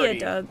Stadia, already-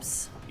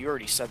 Dubs. you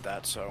already said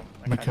that, so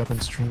I My kind cap of-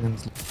 and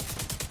streams.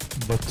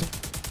 But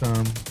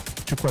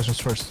 2 questions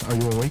first. Are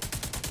you awake?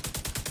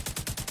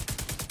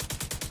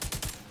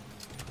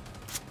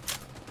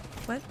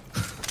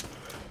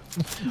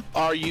 What?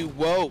 Are you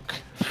woke?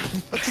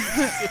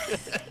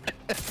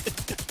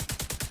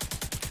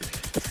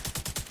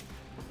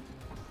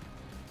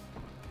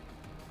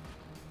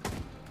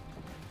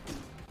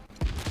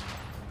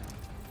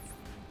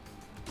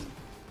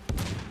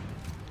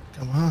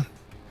 Come on.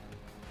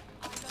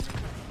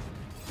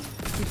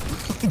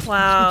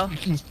 Wow.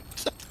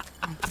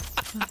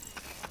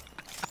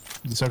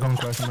 The second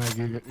question,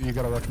 Meg, you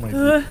gotta watch my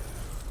video.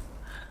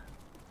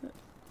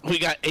 We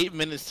got 8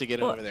 minutes to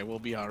get What? over there. We'll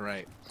be all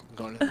right. I'm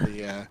going to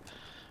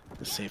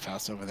the safe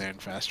house over there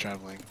and fast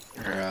traveling,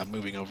 or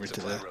moving over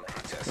to the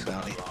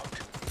bounty.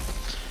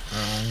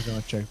 I'm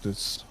gonna check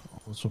this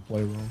supply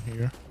room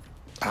here.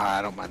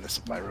 I don't mind the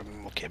supply room.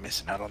 I'm okay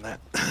missing out on that.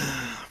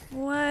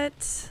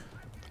 What?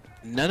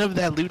 None of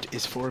that loot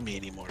is for me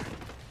anymore.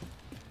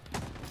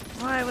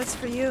 Why? What's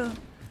for you?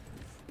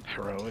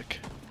 Heroic.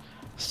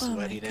 Oh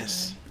my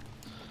Sweatiness.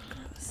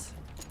 Gross.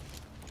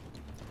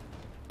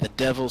 The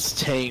devil's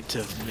taint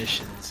of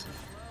missions.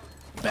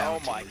 Oh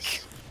my.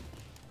 Bounties.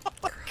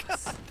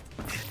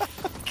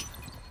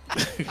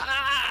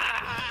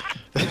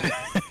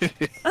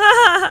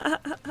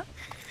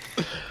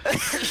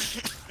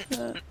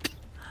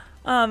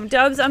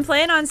 Dubs, I'm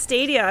playing on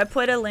Stadia. I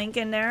put a link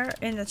in there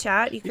in the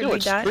chat. You You can know read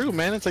it's that. true,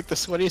 man. It's like the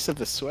sweatiest of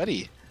the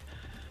sweaty.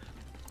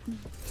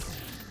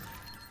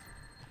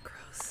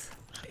 Gross.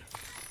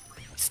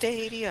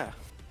 Stadia.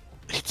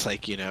 It's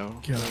like, you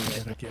know,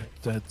 Gotta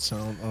get that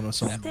sound on a that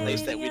soundboard.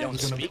 place that we don't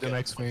It's gonna be speak the of.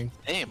 next thing.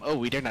 Damn. Oh,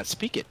 we dare not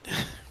speak it.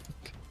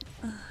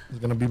 It's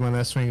gonna be my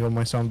next thing on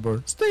my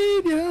soundboard.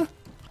 Stadia!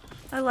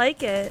 I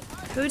like it.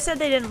 Who said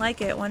they didn't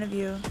like it? One of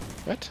you.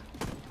 What?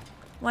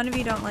 One of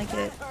you don't like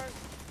it.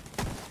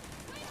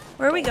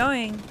 Where are we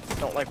going?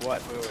 Don't like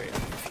what? Wait,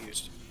 I'm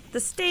confused. The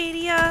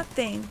Stadia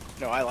thing.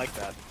 No, I like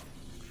that.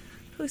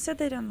 Who said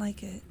they don't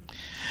like it?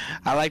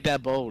 I like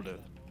that boulder.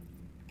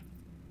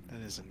 That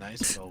is a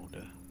nice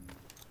boulder.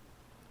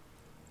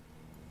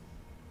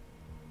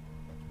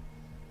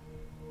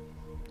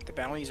 The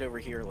bounty's over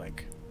here,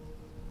 Link.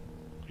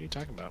 What are you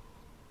talking about?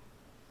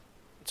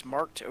 It's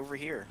marked over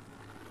here.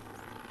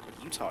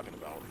 What are you talking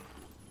about?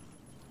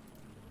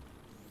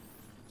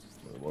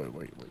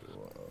 Wait.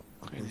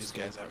 Clean these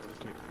guys out real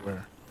quick.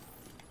 Where?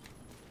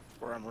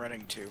 Where I'm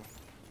running to.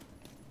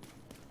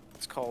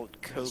 It's called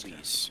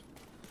Kobe's.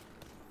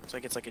 It's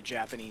like a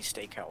Japanese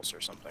steakhouse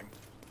or something.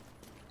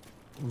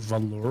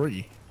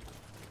 Valori.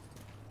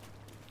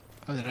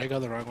 Oh, did I go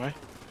the wrong way?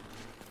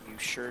 You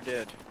sure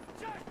did.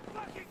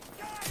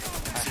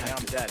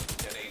 I'm dead.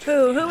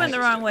 Who went the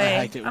wrong I way?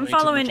 hiked it I'm way too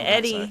much following on that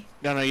Eddie. side.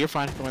 No, you're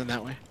fine going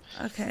that way.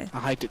 Okay. I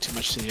hiked it too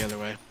much to the other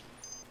way.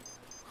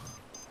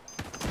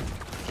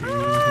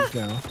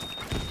 Down.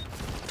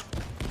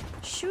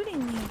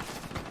 Shooting me.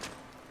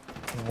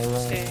 Oh,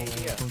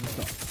 Stadia. from the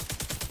top.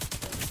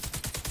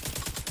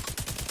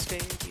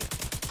 Stadia.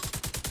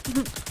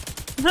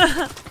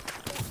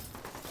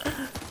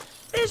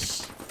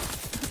 Fish.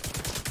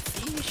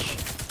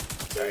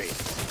 Alright.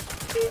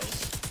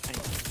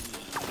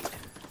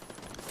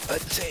 A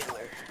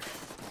sailor.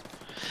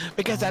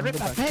 Because I ripped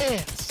my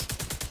pants.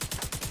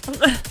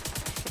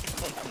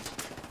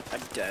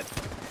 I'm dead.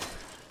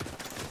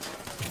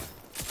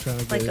 Trying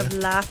to Like get of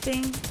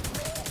laughing.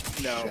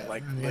 No,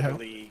 like Yeah.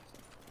 literally.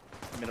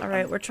 All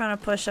right, we're trying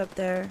to push up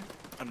there.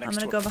 I'm I'm next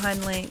gonna to go it.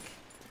 behind Link.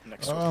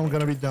 Next to Oh, it. I'm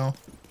gonna be down.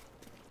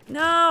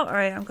 No. All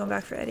right, I'm going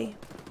back for Eddie.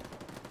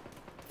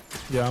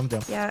 Yeah, I'm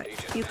down. Yeah,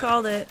 you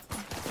called it.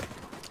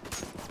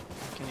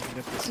 Can you get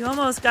up this? You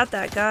almost got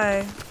that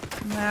guy.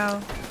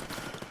 Wow.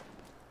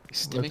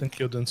 Let them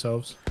kill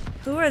themselves.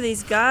 Who are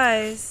these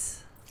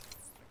guys?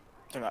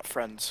 They're not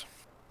friends.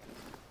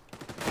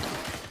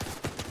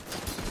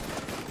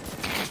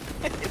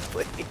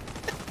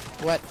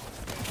 What?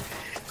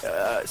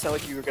 It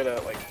sounded like you were gonna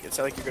It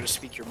sounded like you were gonna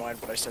speak your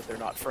mind when I said they're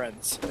not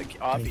friends. Like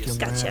obviously.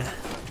 man. Gotcha.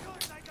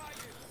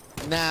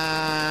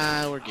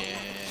 Nah, we're good.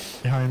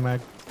 Behind Mag.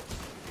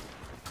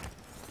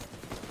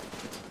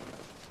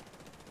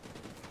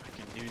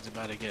 Fucking dude's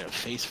about to get a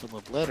face full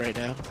of blood right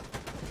now.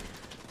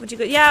 Would you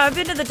go? Yeah, I've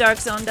been to the dark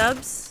zone,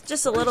 Dubs.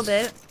 Just a little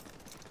bit.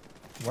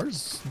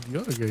 Where's the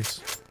other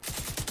guys?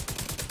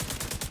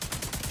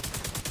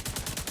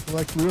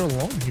 Like we're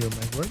alone here,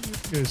 man. Where are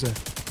you guys at?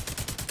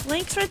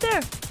 Link's right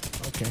there.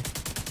 Okay.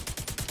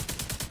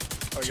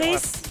 Oh,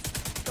 Chase.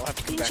 You'll have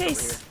to come Being back over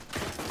chased. here.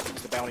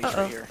 The bounty's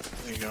Uh-oh. right here.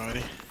 There you go,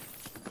 Eddie.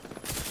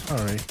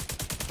 Alright.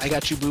 I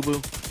got you, boo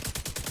boo.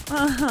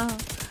 Oh.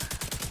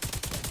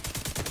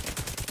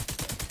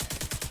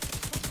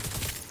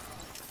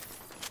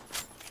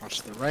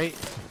 Watch the right.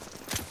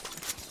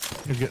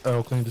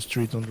 I'll clean the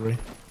street on the way.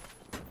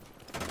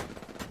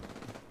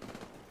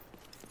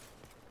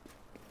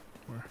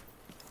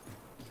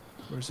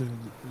 Where's it?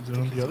 Is it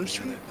on the other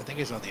street? I think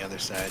it's on the other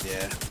side,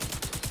 yeah.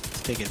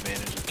 Let's take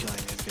advantage of killing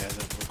these guys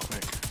up real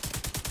quick.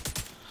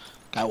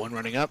 Got one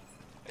running up.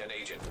 An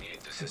agent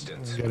needs I'm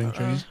assistance. getting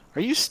chased.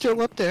 Are you still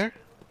up there?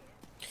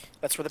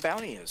 That's where the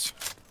bounty is.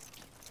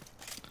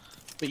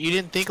 But you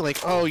didn't think like,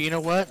 oh, you know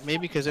what?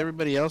 Maybe because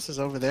everybody else is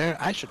over there,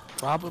 I should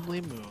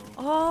probably move.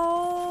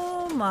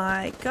 Oh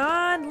my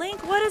god,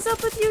 Link, what is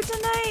up with you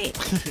tonight?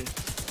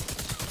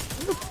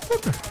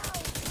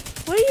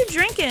 What are you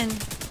drinking?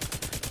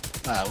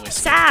 Whiskey.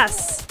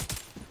 Sass.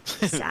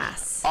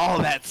 Sass. All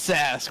that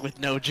sass with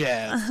no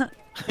jazz.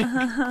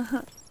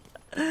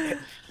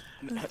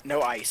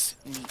 No ice.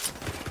 Neat.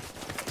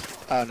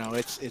 Oh no,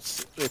 it's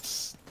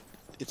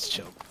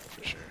chill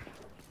for sure.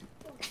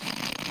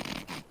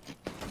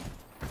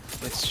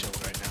 It's chill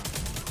right now.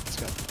 It's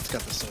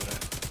got the soda.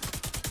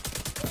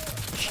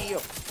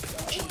 Chill.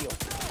 Chill.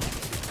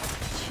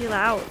 Chill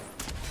out.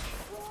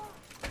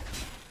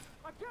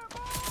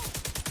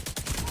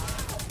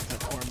 That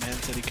poor man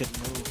said he couldn't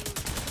move.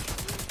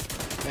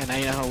 And now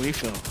you know how we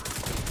feel.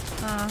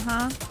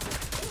 Uh-huh.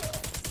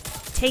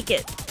 Take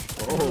it.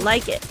 Oh.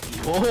 Like it.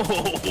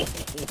 Whoa.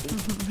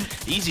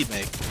 Easy,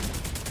 Meg.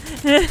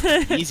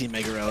 Easy,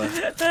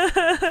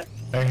 Megarella.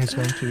 And he's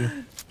going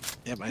to.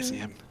 Yep, I see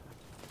him.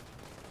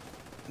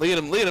 Look at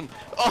him, look at him.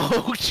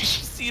 Oh, did you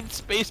see him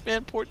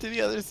spaceman port to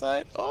the other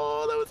side?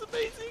 Oh, that was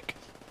amazing.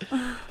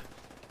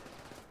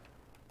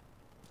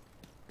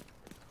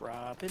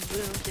 Robin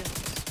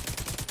Williams.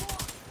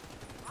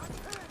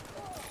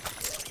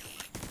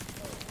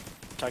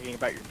 Talking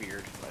about your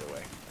beard, by the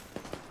way.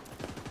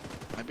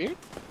 My beard?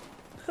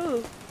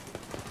 Who?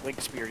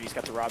 Link's beard, he's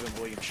got the Robin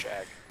Williams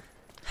shag.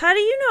 How do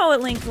you know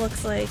what Link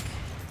looks like?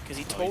 Because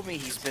he told me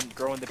he's been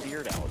growing the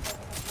beard out.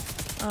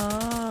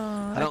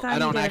 Oh, I don't thought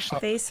you did actually-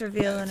 a face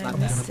reveal and I I'm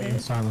gonna missed be in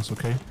it. silence,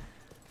 okay?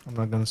 I'm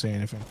not gonna say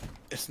anything.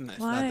 It's not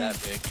Why?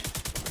 that big.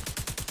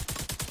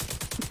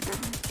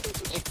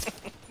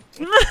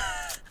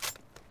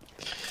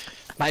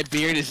 My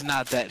beard is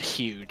not that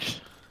huge.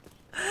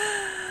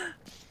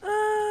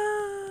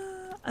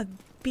 A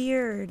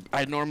beard.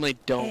 I normally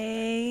don't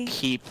A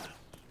keep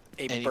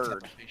A any bird.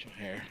 type of facial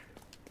hair.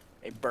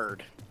 A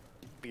bird.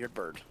 Beard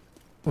bird.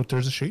 Oh,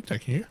 there's a shade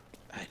tech here.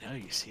 I know,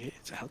 you see it?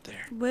 It's out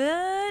there.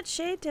 what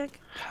shade tech?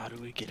 How do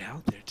we get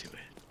out there to it?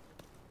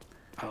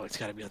 Oh, it's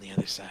gotta be on the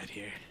other side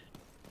here.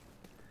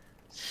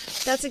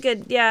 That's a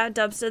good, yeah,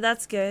 Dubster,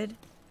 that's good.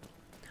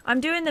 I'm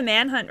doing the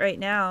manhunt right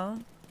now.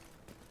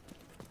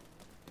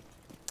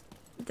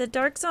 The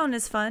dark zone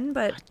is fun,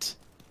 but What?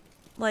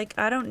 like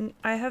I don't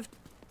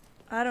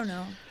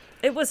know.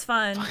 It was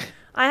fun.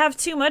 I have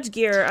too much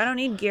gear. I don't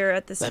need gear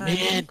at this Let time.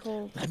 me I'm in!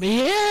 cold. Let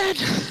me in!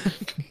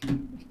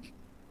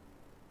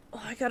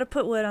 Oh, I gotta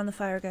put wood on the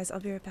fire, guys.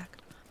 I'll be right back.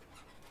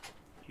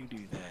 You do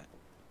that.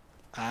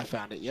 I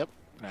found it. Yep,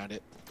 found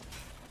it.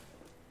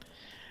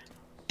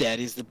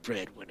 Daddy's the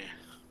breadwinner.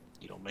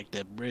 You don't make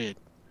that bread.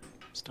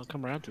 Just don't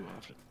come around too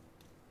often.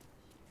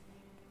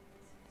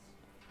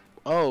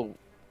 Oh,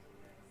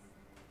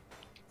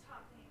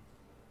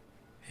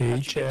 Hey, How'd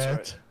you get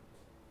chat. started?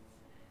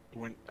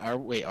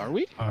 wait, are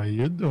we? How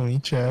you doing,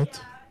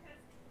 chat?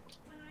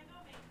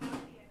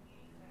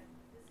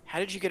 How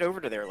did you get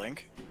over to there,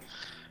 Link?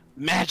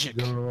 Magic!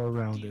 Go Do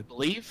around you it.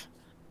 believe?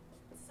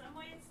 Some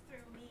way it's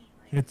through me.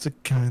 It's a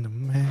kind of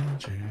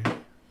magic.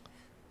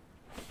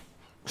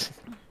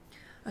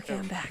 Okay,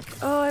 I'm back.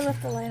 Oh, I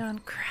left the light on.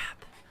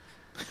 Crap.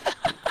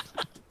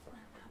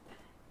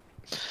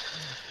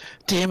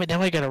 Damn it,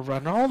 now I gotta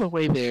run all the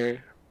way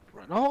there,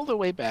 run all the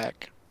way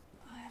back.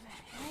 I have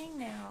a hang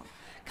now.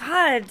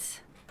 God.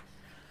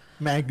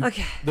 Mag,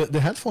 Okay. the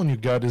headphone you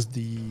got is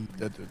the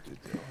what's it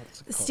The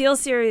called? Steel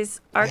Series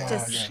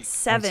Arctis yeah.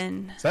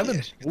 7. 7.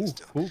 Yeah, she got Ooh,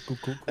 stuff.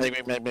 cool.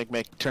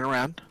 Meg, turn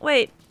around.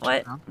 Wait,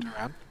 what? Turn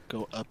around.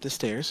 Go up the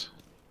stairs.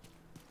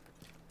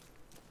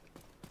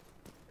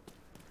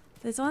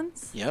 These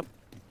ones? Yep.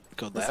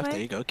 Go This left. way?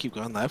 There you go. Keep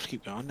going left.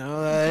 Keep going.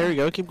 No, there you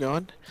go. Keep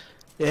going.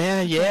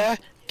 Yeah.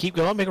 Keep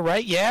going. Make a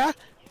right. Yeah.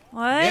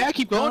 What? Yeah,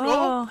 keep going, go.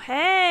 Oh,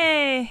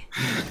 hey.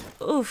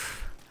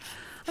 Oof.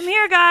 I'm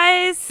here,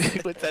 guys.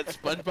 With that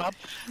SpongeBob.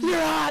 You're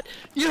hot.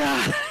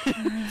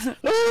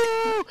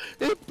 Oh,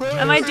 it burns.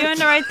 Am I doing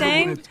the right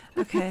thing?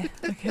 Okay.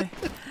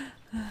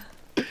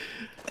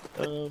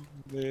 Oh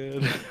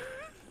man.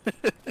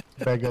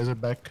 Bad guys are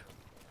back.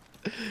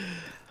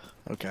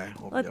 Okay.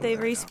 we'll be Let over they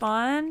there now.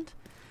 respawn.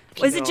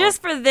 Keep Was it going.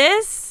 just for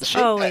this? The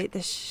shit Oh, pack.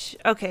 wait.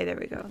 Okay, there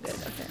we go. Good.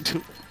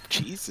 Okay.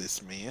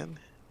 Jesus, man.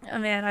 Oh,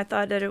 man, I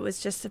thought that it was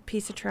just a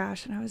piece of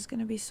trash, and I was going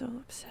to be so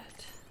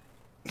upset.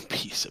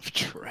 Piece of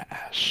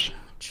trash.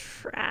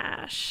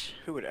 Trash.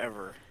 Who would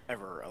ever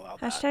allow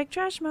that? Hashtag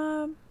trash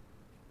mob.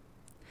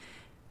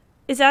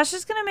 Is Ash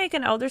just going to make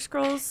an Elder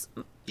Scrolls?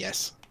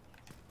 Yes.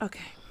 Okay.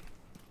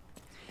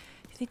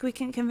 You think we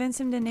can convince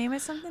him to name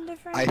it something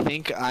different? I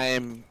think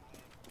I'm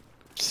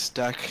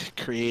stuck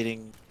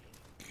creating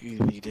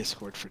the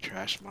Discord for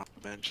Trash Mob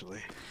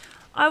eventually.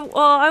 Well,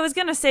 I was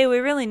going to say we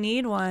really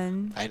need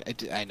one.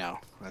 I know.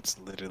 That's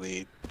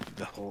literally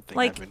the whole thing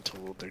Like- I've been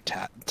told. They're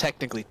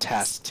technically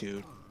tasked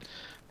to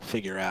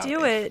figure out.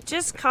 Do it.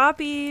 Just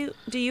copy.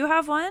 Do you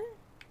have one?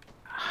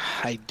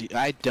 I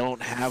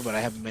don't have, but I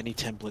have many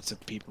templates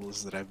of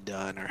people's that I've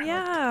done or helped.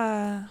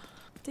 Yeah.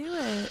 Do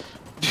it.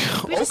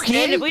 We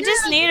Okay.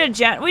 just need a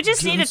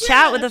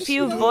chat with a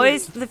few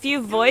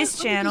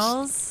voice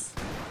channels.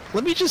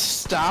 Let me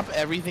just stop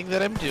everything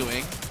that I'm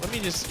doing. Let me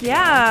just.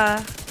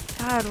 Yeah.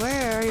 God,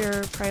 where are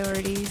your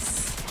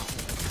priorities?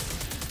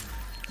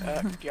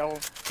 Yo,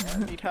 I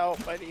need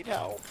help. I need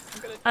help.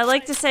 I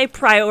like to say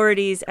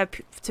priorities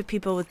to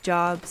people with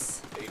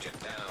jobs.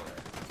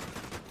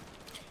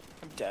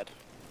 I'm dead.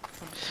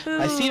 Who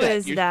I see that.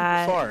 is You're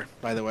that? super far,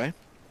 by the way.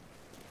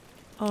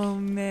 Oh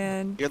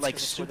man. You're like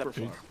That's where super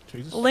that- far.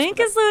 Jesus. Link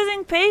is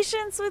losing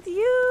patience with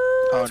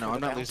you. Oh no, where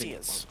I'm the not bounty losing.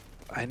 is.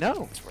 I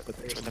know, but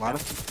there's a lot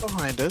of people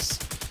behind us.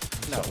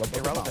 No,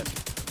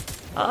 irrelevant.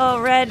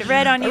 Oh,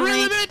 red on you,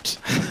 Link. Irrelevant!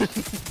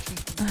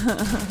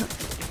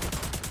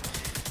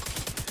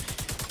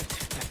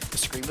 The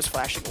screen was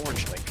flashing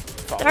orange, Link.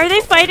 Follow Are they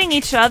the fighting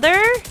each other?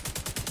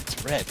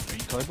 It's red. Are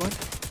you colorblind?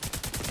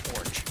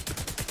 orange?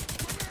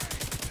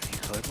 Are you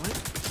colorblind?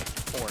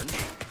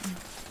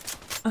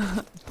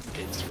 Orange.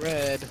 It's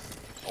red.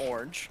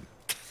 Orange.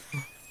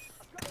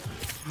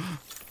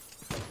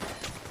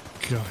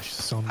 Gosh,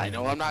 sound I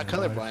know I'm not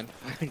colorblind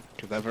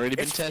because I've already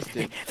been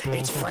tested.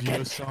 Both of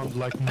you sound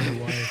like my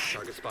wife.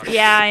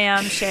 Yeah, I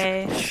am,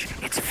 Shay.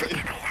 It's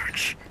freaking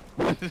orange.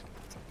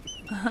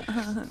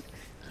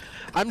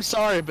 I'm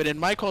sorry, but in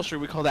my culture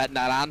we call that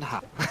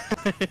naranja.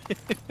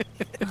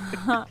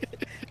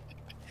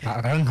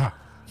 Naranja.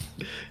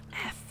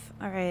 F.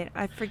 All right,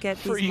 I forget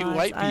For these you mods.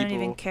 white people, I don't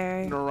even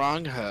care.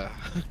 naranja.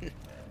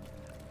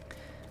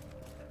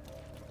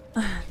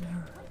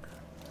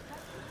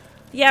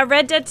 Yeah,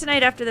 Red Dead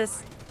tonight after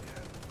this.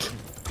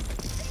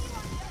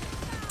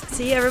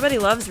 See, everybody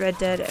loves Red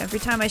Dead. Every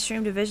time I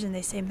stream Division,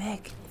 they say,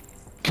 Meg,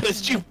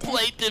 Because you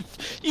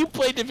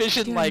play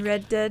Division doing like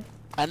Red Dead.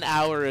 an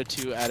hour or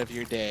two out of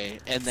your day,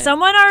 and then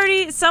Someone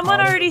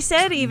already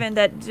said even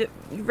that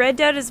Red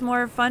Dead is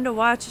more fun to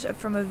watch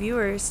from a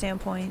viewer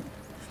standpoint.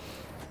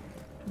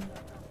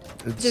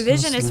 It's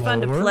Division is fun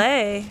to slower.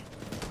 play.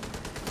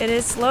 It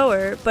is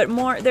slower, but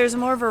there's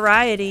more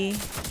variety.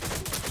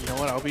 you know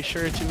what? I'll be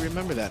sure to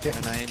remember that when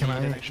I Can need I-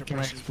 an extra can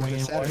I person for explain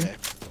this why? Saturday.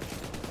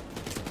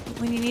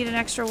 When you need an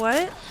extra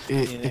what?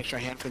 Need an extra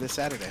hand for this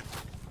Saturday.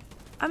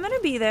 I'm gonna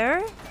be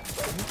there.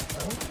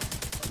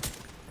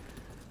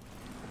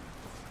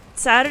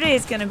 Saturday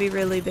is gonna be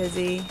really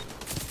busy.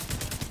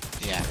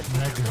 Yeah.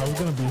 Meg, how are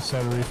gonna be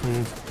Saturday for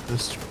you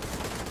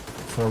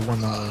for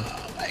 1 hour?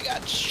 I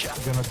got shot.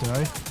 You gonna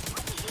die?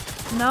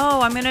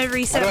 No, I'm gonna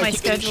reset Why do I my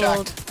keep getting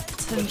schedule shocked?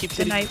 to What keeps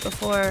the hitting night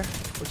before.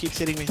 What keeps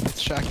hitting me? It's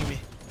shocking me.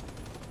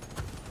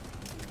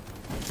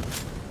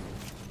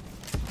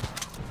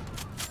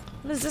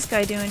 What is this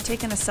guy doing?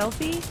 Taking a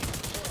selfie?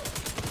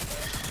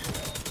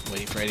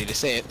 Waiting for Eddie to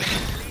say it.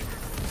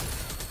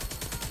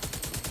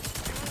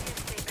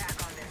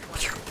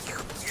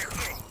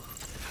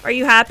 Are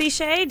you happy,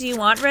 Shay? Do you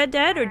want Red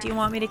Dead or do you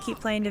want me to keep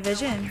playing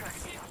Division?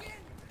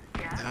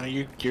 No,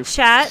 your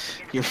Chat.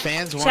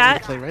 fans want Chat. you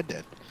to play Red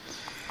Dead.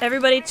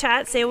 Everybody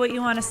chat, say what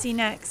you want to see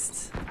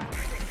next.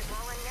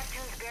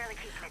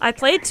 I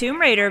played Tomb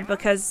Raider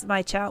because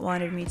my chat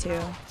wanted me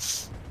to.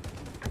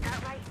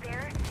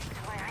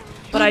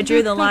 But I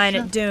drew the line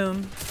at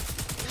Doom.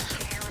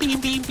 Beam,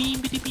 beam, beam,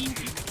 beam, beam,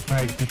 beam.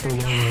 Meg, people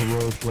wanna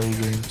role play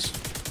games.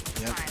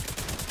 Yep.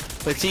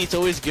 But see, it's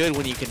always good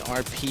when you can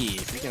RP.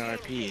 If you can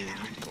RP, then you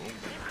can go.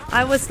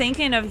 I was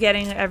thinking of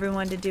getting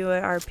everyone to do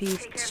an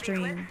RP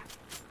stream.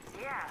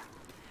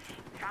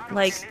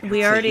 Like,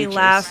 we already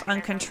laugh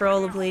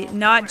uncontrollably.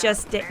 Not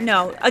just...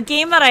 No, a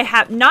game that I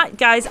have... Not...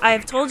 Guys, I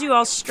have told you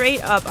all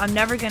straight up, I'm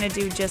never gonna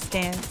do Just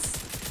Dance.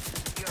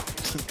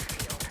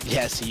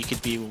 Yeah, so you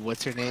could be,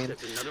 what's her name?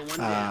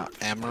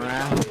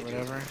 Amarath or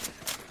whatever.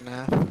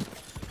 Nah.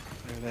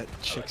 Whatever that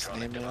chick's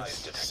name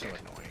is. So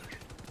annoying.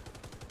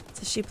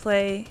 Does she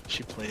play...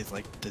 She plays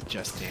like the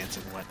Just Dance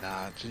and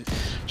whatnot.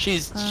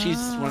 She's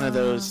one of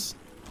those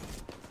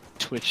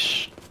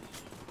Twitch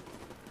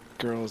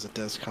girls that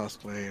does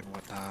cosplay and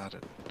whatnot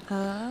and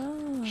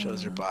Oh.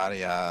 shows her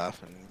body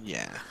off and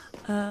yeah.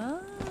 Oh,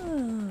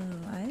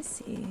 I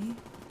see.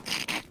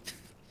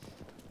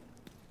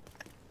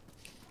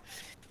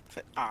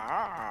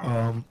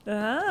 Ah.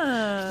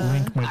 Ah.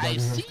 Link, my I dog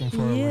is see. asking for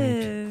a link.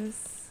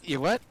 Yes.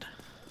 You what?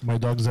 My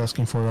dog's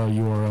asking for a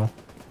URL.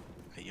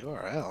 A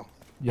URL.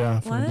 Yeah,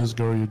 from What? this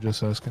girl you're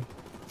just asking.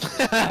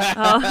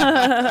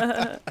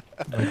 Oh.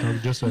 My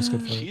dog just asking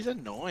for it. She's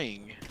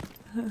annoying.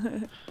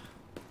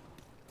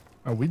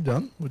 Are we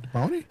done with the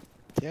bounty?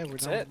 Yeah, we're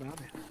That's done it. with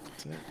Bounty.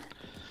 That's it.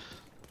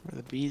 We're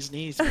the bee's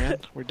knees, man.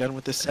 We're done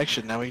with this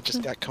section. Now we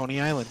just got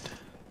Coney Island.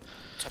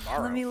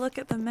 Tomorrow. Let me look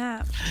at the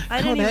map.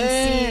 I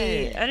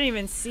didn't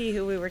even see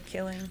who we were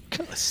killing.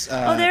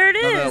 Oh, there it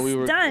is. we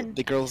were, Done.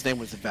 The girl's name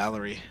was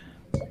Valerie.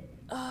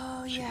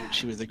 Oh, yeah.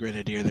 She was the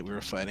grenadier that we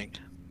were fighting.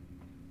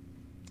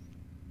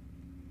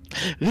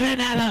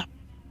 Grenada!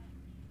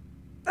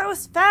 That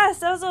was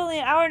fast. That was only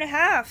an hour and a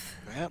half.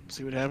 Yep,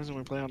 see what happens when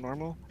we play on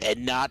normal?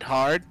 And not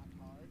hard?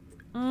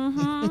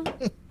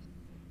 Mm-hmm.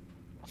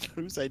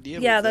 Whose idea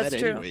Yeah, was that's that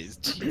true. anyways?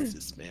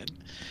 Jesus, man.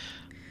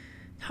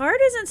 Hard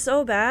isn't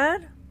so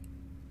bad.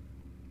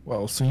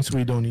 Well, since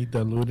we don't need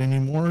that loot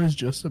anymore, it's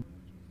just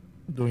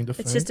doing the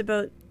It's just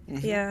about,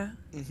 yeah.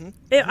 Mm-hmm.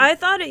 I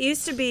thought it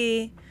used to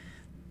be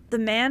the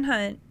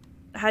manhunt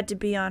had to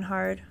be on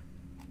hard.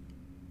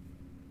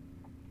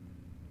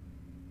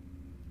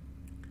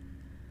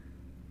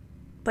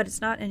 But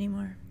it's not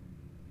anymore.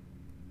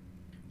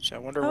 So I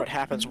wonder what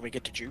happens when we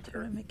get to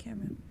Jupiter. My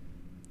camera.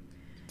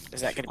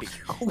 Is that going to be...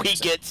 We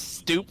get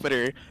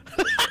stupider.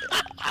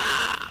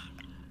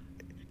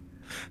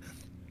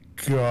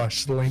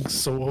 Gosh, Link's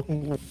so.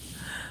 I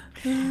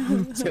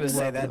was going to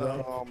say that.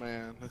 Oh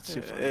man, that's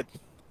too funny.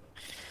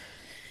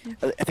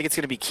 I think it's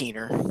going to be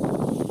keener.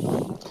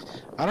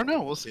 I don't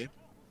know. We'll see.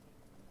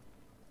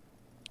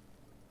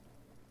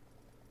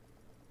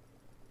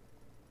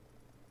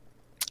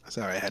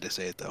 Sorry, I had to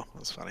say it though. It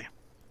was funny.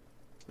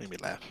 Made me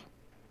laugh.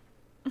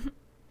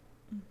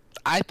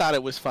 I thought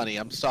it was funny.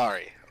 I'm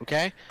sorry.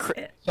 Okay.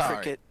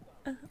 Sorry.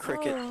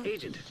 Cricket. Oh.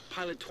 Agent,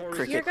 pilot Torres.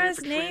 Cricket. Your guys'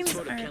 for names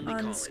transfer to aren't Kenley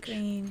on College.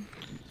 screen.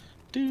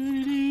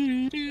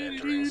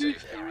 Entering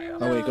safe area.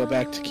 Oh wait, go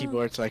back to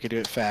keyboard so I can do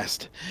it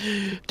fast.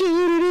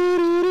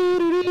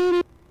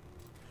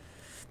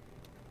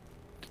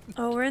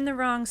 Oh, we're in the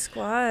wrong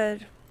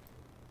squad.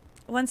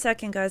 1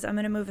 second, guys. I'm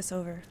gonna move us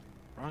over.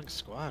 Wrong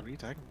squad. What are you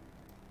talking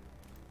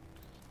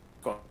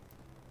Go. about?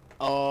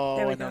 Oh,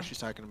 There we I know go. what she's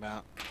talking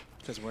about.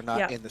 Because we're not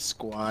Yeah. in the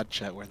squad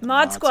chat. We're in the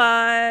Mod mods.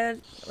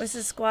 squad. What's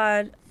the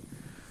squad?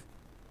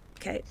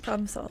 Okay,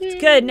 problem solved.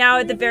 Good. Now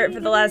at the very for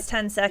the last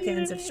 10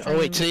 seconds of stream. Oh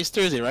wait, today's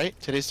Thursday, right?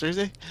 Today's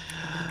Thursday.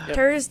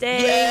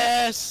 Thursday.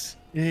 Yes.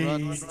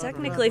 It's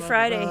technically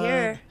Friday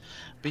here.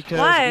 Because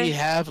Why? we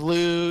have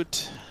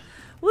loot.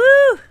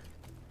 Woo!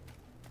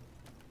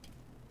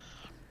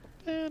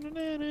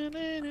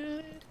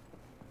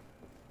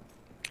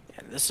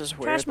 And this is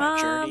where Trash my mom.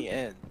 journey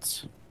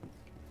ends.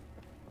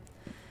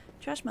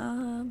 Trash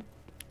mom.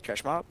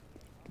 Trash mob.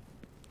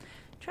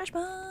 Trash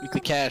mom. Weekly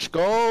cash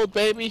gold,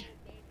 baby.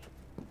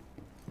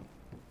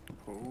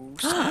 Ooh,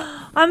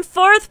 snap. I'm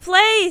 4th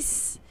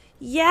place.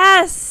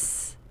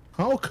 Yes.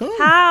 How come?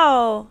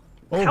 How?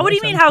 Oh, How? What do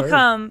you nice, mean? I'm How third.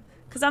 come?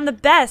 Because I'm the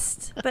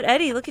best. But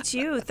Eddie, look at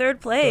you,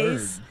 3rd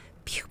place. Third.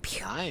 Pew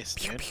pew. Nice,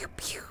 Pew dude. pew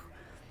pew.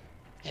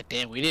 Yeah,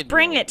 damn, we didn't.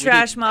 Bring do- it, we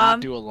Trash did not Mom.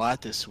 Do a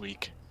lot this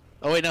week.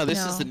 Oh wait, no, this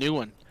is No. the new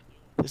one.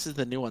 This is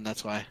the new one.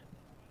 That's why.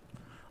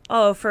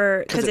 Oh,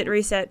 because it- it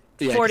reset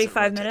yeah, 'cause it 45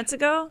 rotated. minutes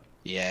ago?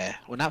 Yeah,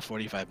 well, not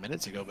 45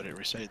 minutes ago, but it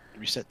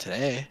reset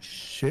today.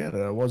 Shit,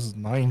 I was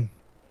 9.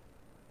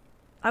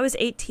 I was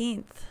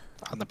 18th.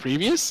 On the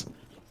previous,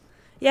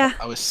 Yeah.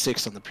 I was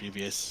 6 on the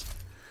previous.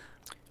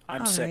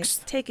 I'm All right.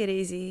 6th. Take it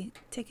easy.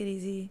 Take it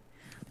easy.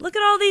 Look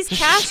at all these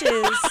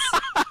caches.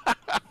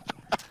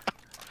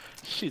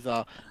 She's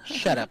all,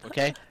 shut up,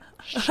 okay?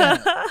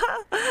 Shut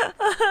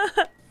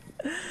up.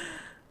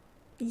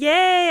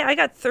 Yay, I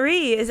got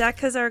 3. Is that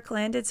because our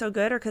clan did so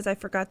good or because I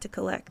forgot to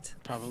collect?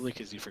 Probably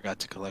because you forgot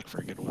to collect for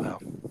a good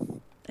while.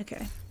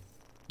 Okay.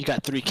 You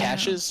got 3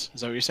 caches?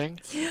 Is that what you're saying?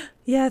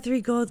 Yeah,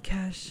 3 gold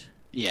cache.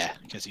 Yeah,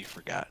 because you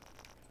forgot.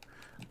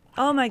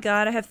 Oh my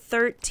god, I have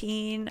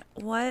 13.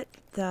 What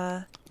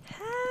the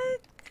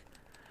heck?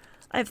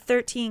 I have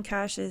 13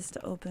 caches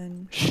to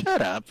open.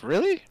 Shut up,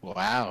 really?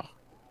 Wow.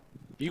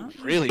 You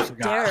really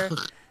Dare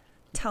forgot.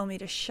 tell me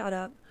to shut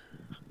up.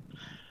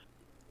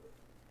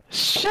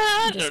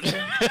 Shut Just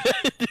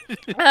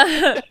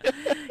up.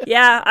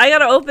 Yeah, I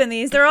gotta open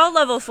these. They're all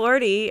level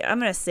 40. I'm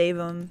gonna save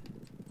them.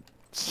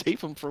 Save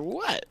them for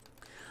what?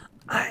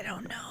 I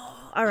don't know.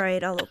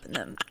 Alright, I'll open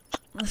them.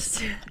 Let's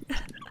do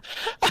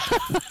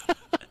it.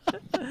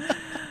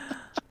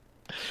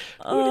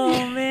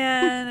 Oh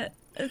man.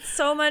 It's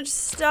so much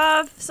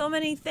stuff. So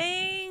many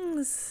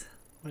things.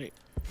 Wait,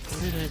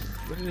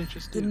 what did I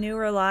just The do? new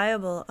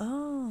reliable.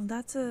 Oh,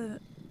 that's a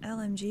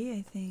LMG,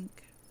 I think.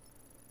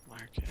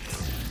 Market.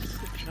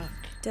 Junk.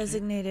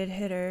 Designated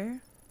hitter.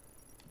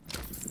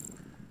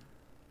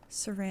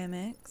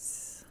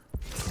 Ceramics.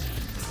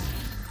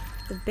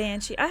 The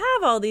Banshee. I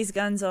have all these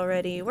guns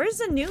already. Where's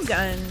the new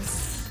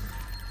guns?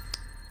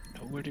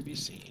 Nowhere to be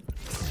seen.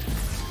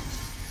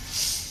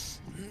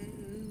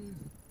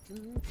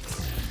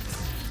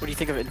 What do you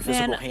think of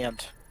Invisible Man.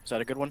 Hand? Is that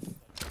a good one?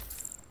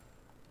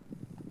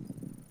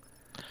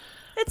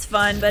 It's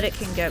fun, but it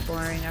can get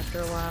boring after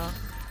a while.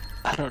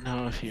 I don't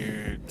know if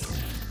you're.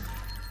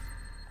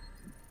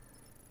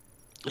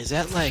 Is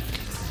that like?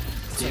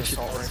 It's an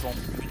assault rifle.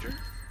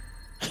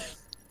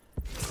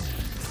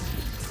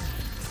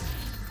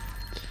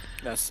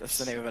 That's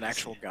the name of an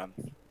actual gun.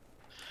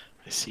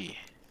 I see.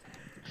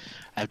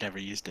 I've never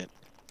used it.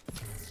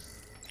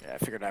 Yeah, I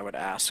figured I would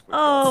ask.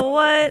 Oh,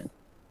 what?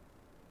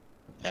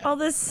 Yeah. All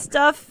this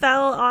stuff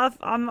fell off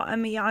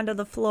on me onto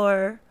the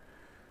floor.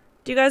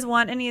 Do you guys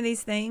want any of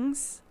these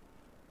things?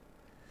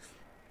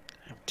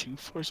 I have 2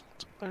 force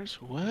multipliers.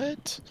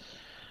 What?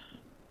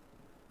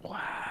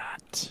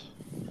 What?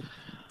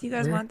 Do you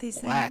guys Where? want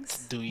these What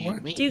things? do you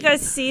What? mean? Do you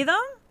guys see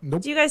them?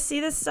 Nope. Do you guys see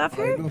this stuff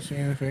I here? don't see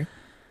anything.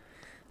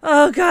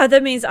 Oh god,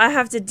 that means I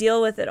have to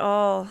deal with it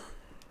all.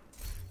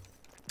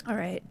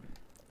 Alright.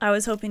 I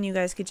was hoping you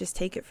guys could just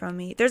take it from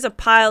me. There's a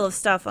pile of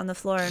stuff on the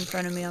floor in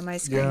front of me on my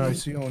screen. Yeah, I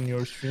see on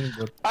your screen,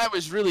 but I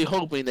was really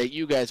hoping that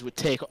you guys would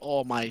take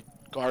all my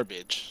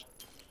garbage.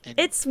 And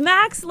It's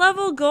max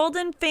level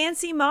golden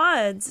fancy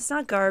mods. It's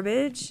not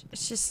garbage.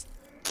 It's just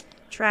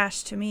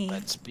trash to me.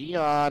 let's be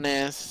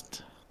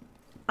honest.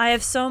 I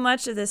have so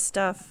much of this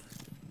stuff.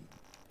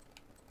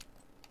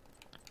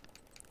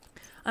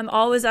 I'm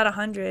always at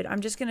 100. I'm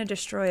just gonna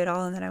destroy it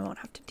all and then I won't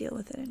have to deal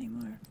with it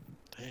anymore.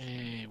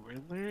 Hey,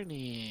 we're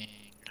learning.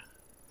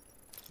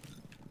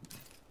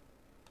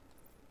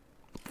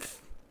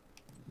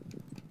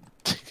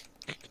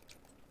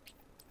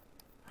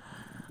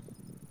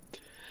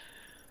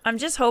 I'm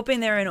just hoping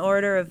they're in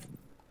order of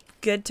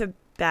good to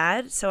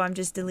bad, so I'm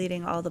just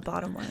deleting all the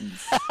bottom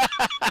ones.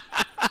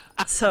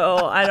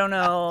 So I don't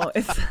know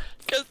if...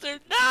 Because they're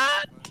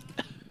not!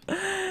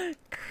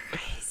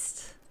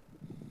 Christ.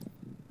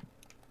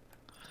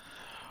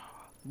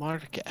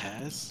 Mark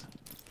as...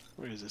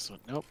 Where is this one?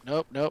 Nope,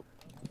 nope, nope.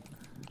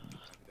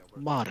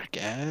 Mark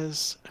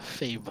as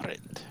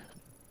favorite.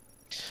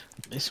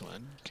 This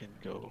one can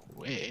go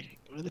away.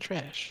 Go to the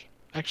trash.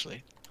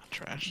 Actually, not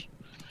trash.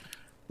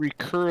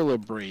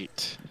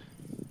 Recurlibrate.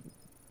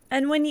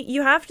 And when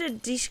you have to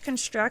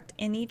deconstruct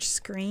in each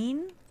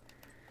screen?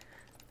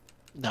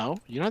 No,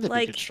 you don't have to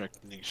Like,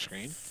 deconstruct in each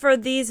screen. For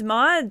these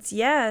mods,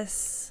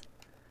 yes.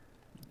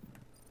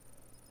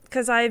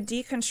 Because I've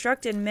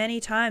deconstructed many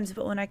times,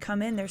 but when I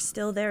come in, they're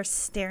still there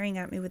staring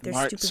at me with their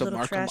stupid so little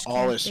mark them trash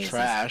all can as faces.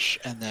 trash,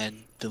 and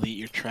then delete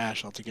your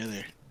trash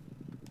altogether.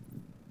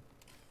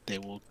 They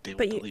will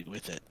delete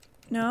with it.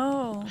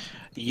 No.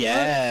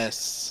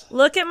 Yes.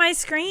 Look at my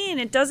screen.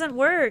 It doesn't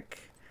work.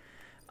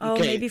 Oh,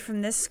 Okay. maybe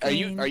from this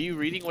screen. Are you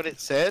reading what it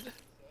said?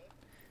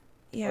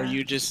 Yeah. Or are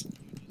you just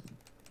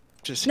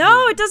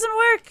No, it doesn't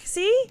work.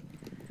 See?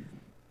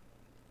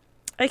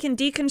 I can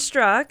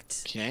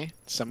deconstruct. Okay.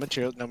 Some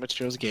material, no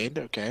materials gained.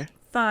 Okay.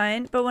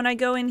 Fine. But when I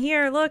go in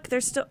here, look,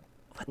 there's still...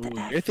 What the Ooh,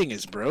 F? your thing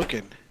is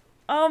broken.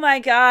 Oh my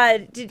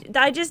god.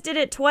 I just did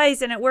it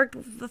twice and it worked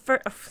the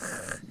first...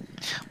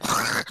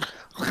 I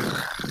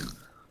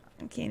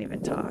can't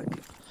even talk.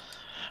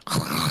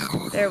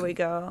 There we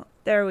go.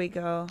 There we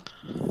go.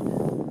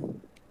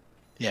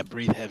 Yeah,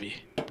 breathe heavy.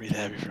 Breathe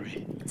heavy for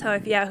me. That's how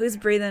yeah, who's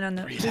breathing on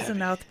the... Breathe Who's the heavy.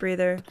 mouth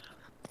breather?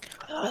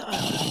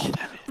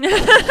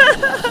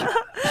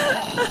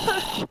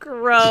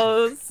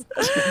 Gross.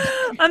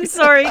 I'm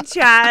sorry,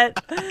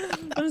 chat.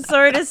 I'm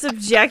sorry to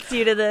subject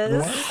you to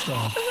this. What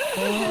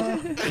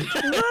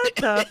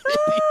the fuck?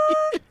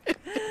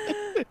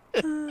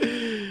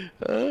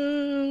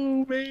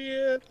 Oh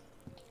man.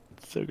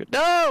 So good.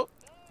 No!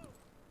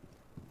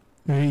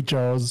 Hey,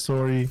 Charles,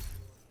 sorry.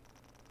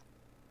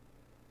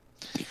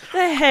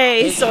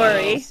 Hey,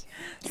 sorry.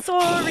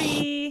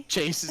 Sorry.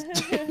 Chase is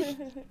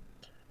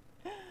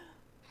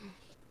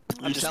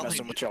I'm just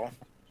messing with y'all.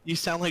 You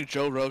sound like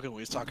Joe Rogan when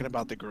he's talking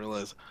about the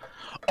gorillas.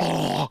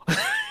 Oh!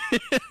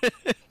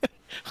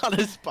 On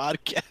his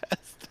podcast.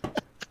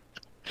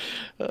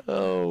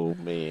 Oh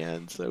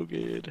man, so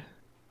good.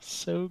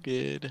 So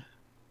good.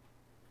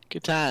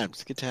 Good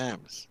times, good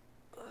times.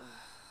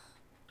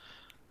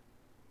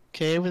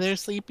 Okay, over there,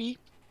 Sleepy?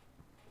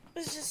 I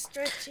was just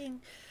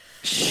stretching.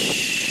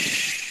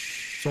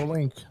 So,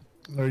 Link,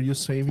 are you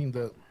saving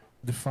the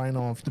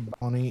final of the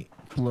bounty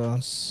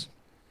plus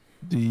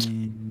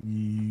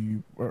the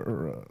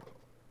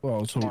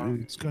well? So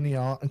it's Coney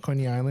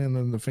Island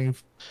and the thing.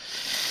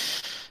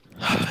 You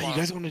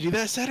guys want to do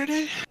that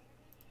Saturday?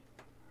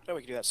 Yeah,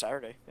 we can do that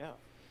Saturday. Yeah.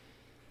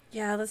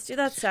 Yeah, let's do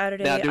that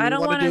Saturday. Now, do we I don't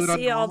wanna want do to it on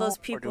see all normal, those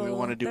people. Or do we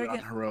want to do They're it on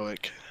gonna-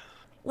 heroic?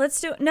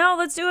 Let's do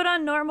it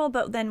on normal,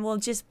 but then we'll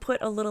just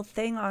put a little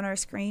thing on our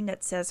screen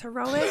that says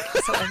heroic,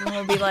 so everyone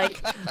will be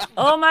like,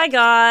 "Oh my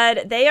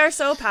God, they are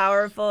so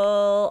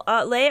powerful!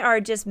 They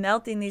are just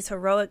melting these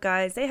heroic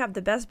guys. They have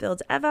the best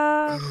builds ever."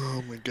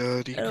 Oh my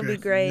God, you It'll be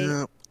crack great. me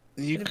up.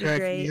 You It'll be crack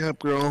great. me up,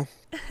 girl.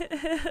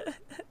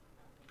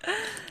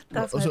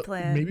 That's my So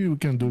plan. maybe we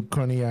can do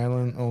Coney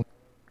Island,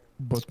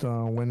 but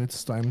when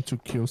it's time to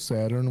kill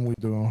Saturn, we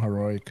do on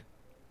heroic.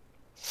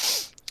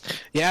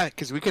 Yeah,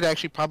 because we could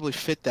actually probably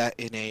fit that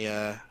in a.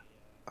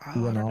 I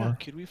don't know. hour.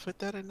 Could we fit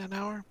that in an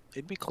hour?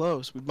 It'd be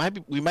close.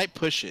 We might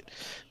push it,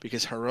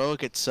 because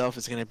heroic itself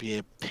is going to be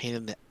a pain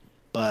in the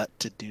butt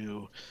to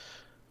do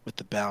with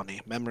the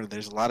bounty. Remember,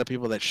 there's a lot of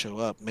people that show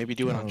up. Maybe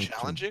do it on Oh, true.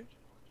 challenging.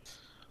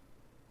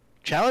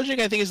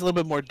 Challenging, I think, is a little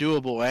bit more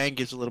doable and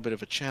gives a little bit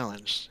of a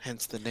challenge.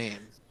 Hence the name.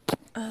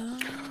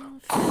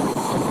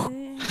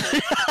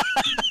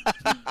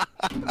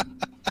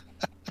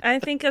 I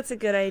think that's a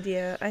good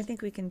idea. I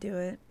think we can do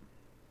it.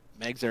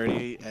 Meg's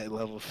already at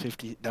level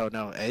 50. No,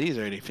 Eddie's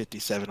already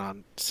 57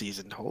 on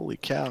season. Holy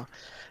cow.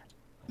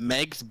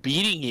 Meg's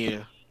beating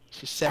you.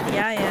 She's 74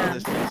 Yeah, I am.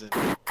 this season.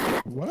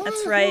 What?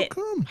 That's How right.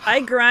 come?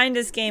 I grind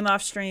this game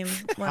off stream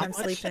when How I'm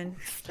much? sleeping.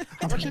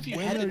 How much have you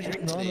When had to are you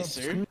drink not today, up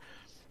sir?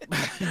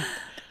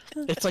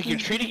 It's like you're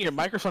treating your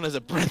microphone as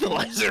a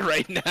breathalyzer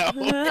right now.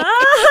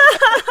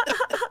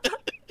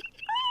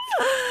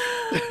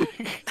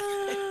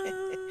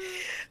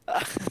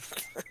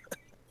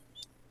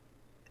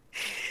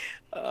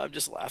 I'm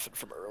just laughing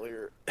from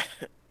earlier.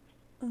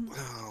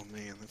 Oh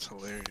man, that's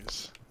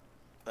hilarious.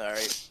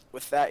 Alright,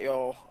 with that,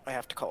 y'all, I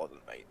have to call it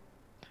a night.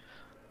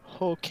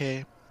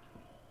 Okay.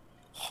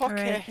 All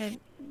right.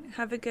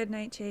 Have a good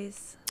night,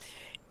 Chase.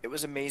 It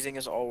was amazing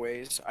as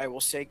always. I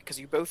will say, because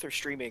you both are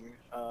streaming,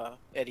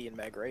 Eddie and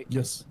Meg, right?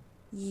 Yes.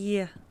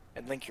 Yeah.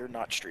 And Link, you're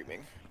not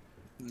streaming.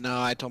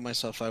 No, I told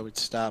myself I would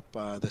stop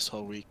this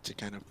whole week to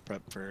kind of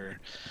prep for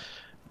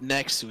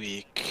next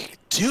week.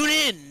 Tune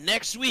in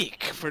next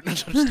week for. No, I'm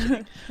just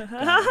kidding.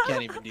 I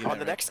can't even do that. On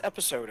the next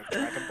episode of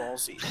Dragon Ball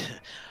Z.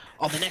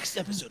 On the next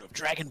episode of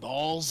Dragon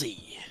Ball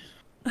Z.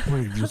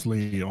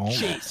 Previously on.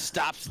 Chase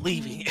stops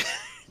leaving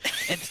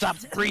and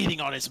stops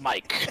breathing on his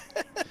mic.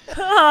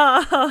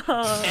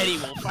 Eddie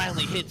will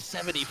finally hit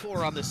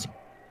 74 on this.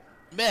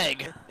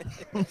 Meg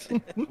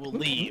will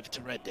leave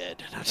to Red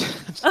Dead.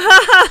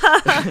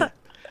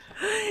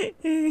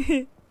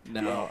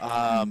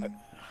 No.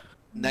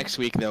 Next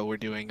week though, we're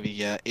doing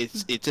the.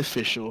 It's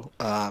official.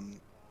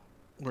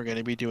 We're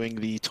gonna be doing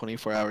the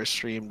 24-hour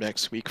stream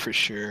next week for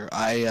sure.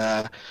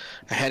 I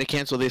had to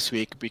cancel this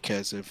week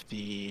because of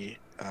the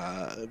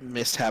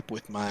mishap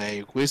with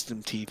my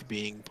wisdom teeth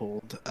being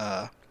pulled.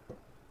 I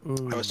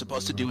was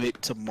supposed to do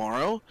it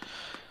tomorrow,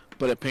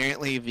 but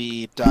apparently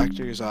the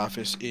doctor's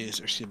office is,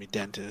 or excuse me,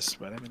 dentist,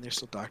 but I mean they're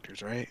still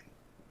doctors, right?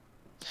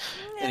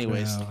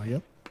 Anyways,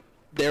 Yep.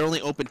 they're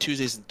only open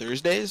Tuesdays and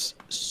Thursdays,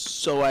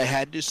 so I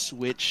had to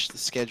switch the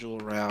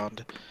schedule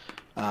around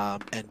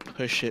and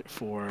push it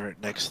for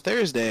next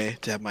Thursday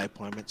to have my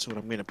appointment. So what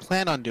I'm going to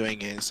plan on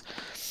doing is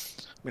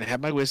I'm going to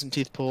have my wisdom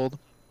teeth pulled,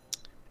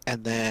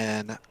 and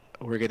then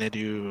we're going to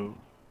do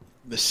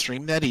the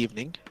stream that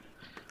evening.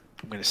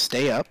 I'm going to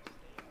stay up,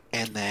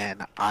 and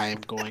then I'm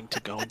going to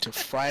go into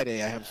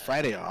Friday. I have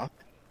Friday off,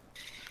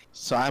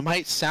 so I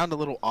might sound a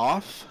little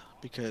off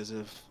because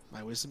of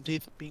my wisdom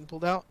teeth being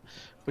pulled out,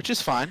 which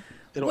is fine.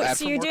 It'll add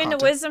So for you're more doing content.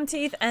 the wisdom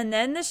teeth and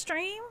then the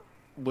stream?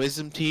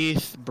 Wisdom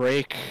teeth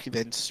break,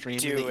 then stream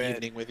in Do the it.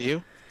 evening with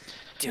you.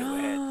 Do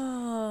it.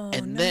 Oh,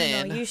 And no,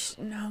 then- no, you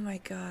oh my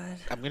god.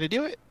 I'm gonna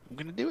do it. I'm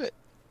gonna do it.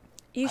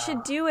 You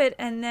should do it,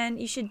 and then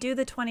you should do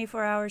the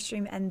 24-hour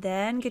stream, and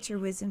then get your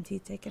wisdom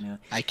teeth taken out.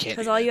 I can't.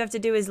 Because do all that. you have to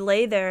do is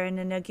lay there, and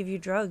then they'll give you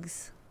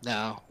drugs.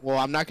 No. Well,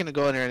 I'm not gonna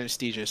go under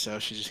anesthesia, so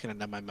she's just gonna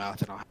numb my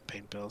mouth, and I'll have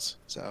pain pills.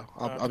 So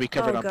I'll be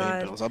covered Oh, on God.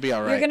 pain pills. I'll be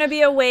all right. You're gonna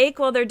be awake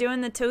while they're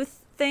doing the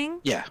tooth thing?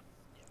 Yeah.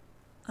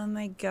 Oh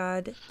my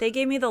god. They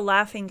gave me the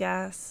laughing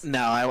gas.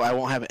 No, I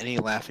won't have any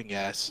laughing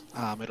gas.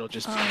 It'll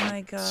just be Oh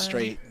my God.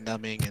 straight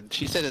numbing, and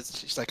she said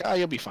she's like, oh,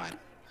 you'll be fine.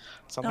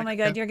 So I'm Oh like, my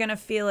god, you're gonna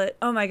feel it.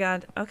 Oh my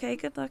god. Okay,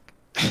 good luck.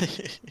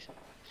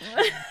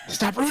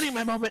 Stop ruining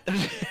my moment.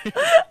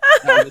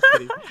 No, I'm just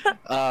kidding.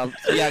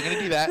 So yeah, I'm gonna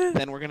do that.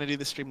 Then we're gonna do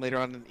the stream later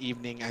on in the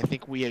evening. I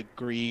think we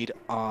agreed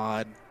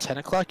on 10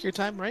 o'clock your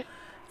time, right?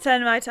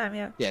 10 my time,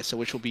 yeah. Yeah, so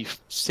which will be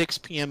 6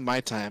 p.m. my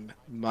time.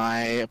 My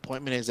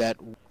appointment is at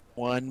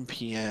 1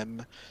 p.m.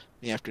 in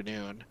the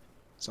afternoon,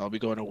 so I'll be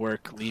going to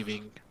work,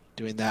 leaving,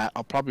 doing that.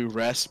 I'll probably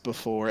rest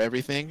before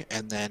everything,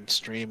 and then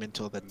stream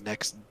until the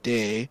next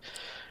day.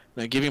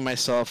 Now, giving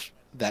myself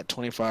that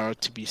 24 hour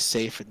to be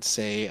safe and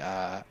say,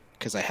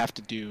 because I have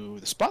to do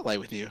the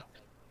spotlight with you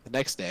the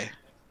next day,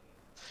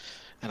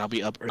 and I'll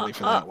be up early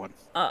for that one.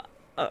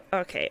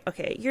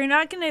 Okay. You're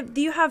not gonna. Do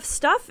you have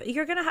stuff?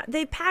 You're gonna.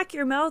 They pack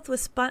your mouth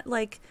with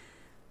like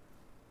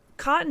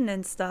cotton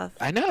and stuff.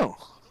 I know.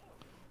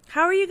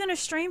 How are you gonna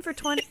stream for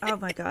 20? Oh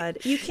my god.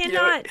 You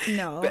cannot.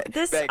 No.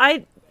 This.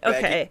 Meg-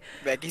 Okay.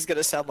 Maggie's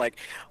gonna sound like,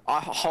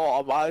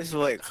 I was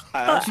like,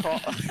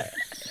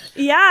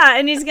 Yeah,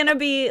 and he's gonna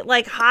be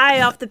like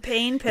high off the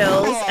pain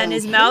pills, and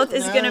his mouth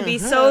is gonna be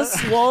so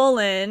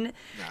swollen.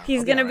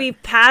 He's gonna be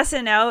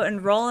passing out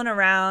and rolling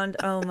around.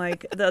 Oh my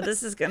god,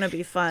 this is gonna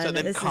be fun. So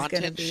then This is gonna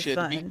content be should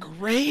fun. be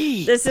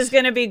great. This is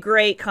gonna be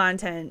great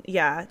content.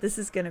 Yeah, this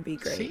is gonna be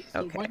great. See?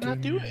 Okay. Why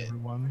not do it?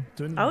 Everyone.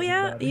 Tune in, Oh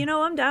yeah, everybody. you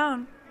know I'm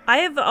down.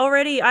 I've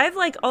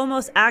like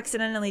almost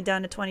accidentally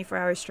done a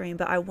 24-hour stream,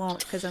 but I won't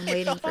because I'm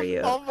waiting for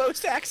you.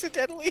 almost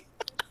accidentally.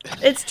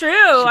 It's true.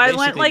 I went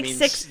basically like means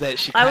six. that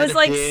she I was kinda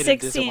like did and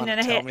doesn't 16 wanna and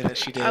a tell half. me that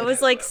she did. I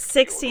was like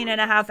 16 and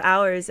a half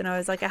hours, and I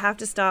was like, I have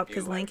to stop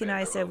because Link and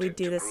I said we'd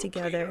do this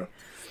together.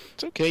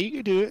 It's okay. You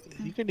can do it.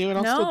 You can do it.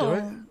 I'll still do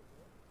it.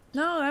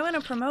 No, I want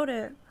to promote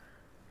it.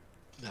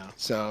 No.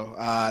 So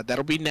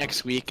that'll be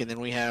next week, and then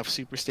we have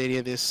Super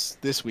Stadia this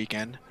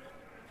weekend,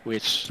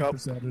 which Oh,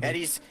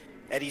 Saturday.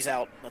 Eddie's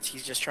out.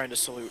 He's just trying to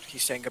salute.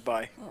 He's saying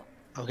goodbye.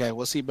 okay,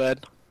 we'll see,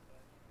 bud.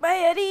 Bye,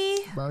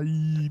 Eddie.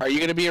 Bye. Are you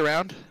gonna be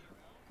around?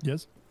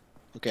 Yes.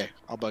 Okay,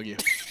 I'll bug you.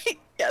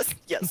 Yes.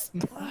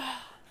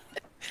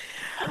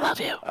 I love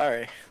you. All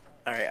right.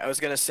 I was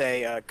gonna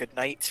say good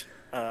night,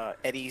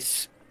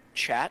 Eddie's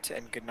chat,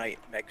 and good night,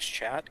 Meg's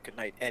chat. Good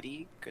night,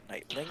 Eddie. Good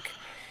night, Link.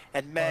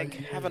 And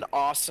Meg, have an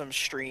awesome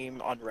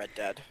stream on Red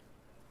Dead.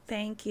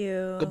 Thank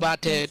you. Goodbye,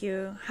 Thank Ted.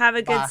 you. Have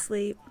a good Bye.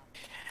 sleep.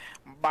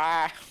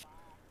 Bye.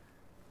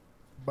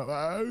 Bye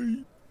bye.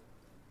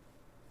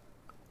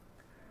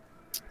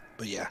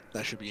 But yeah,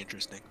 that should be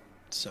interesting.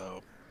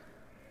 So,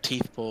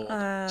 teeth pulled,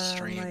 Oh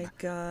stream, my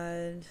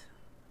god.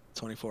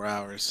 24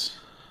 hours.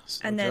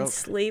 It's no And then joke.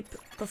 sleep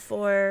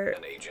before.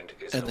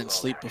 And then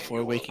sleep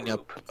before waking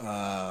up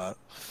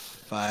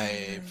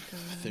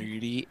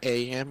 5:30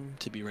 a.m.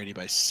 to be ready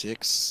by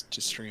 6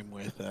 to stream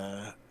with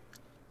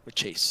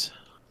Chase.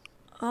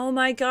 Oh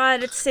my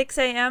god, it's 6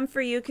 a.m.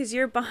 for you because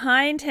you're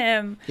behind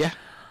him. Yeah,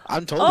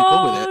 I'm totally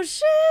cool with Oh it.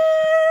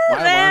 shit!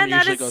 My man, alarm that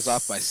usually is... goes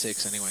off by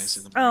 6 anyways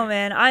in the Oh morning.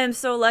 man, I am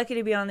so lucky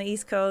to be on the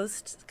East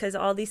Coast because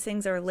all these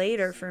things are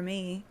later for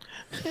me.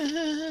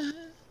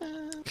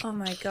 Oh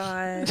my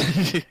god.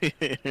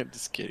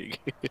 Just kidding.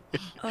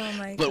 Oh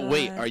my god. But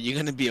wait, are you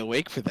gonna be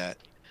awake for that?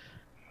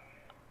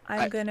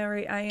 I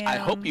am. I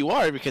hope you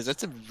are, because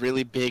that's a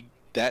really big.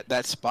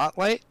 That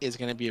spotlight is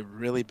gonna be a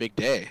really big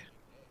day.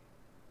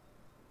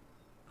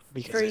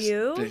 For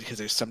you? Because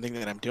there's something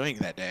that I'm doing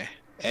that day.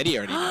 Eddie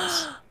already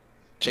knows.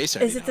 Chase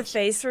already Is it knows. the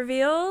face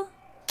reveal?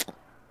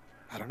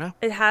 I don't know.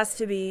 It has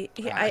to be.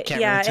 I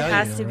can't yeah, really tell it you.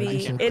 has to I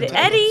be. can't It, tell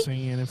Eddie,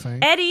 saying anything.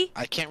 Eddie,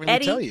 I can't really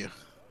Eddie, tell you.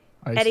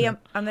 Eddie, I'm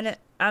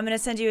gonna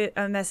send you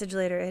a message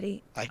later,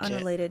 Eddie. I can't.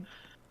 Unrelated.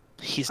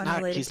 He's not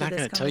to gonna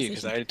this tell you,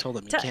 because I already told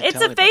him he can't It's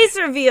tell a face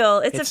reveal.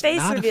 It's a face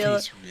not reveal. a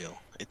face reveal.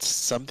 It's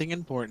something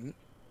important.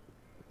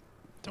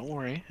 Don't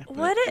worry. But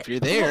What? if you're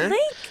there,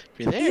 Link, if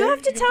you're there, you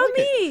have to can tell look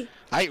it.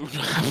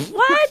 me.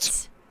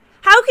 What?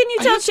 How can you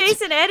tell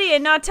Chase and Eddie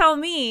and not tell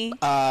me?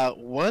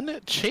 One,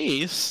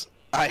 Chase,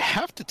 I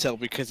have to tell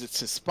because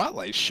it's his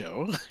spotlight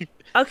show.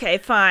 Okay,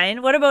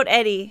 fine. What about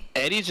Eddie?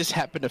 Eddie just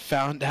happened to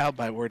found out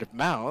by word of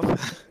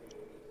mouth.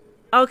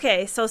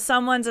 Okay, so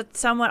someone.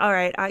 All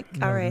right,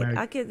 all right.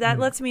 Meg, That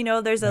lets me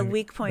know there's a Meg,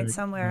 weak point Meg,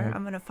 somewhere. Meg,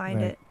 I'm gonna find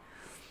Meg.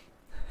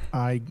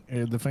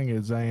 it. The thing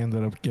is, I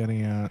ended up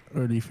getting an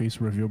early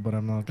face review, but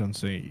I'm not gonna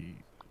say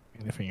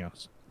anything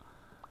else.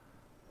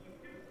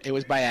 It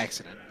was by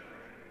accident.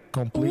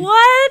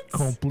 What?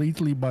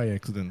 Completely by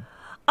accident.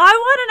 I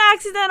want an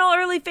accidental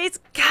early face.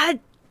 God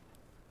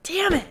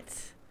damn it.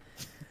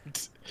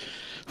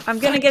 I'm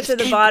gonna get to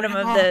the bottom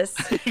of this.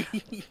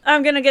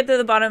 I'm gonna get to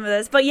the bottom of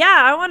this. But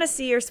yeah, I want to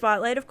see your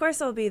spotlight. Of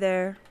course I'll be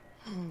there.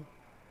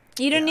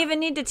 You didn't even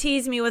need to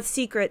tease me with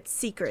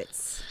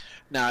secrets.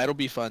 No, it'll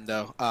be fun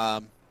though.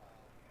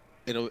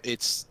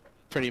 It's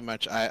pretty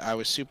much. I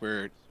was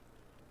super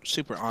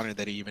honored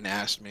that he even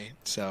asked me.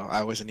 So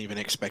I wasn't even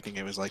expecting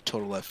it was like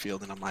total left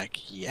field, and I'm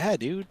like, yeah,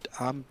 dude,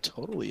 I'm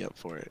totally up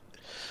for it.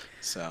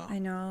 So I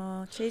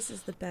know. Chase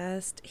is the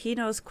best. He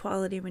knows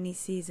quality when he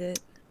sees it.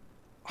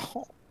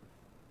 oh.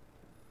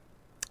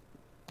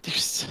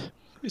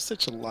 You're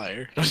such a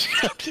liar.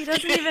 He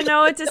doesn't even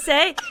know what to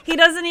say. He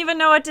doesn't even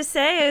know what to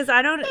say.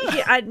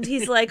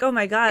 He's like, oh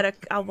my god,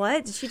 a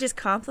what? Did she just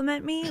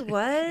compliment me?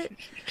 What?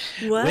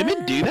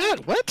 Women do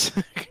that? What?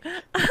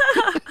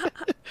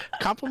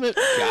 Compliment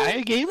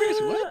guy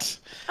gamers? What?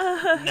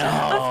 No.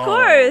 Of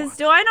course.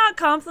 Do I not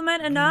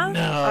compliment enough?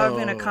 No. I'm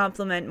gonna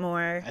compliment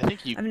more. I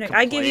think you.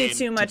 I give you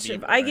too complain much. to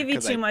me I more, give you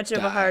 'cause too I much of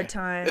a die. hard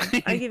time.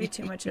 I give you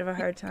too much of a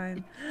hard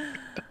time.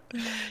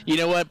 You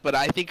know what? But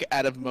I think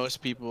out of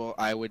most people,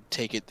 I would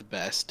take it the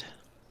best.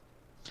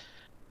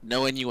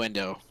 No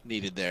innuendo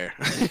needed there.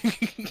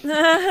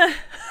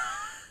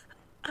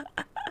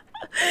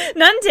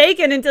 None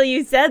taken until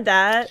you said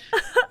that.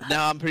 No,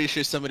 I'm pretty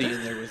sure somebody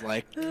in there was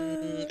like,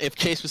 if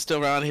Chase was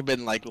still around, he'd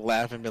been like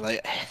laughing, be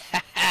like,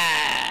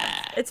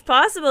 It's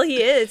possible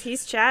he is.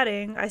 He's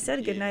chatting. I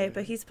said goodnight,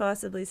 but he's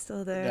possibly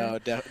still there. no,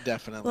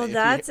 definitely. Well, If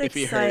that's if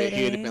he heard it,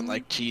 he would have been exciting.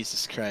 like,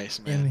 Jesus Christ,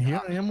 And man.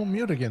 here I am on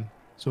mute again.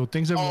 So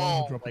thanks everyone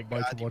Oh who dropped my by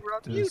God, to you watch were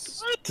on mute.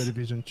 this What?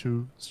 Television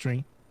 2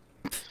 stream.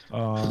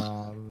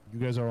 You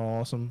guys are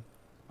awesome.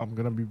 I'm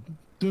gonna be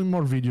doing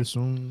more videos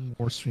soon,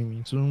 more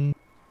streaming soon.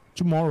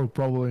 Tomorrow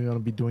probably gonna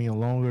be doing a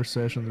longer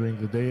session during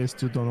the day. I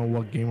still don't know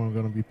what game I'm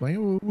gonna be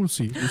playing. We'll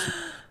see.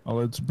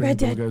 Let's bring Red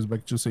those Dead. guys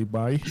back to say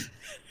bye.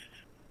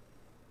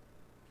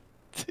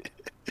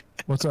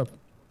 What's up?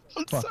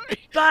 I'm Fuck. sorry.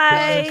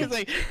 Bye.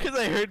 Because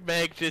I heard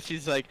Meg just,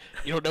 she's like,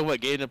 you don't know what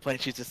game to play.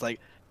 She's just like,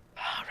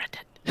 oh, Red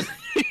Dead.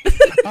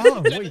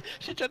 Oh, wait.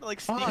 She's trying to like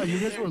sneak You in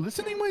guys there. were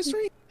listening my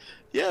stream?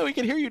 Yeah, we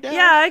can hear you now.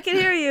 Yeah, I can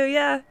hear you.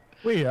 Yeah.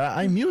 Wait,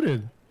 I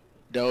muted.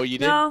 No, you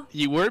didn't. No.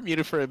 You were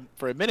muted for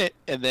a minute,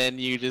 and then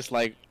you just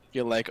like,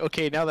 you're like,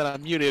 okay, now that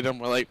I'm muted, and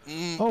we're like,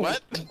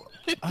 what?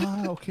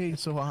 Okay,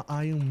 so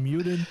I am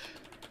muted.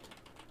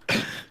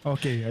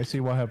 Okay, I see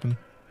what happened.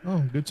 Oh,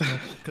 good to know.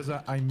 Because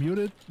I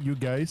muted you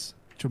guys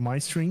to my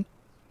stream,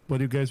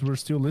 but you guys were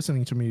still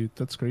listening to me.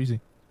 That's crazy.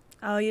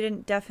 Oh, you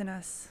didn't deafen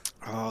us.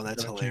 Oh,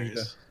 that's Gotta change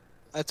hilarious.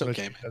 That's But-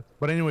 okay.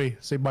 But anyway,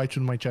 say bye to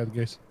my chat,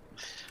 guys.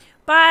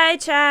 Bye,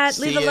 chat.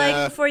 Leave a See like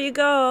ya. before you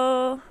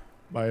go.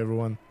 Bye,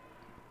 everyone.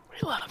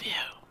 We love you.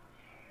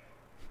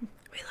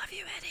 We love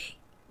you, Eddie.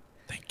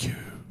 Thank you.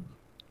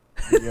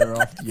 We are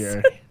off the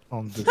air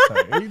on this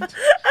side.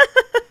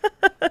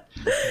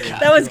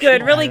 That was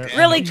good. Really, Fire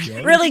really, on the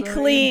other really side.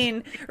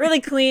 clean.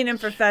 Really clean and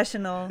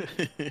professional.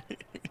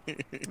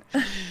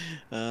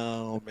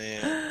 Oh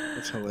man,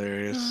 that's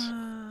hilarious.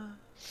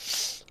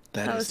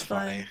 That That was is fun.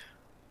 funny.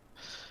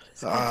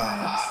 Good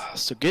times.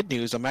 So good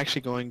news. I'm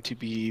actually going to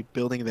be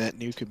building that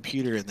new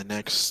computer in the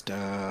next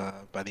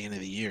by the end of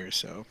the year.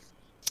 So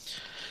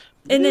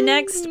In the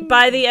next,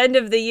 by the end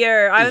of the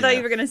year. I thought Yeah.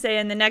 you were gonna say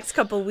in the next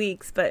couple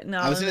weeks, but no.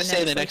 I was going to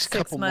say the like, next 6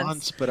 couple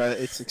months, but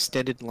it's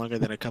extended longer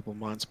than a couple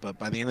months. But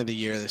by the end of the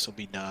year, this will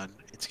be done.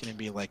 It's going to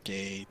be like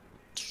a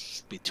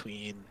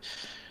between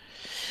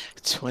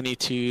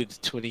 22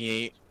 to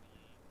 28.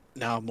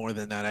 No, more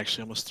than that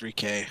actually, almost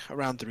 3K,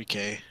 around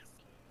 3K.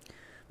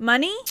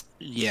 Money?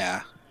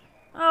 Yeah.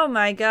 Oh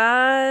my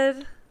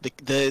god.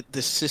 The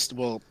system.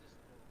 Well,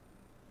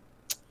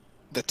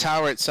 the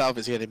tower itself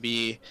is going to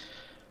be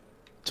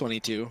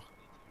 22.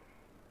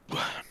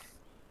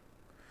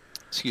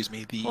 Excuse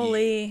me.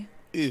 Holy.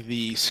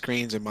 The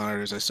screens and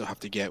monitors I still have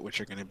to get,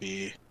 which are going to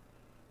be,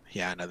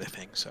 yeah, another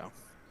thing. So.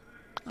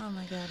 Oh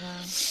my god,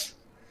 wow.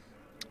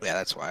 Yeah,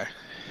 that's why.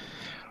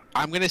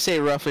 I'm going to say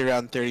roughly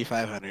around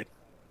 3,500.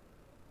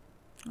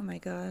 Oh my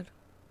god.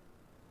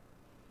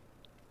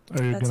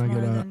 Are you That's gonna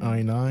get more an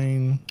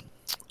than-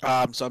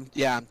 i9? So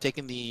I'm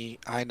taking the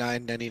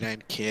i9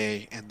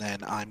 99K, and then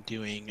I'm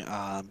doing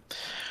a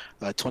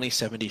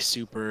 2070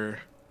 Super,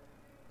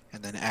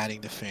 and then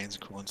adding the fans,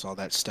 coolants, all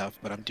that stuff.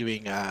 But I'm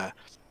doing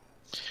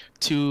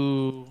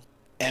 2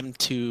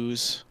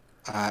 M2s,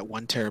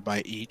 1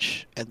 terabyte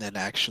each, and then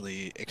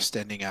actually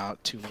extending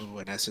out to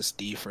an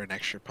SSD for an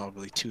extra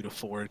probably 2 to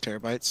 4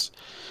 terabytes,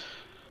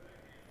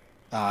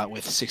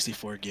 with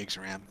 64 gigs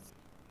RAM.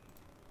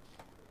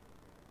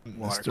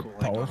 Water Mr. cooling,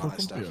 Powerful all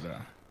that stuff.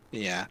 computer.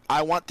 Yeah,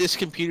 I want this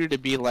computer to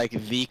be like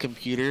the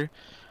computer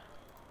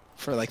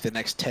for like the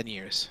next 10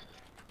 years.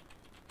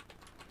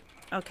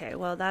 Okay,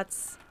 well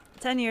that's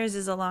 10 years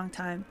is a long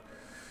time.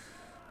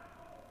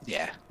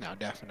 Yeah, no,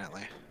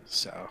 definitely.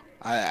 So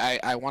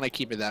I want to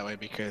keep it that way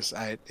because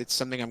it's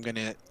something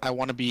I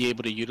want to be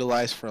able to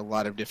utilize for a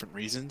lot of different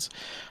reasons.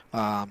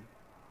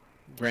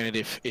 Granted,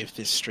 if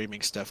this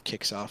streaming stuff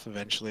kicks off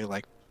eventually,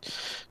 like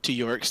to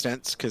your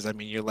extent, because I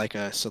mean you're like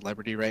a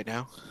celebrity right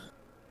now,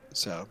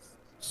 so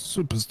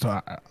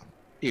Superstar.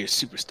 you're a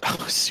superstar.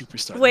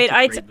 Superstar. Wait,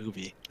 That's a great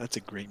movie. That's a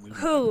great movie.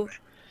 Who?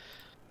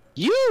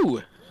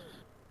 You.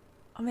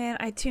 Oh man,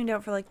 I tuned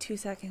out for like 2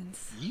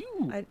 seconds.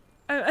 You.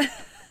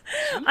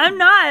 I'm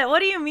not. What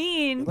do you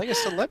mean? You're like a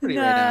celebrity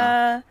right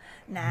now.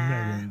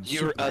 Nah.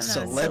 You're I'm a not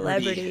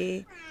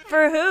celebrity.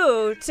 For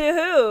who? To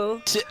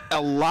who? To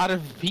a lot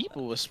of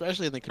people,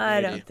 especially in the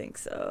community. I don't think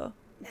so.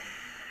 Nah.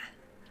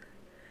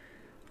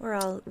 We're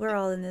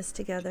all in this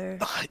together.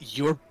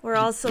 We're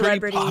all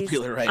celebrities. Pretty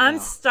popular right I'm now.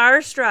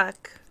 starstruck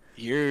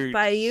You're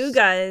by you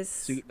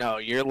guys. No,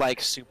 you're like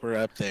super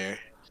up there.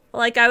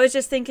 Like I was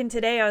just thinking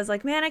today, I was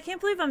like, man, I can't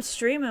believe I'm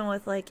streaming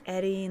with like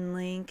Eddie and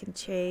Link and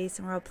Chase,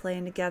 and we're all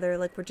playing together.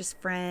 Like we're just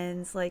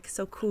friends. Like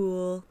so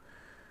cool.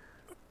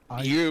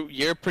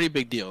 You're a pretty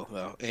big deal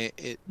though. Yeah,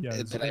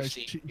 that I've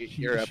seen.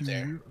 You're up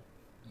there.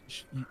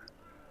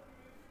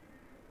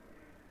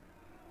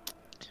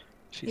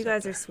 You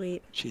guys are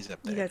sweet. She's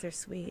up there. You guys are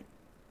sweet.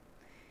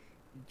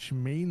 She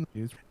mainly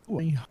is.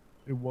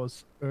 It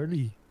was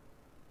early.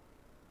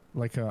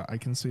 Like I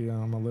can say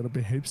I'm a little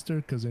bit hipster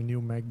because I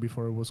knew Meg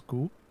before it was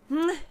cool.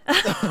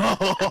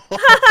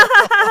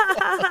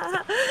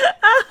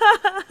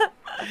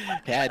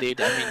 Yeah,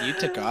 dude. I mean, you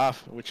took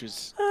off, which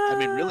was, I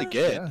mean, really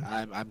good.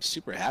 Yeah. I'm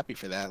super happy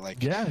for that.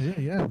 Like, Yeah.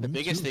 the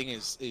biggest thing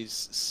is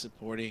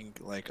supporting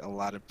like a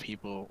lot of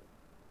people,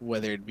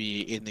 whether it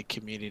be in the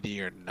community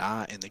or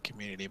not in the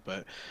community,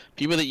 but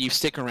people that you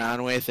stick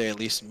around with or at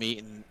least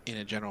meet in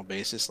a general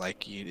basis.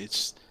 Like,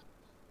 it's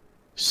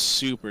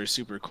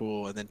super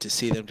cool, and then to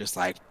see them just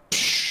like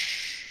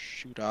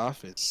shoot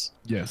off, it's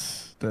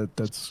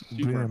that's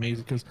super really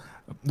amazing. Because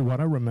what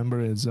I remember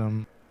is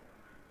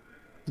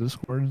this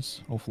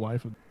Words of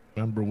Life. I don't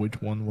remember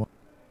which one was,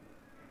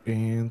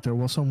 and there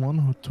was someone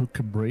who took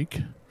a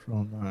break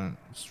from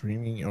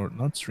streaming, or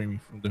not streaming,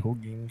 from the whole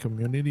gaming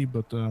community,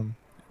 but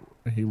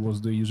he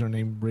was the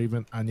username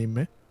Raven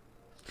Anime,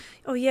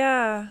 Oh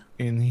yeah.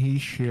 and he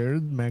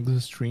shared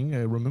Meg's stream. I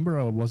remember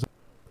I was.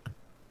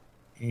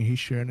 And he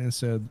shared and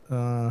said,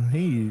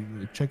 hey,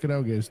 check it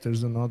out, guys.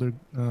 There's another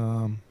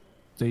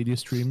Stadia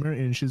streamer,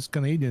 and she's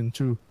Canadian,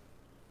 too.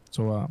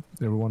 So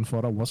everyone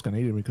thought I was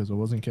Canadian because I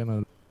was in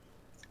Canada.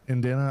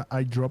 And then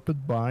I dropped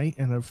it by,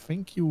 and I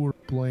think you were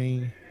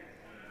playing...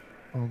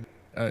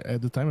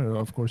 at the time,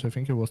 of course, I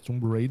think it was Tomb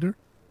Raider.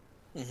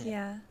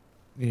 Yeah.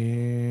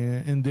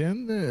 And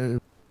then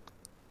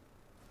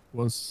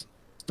was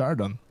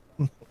Stardom.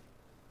 It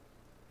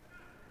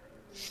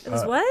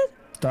was what?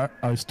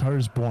 Star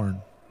is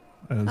Born.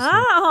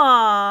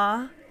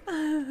 Ah.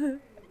 yeah,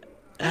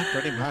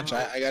 pretty much.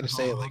 I gotta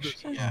say, like,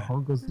 yeah. How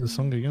goes the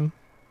song again?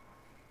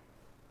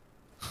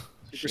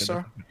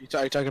 Superstar? You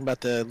talking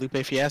about the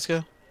Lupe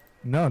Fiasco?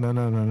 No.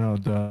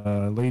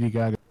 The Lady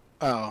Gaga.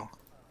 Oh,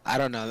 I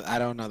don't know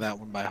that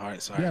one by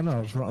heart. Sorry. Yeah,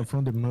 no,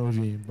 from the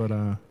movie, but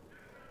I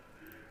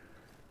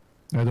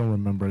don't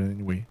remember it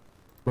anyway.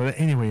 But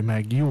anyway,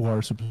 Meg, you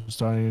are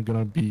superstar. You're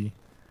gonna be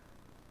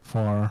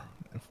far,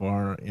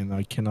 and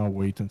I cannot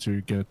wait until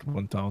you get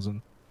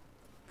 1,000.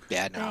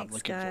 Yeah, no, I'm Thanks,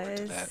 looking forward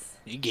to that. guys.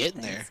 You're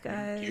getting Thanks,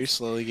 there. guys. You're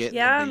slowly getting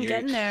Yeah, there. I'm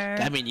getting there.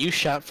 I mean, you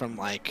shot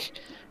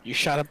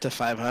up to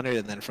 500,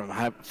 and then from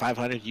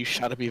 500, you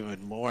shot up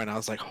even more, and I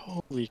was like,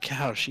 holy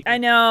cow, she. I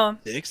know.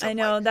 Six? I I'm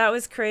know. like, That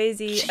was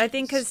crazy. I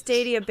think because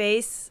Stadia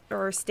base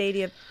or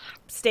Stadia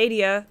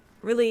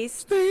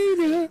released.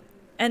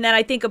 And then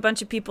I think a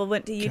bunch of people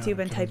went to YouTube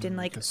and typed in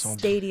like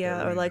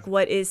Stadia or like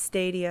what is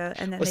Stadia,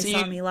 and then Well, they see,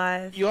 saw me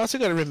live. You also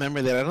got to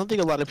remember that I don't think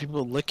a lot of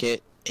people look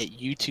at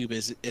YouTube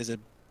as a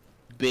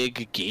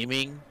big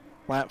gaming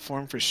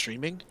platform for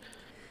streaming.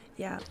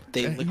 Yeah.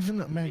 They look Even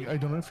Meg, I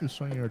don't know if you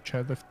saw in your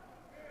chat that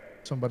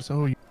somebody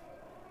said,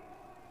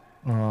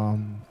 "Oh,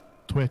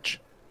 Twitch."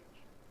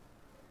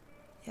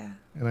 Yeah.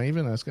 And I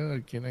even asked,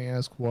 "Can I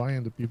ask why?"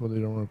 And the people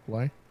they don't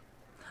reply.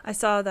 I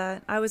saw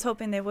that. I was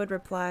hoping they would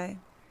reply.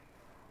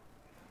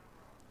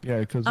 Yeah,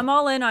 because I'm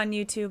all in on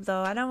YouTube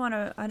though. I don't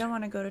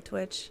want to go to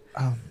Twitch.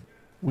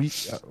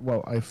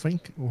 well, I think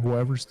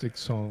whoever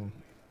sticks on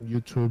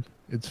YouTube,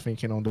 it's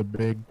thinking on the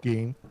big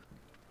game.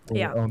 Or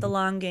Yeah, on the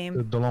long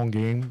game. the long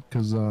game,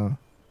 because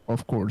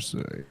of course.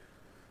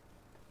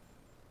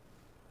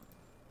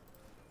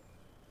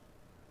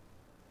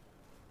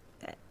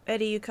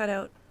 Eddie, you cut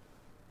out.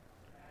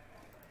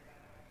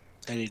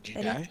 Eddie, did you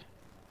Eddie? die?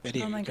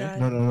 Eddie, Oh my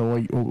god. No,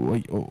 wait,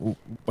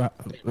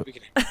 We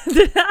can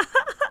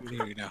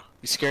hear you now.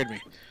 You scared me.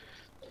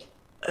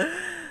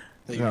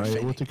 Yeah,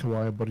 it will take a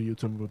while, but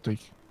YouTube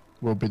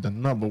will be the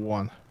number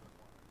one.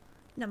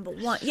 Number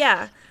one.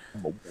 Yeah.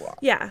 Number one.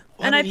 Yeah.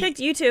 Well, And I I mean, picked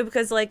YouTube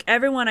because like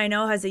everyone I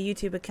know has a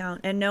YouTube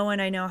account and no one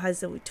I know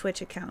has a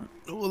Twitch account.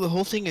 Well, the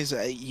whole thing is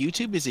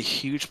YouTube is a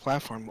huge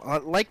platform,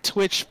 like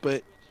Twitch,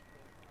 but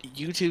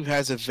YouTube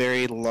has a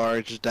very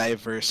large,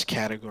 diverse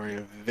category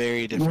of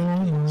very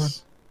different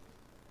things.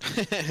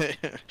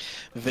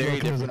 Very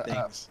different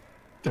things.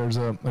 There's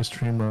a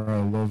streamer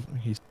I love.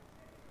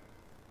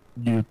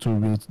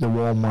 YouTube is the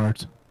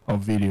Walmart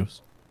of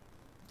videos.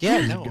 Yeah,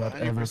 He's no, got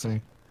 100%.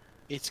 everything.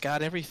 It's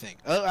got everything.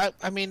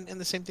 I mean,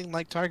 and the same thing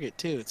like Target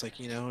too. It's like,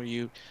 you know,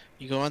 you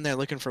go on there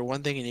looking for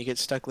one thing and you get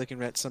stuck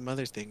looking at some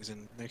other things,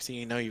 and next thing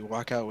you know, you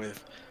walk out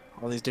with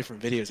all these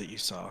different videos that you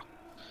saw.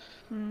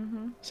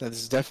 Mm-hmm. So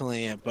this is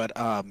definitely it. But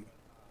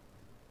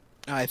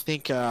I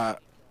think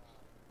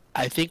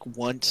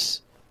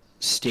once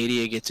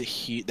Stadia gets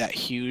that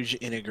huge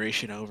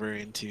integration over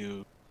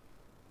into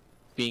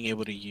being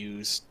able to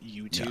use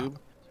YouTube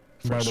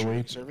for By the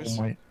way, streaming service.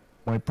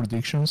 my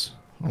predictions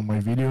on my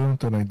video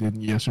that I did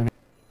yesterday,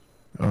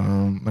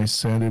 I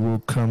said it will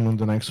come in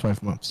the next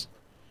 5 months.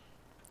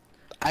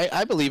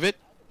 I believe it.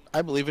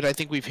 I believe it. I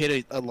think we've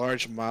hit a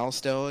large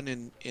milestone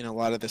in a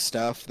lot of the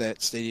stuff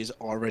that Stadia's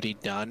already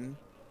done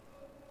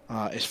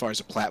as far as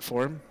a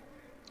platform.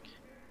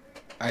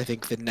 I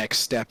think the next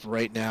step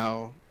right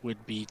now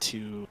would be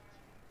to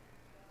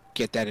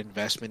get that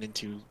investment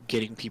into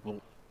getting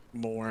people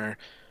more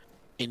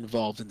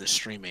involved in the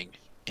streaming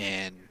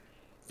and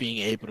being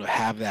able to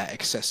have that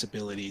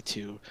accessibility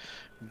to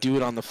do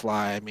it on the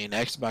fly. I mean,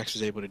 Xbox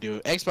was able to do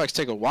it. Xbox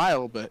took a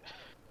while, but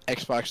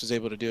Xbox was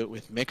able to do it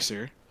with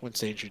Mixer once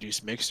they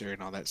introduced Mixer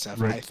and all that stuff.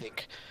 Right.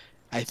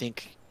 I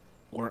think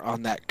we're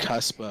on that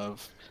cusp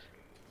of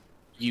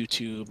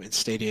YouTube and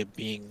Stadia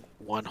being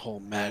one whole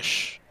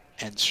mesh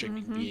and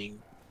streaming being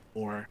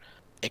more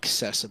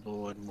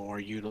accessible and more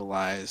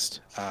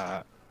utilized,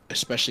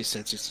 especially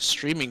since it's a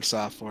streaming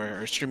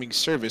software or streaming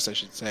service, I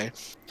should say,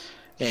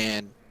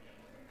 and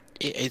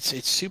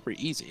it's super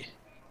easy.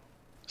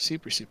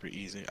 Super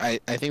easy. I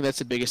think that's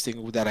the biggest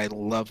thing that I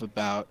love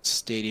about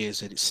Stadia is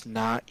that it's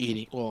not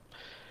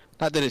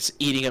not that it's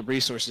eating up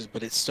resources,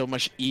 but it's so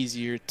much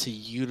easier to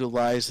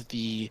utilize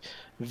the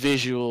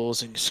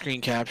visuals and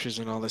screen captures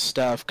and all this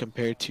stuff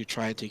compared to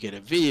trying to get a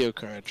video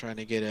card, trying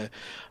to get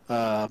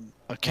a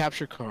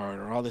capture card,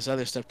 or all this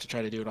other stuff to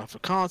try to do it off a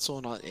console.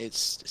 And all.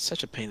 It's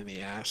such a pain in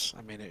the ass.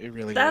 I mean, it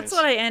really That's is.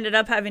 what I ended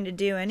up having to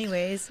do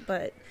anyways,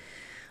 but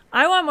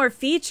I want more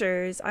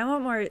features. I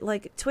want more,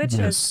 like, Twitch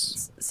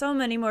has so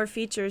many more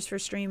features for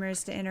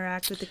streamers to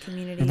interact with the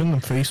community. Even on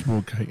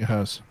Facebook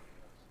has.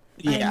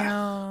 Yeah. I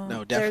know.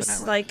 No, There's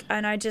definitely. like,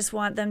 and I just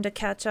want them to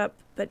catch up,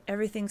 but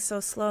everything's so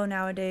slow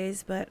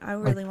nowadays, but I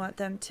really want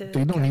them to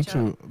They don't need catch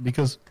up. to,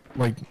 because,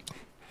 like,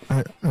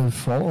 I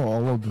follow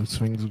all of the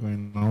things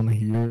going on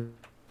here.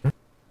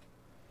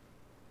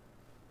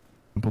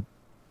 But,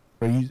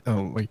 like,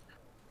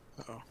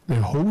 Uh-oh. the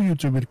whole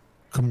YouTube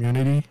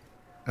community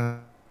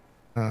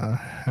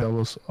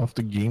was of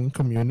the game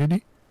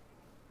community,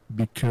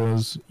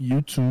 because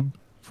YouTube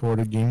for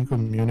the game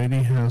community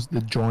has the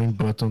join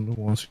button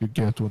once you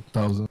get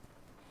 1,000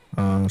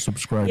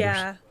 subscribers.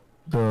 Yeah.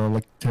 There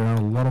are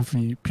a lot of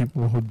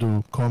people who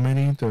do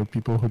comedy. There are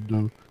people who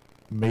do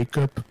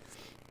makeup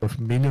with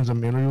millions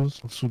and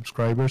millions of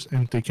subscribers,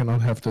 and they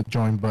cannot have the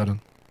join button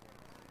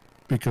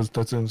because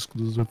that's an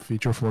exclusive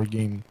feature for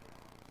gaming.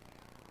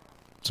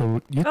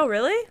 So Oh,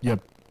 really? Yep.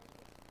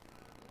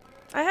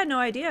 I had no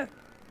idea.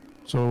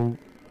 So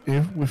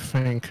if we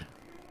think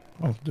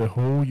of the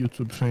whole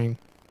YouTube thing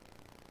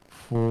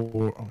for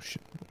wait,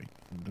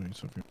 I'm doing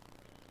something.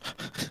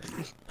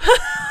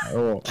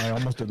 Oh, I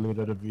almost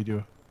deleted a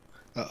video.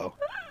 Uh-oh.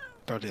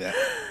 Don't do that.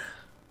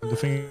 The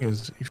thing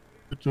is, if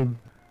YouTube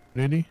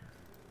really,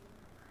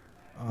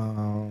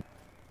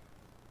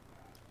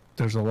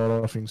 there's a lot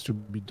of things to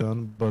be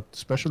done, but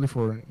especially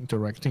for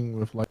interacting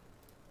with, like,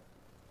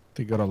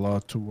 they got a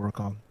lot to work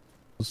on.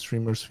 The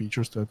streamers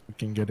features that we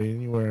can get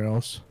anywhere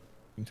else,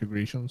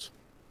 integrations.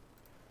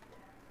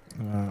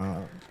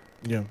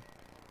 Yeah.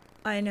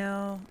 I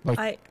know.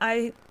 Like-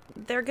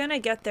 They're gonna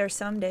get there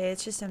someday.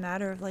 It's just a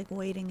matter of like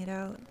waiting it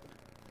out.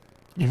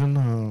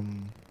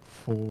 Even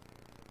for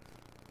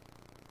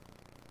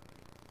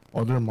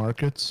other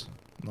markets,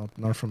 not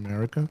North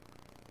America,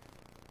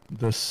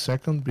 the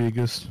second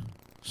biggest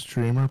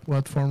streamer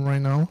platform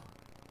right now,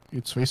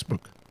 it's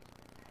Facebook.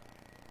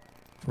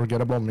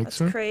 Forget about That's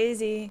Mixer,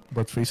 crazy.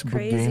 but Facebook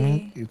Crazy.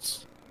 gaming,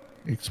 it's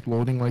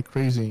exploding like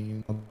crazy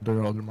in other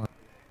markets.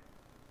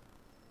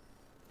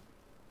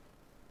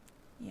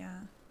 Yeah.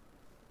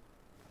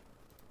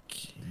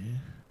 Okay.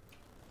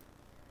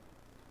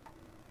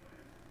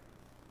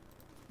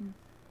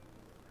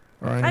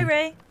 All right. Hi,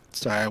 Ray.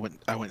 Sorry,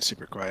 I went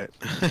super quiet.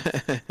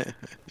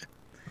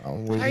 I'm How are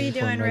you waiting for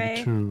doing,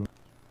 Meg Ray?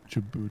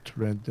 to boot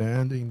Red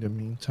Dead. In the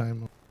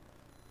meantime,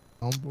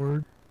 on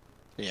board.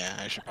 Yeah,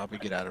 I should probably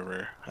get out of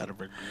her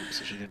group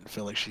so she didn't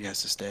feel like she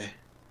has to stay.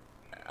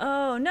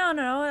 Oh, no.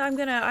 I'm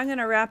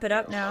gonna wrap it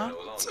up now.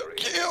 It's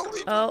okay, I'll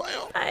leave Oh,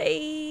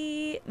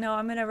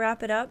 I'm gonna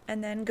wrap it up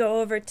and then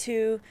go over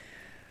to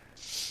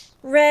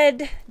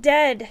Red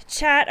Dead.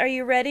 Chat, are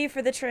you ready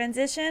for the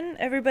transition?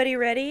 Everybody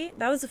ready?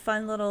 That was a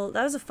fun little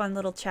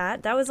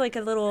chat. That was like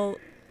a little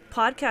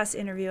podcast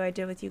interview I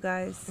did with you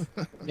guys.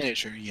 Yeah,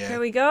 sure, yeah. Here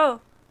we go.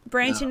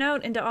 Branching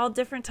out into all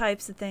different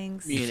types of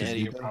things. Me and If Eddie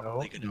you are don't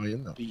probably know, gonna now you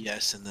know.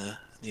 BS in the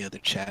other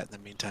chat in the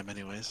meantime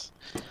anyways.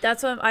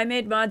 That's what I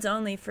made mods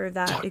only for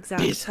that Talk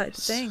exact business. type of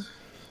thing.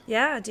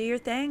 Yeah, do your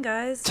thing,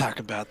 guys. Talk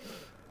about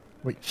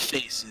Wait.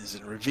 faces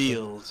and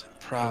reveals and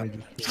props.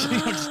 Wait.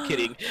 I'm just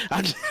kidding.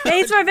 I'm just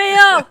Face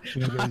reveal!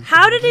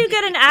 How did you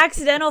get an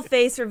accidental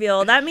face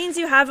reveal? That means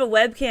you have a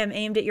webcam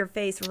aimed at your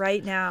face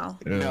right now.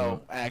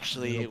 No,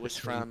 actually it was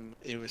from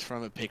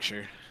a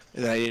picture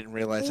that I didn't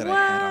realize that I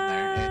had on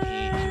there,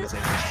 and he was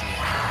able to see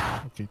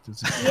it. Okay,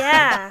 this is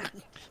Yeah.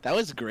 That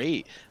was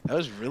great. That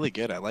was really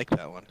good. I like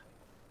that one.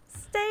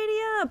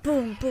 Stadia.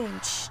 Boom, boom.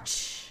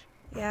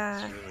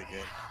 Yeah. It's really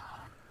good.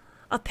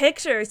 A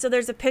picture. So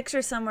there's a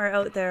picture somewhere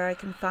out there I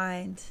can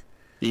find.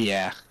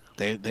 Yeah,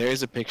 there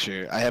is a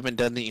picture. I haven't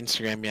done the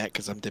Instagram yet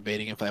because I'm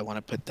debating if I want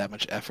to put that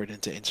much effort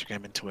into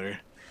Instagram and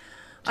Twitter.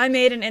 I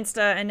made an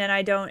Insta and then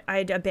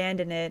I'd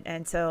abandon it,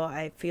 and so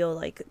I feel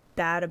like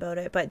bad about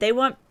it. But they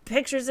want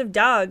pictures of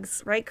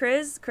dogs, right,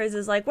 Chris? Chris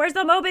is like, "Where's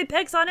the Moby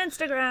pics on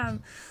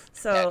Instagram?"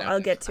 So Yeah, no, I'll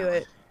get to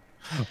it.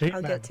 Hey,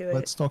 I'll Matt, get to it.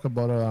 Let's talk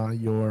about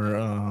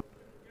your.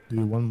 Do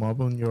you want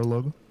mob on your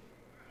logo?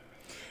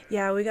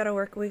 Yeah, we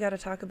gotta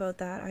talk about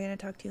that. I'm gonna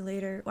talk to you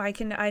later. I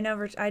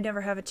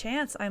never have a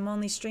chance. I'm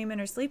only streaming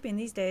or sleeping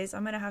these days.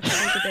 I'm gonna have to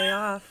take a day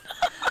off.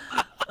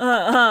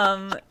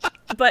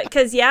 But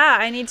cause yeah,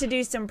 I need to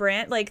do some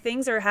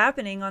things are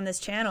happening on this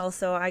channel,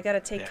 so I gotta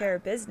take care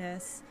of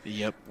business.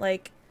 Yep.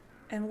 Right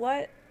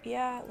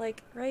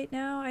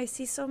now I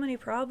see so many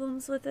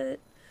problems with it.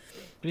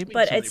 What do you mean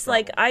But so many it's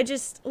like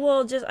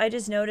problems? I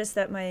just noticed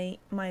that my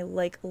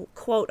like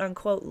quote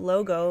unquote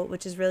logo,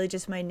 which is really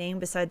just my name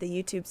beside the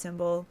YouTube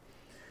symbol,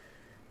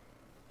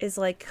 is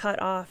like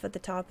cut off at the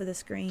top of the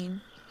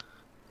screen.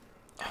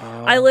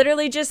 I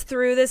literally just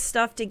threw this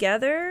stuff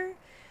together.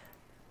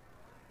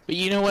 But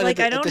you know what? Like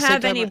at I the don't same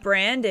have time, any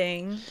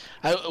branding.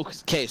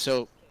 Okay,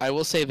 so I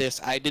will say this.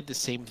 I did the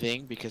same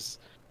thing because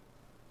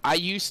I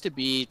used to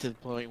be to the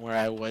point where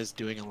I was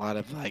doing a lot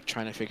of like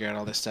trying to figure out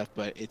all this stuff,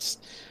 but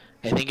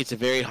I think it's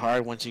very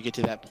hard once you get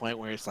to that point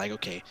where it's like,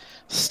 okay,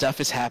 stuff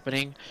is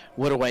happening.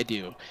 What do I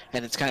do?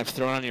 And it's kind of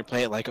thrown on your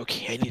plate like,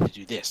 okay, I need to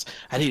do this.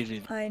 I need to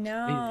do I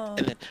know.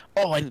 and then,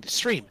 I need to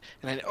stream.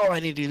 And I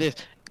need to do this.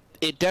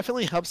 It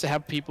definitely helps to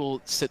have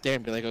people sit there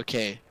and be like,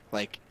 okay,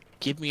 like,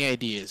 give me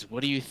ideas.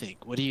 What do you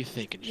think? What do you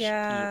think? And just,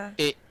 Yeah.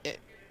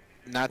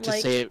 Not to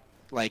say it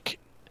like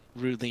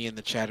rudely in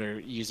the chat or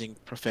using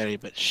profanity,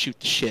 but shoot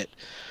the shit.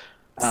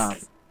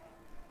 Because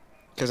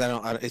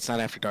it's not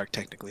after dark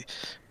technically,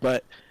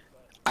 but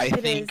I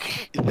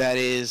think that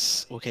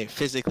is okay.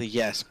 Physically,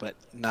 yes, but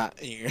not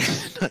your.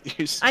 Not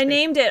your I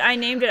named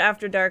it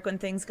after dark when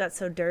things got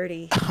so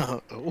dirty.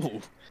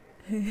 Oh.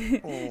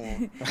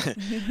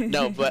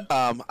 No, but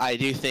I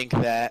do think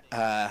that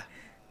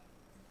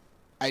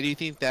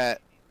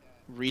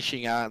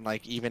reaching out and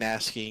like even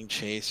asking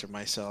Chase or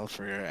myself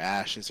or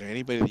Ashes or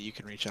anybody that you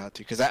can reach out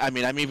to, because I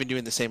mean I'm even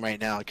doing the same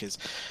right now because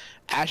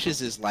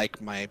Ashes is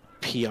like my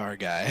PR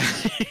guy.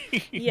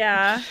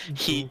 Yeah.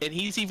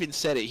 He's even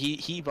said it.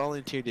 He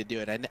volunteered to do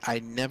it. I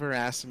never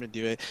asked him to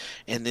do it,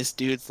 and this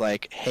dude's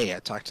like, hey, I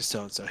talked to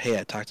so and so. Hey,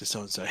 I talked to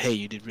so and so. Hey,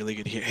 you did really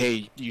good here.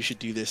 Hey, you should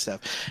do this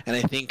stuff. And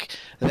I think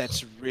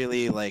that's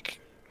really like,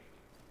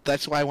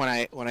 that's why when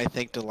I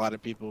thanked a lot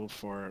of people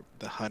for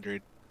the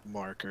 100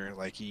 marker,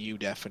 like you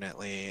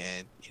definitely,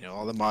 and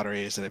all the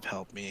moderators that have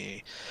helped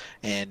me,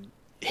 and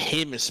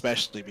him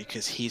especially,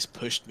 because he's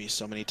pushed me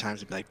so many times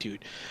to be like,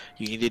 dude,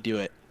 you need to do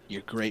it.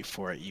 You're great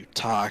for it. You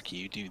talk,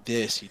 you do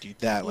this, you do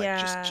that. Like,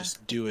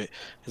 just do it.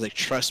 He's like,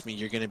 trust me,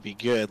 you're gonna be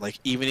good. Like,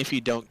 even if you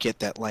don't get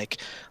that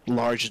like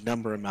large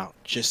number amount,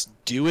 just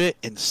do it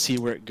and see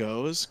where it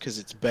goes, because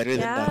it's better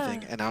than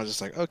nothing. And I was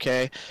just like,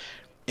 okay.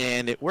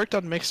 And it worked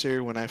on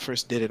Mixer when I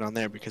first did it on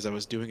there because I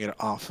was doing it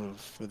off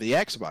of the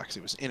Xbox.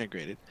 It was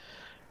integrated.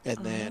 And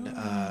then,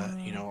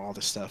 all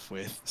the stuff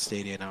with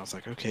Stadia, and I was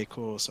like, okay,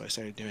 cool. So I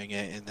started doing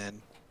it, and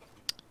then,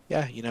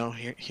 yeah,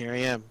 here I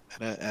am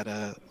at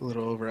a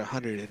little over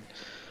 100, and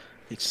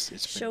It's been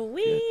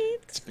Sweet. good.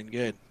 It's been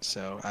good.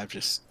 So I've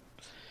just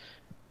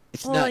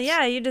it's Well, nuts.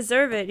 yeah, you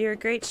deserve it. You're a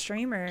great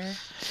streamer.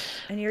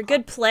 And you're a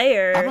good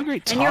player. I'm a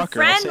great and you're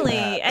talker, I'll say friendly.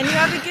 that. And you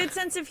have a good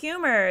sense of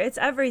humor. It's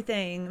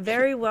everything.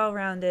 Very well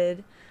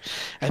rounded.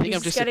 I think You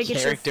I'm just a gotta get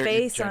your character in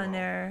face on general.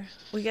 there.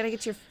 We gotta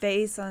get your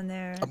face on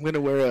there. I'm gonna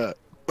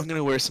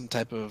wear some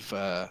type of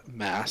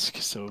mask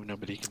so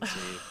nobody can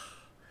see.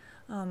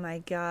 Oh my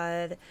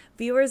god.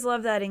 Viewers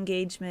love that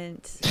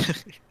engagement.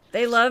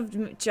 They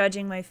loved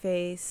judging my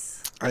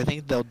face. I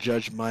think they'll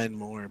judge mine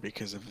more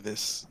because of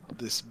this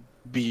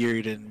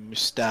beard and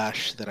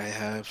mustache that I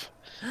have.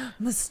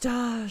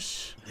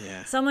 Mustache.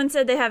 Yeah. Someone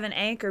said they have an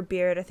anchor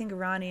beard. I think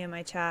Ronnie in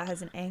my chat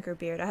has an anchor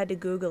beard. I had to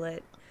Google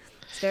it.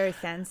 It's very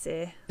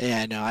fancy.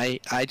 Yeah, no,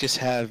 I just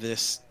have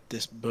this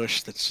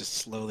bush that's just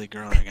slowly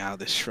growing out of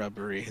this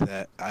shrubbery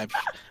that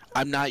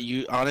I'm not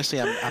used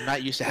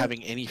to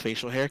having any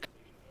facial hair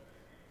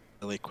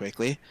really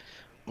quickly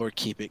or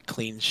keep it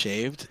clean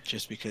shaved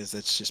just because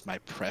that's just my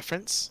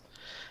preference.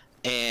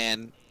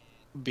 And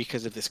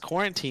because of this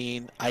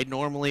quarantine, I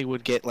normally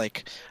would get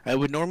I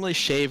would normally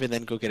shave and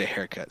then go get a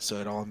haircut so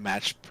it all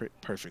matched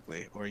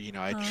perfectly. Or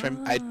I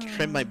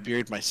trim my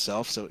beard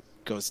myself so it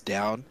goes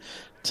down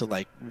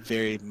to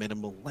very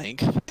minimal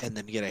length and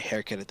then get a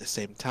haircut at the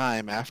same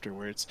time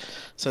afterwards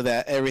so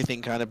that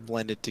everything kind of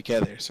blended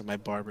together so my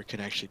barber can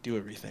actually do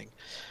everything.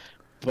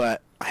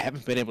 But I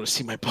haven't been able to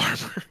see my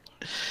barber.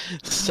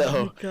 So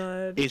Oh my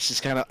god. it's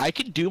just kind of I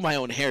could do my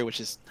own hair,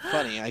 which is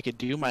funny. I could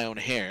do my own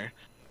hair,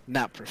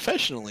 not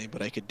professionally,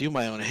 but I could do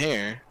my own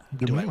hair.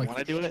 Do I want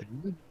to do it?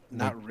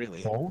 Not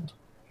really. Bald?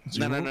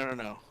 No,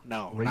 Zero?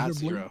 not Razor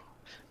zero. blade?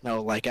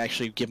 No,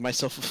 actually give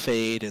myself a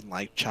fade and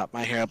chop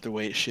my hair up the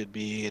way it should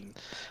be and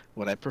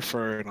what I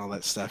prefer and all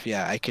that stuff.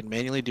 Yeah, I can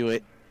manually do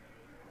it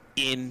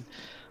in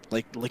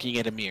looking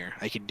at a mirror.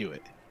 I can do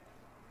it.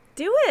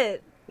 Do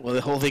it. Well, the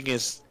whole thing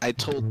is I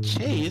told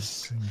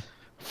Chase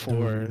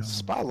for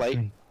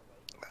Spotlight,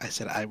 I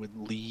said I would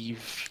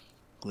leave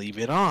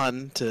it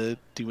on to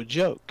do a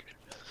joke.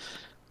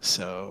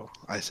 So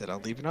I said I'll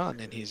leave it on,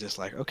 and he's just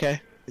like,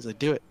 okay. He's like,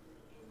 do it.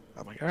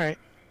 I'm like, all right.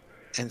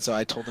 And so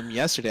I told him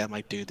yesterday, I'm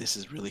like, dude, this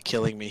is really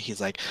killing me. He's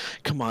like,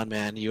 come on,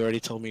 man, you already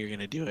told me you're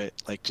gonna do it.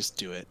 Just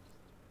do it.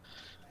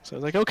 So I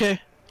was like,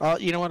 okay.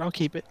 You know what? I'll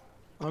keep it.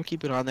 I'll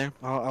keep it on there.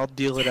 I'll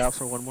deal it out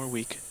for one more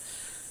week.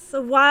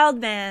 The wild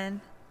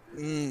man.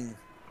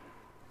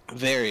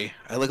 Very.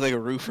 I look like a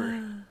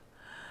roofer.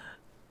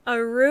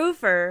 A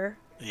roofer?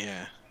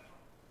 Yeah.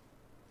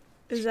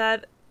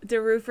 Do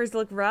roofers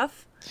look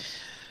rough?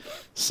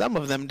 Some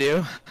of them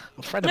do.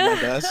 A friend of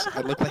mine does.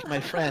 I look like my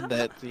friend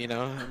that,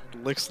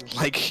 looks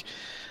like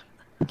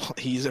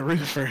he's a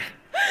roofer.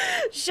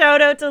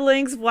 Shout out to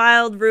Link's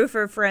wild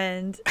roofer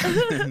friend.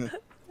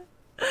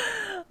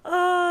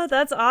 Oh,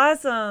 that's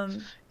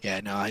awesome. Yeah,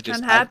 no,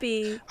 I'm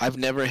happy. I've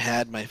never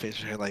had my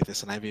facial hair like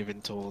this, and I've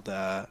even told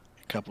a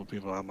couple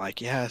people, I'm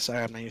like, yeah,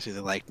 sorry, I'm not used to it.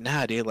 They're like,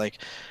 nah, dude,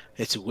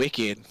 it's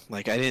wicked.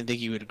 I didn't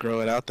think you would grow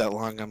it out that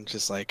long. I'm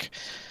just like,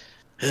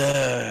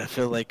 I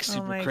feel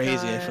super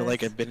crazy. I feel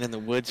like I've been in the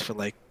woods for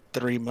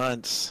 3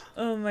 months.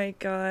 Oh my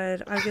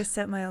god. I'm gonna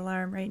set my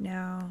alarm right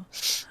now.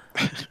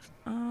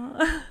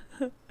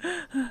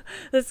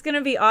 That's gonna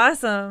be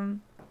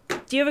awesome.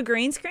 Do you have a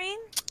green screen?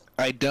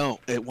 I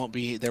don't. There won't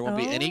be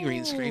any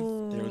green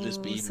screen. There will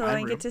just be so my I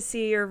room. get to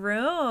see your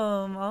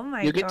room. Oh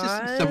my god. You get to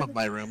see some of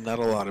my room, not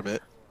a lot of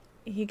it.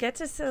 You get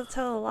to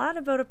tell a lot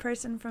about a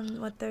person from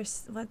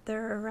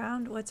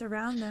what's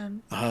around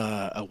them.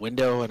 A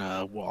window and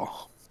a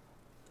wall.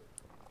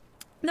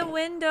 The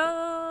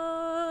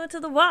window to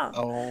the wall.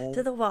 Oh,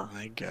 to the wall.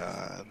 My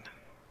god.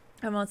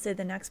 I won't say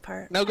the next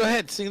part. No, go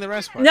ahead. Sing the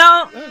rest part.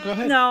 No. Go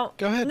ahead. No.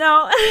 Go ahead.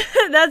 No.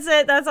 That's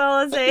it. That's all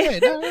I'll say. Okay,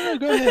 no,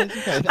 go ahead.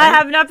 Okay. I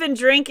have not been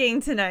drinking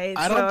tonight.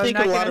 I don't think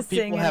a lot of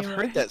people have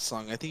heard that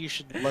song. I think you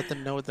should let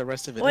them know what the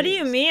rest of it is. What do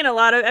you mean?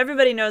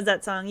 Everybody knows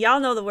that song. Y'all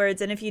know the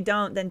words, and if you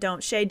don't, then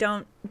don't. Shay,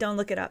 don't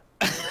look it up.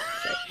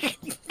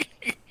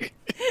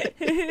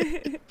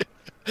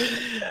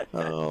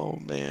 Oh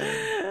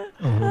man.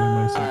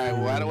 Alright,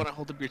 well I don't want to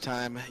hold up your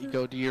time. You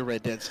go do your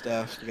Red Dead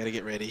stuff. You gotta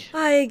get ready.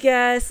 I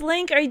guess.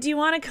 Link, do you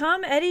want to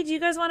come? Eddie, do you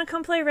guys want to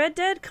come play Red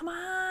Dead? Come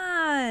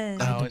on.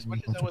 No, as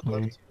much as I would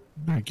love to.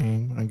 That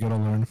game, I gotta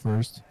learn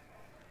first.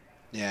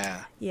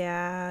 Yeah.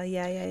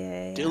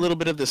 Yeah. Do a little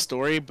bit of the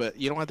story, but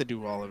you don't have to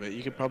do all of it.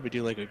 You could probably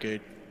do a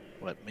good,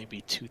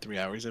 maybe 2-3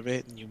 hours of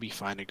it, and you'll be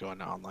fine to go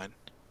into online.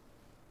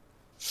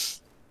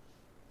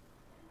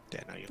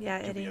 Yeah, no,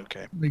 you'll be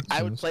okay.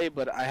 I would play,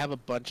 but I have a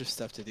bunch of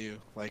stuff to do,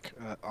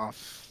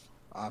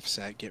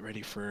 offset, get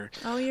ready for.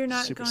 Oh, you're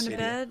not Super going Stadia.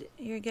 to bed?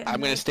 You're getting.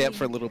 I'm gonna stay up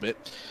for a little bit.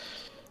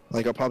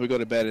 I'll probably go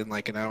to bed in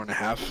an hour and a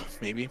half,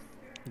 maybe.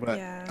 But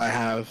Yeah. I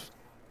have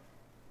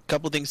a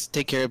couple things to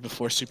take care of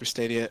before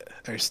Stadia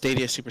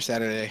Super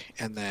Saturday,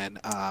 and then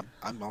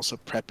I'm also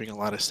prepping a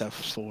lot of stuff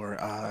for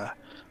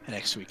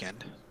next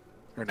weekend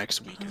or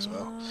next week as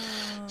well.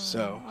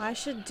 So I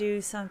should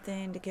do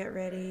something to get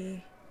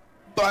ready.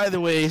 by the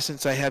way,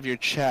 since I have your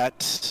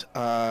chat,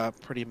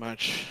 pretty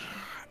much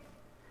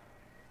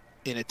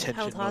in attention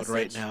Held mode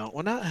right hostage? now.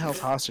 Well, not held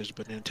hostage,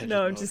 but in attention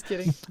No, mode. I'm just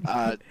kidding.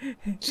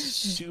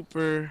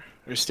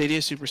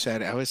 Stadia Super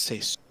Saturday. I would say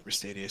Super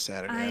Stadia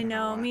Saturday. I don't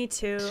know, why. me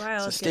too. I So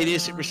always get Stadia it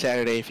Super wrong.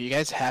 Saturday. If you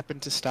guys happen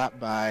to stop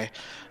by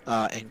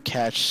and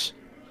catch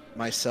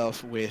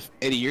myself with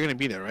Eddie, you're gonna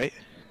be there, right?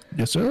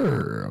 Yes,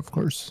 sir. Of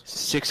course.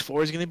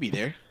 6'4" is gonna be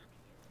there.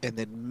 And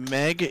then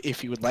Meg,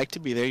 if you would like to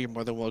be there, you're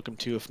more than welcome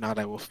to. If not,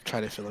 I will try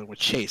to fill in with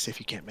Chase if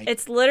you can't make it.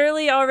 It's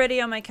literally already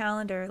on my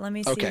calendar. Let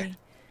me see. Okay.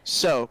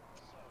 So,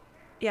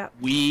 Yeah.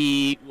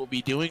 we will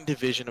be doing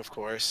Division, of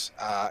course,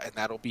 and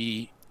that'll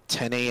be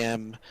 10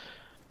 a.m.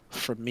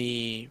 for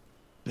me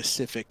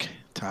Pacific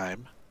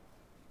time,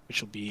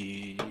 which will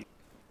be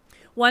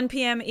 1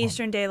 p.m.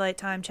 Eastern Daylight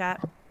Time,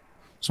 chat.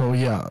 So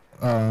yeah,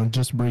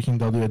 just breaking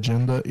down the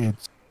agenda.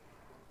 It's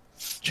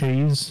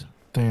Chase,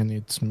 then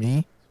it's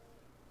me,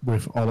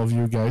 with all of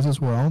you guys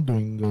as well,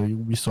 doing the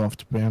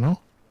Ubisoft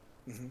panel.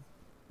 Mhm.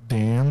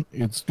 Then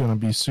it's gonna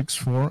be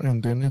 6-4,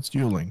 and then it's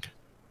you, Link.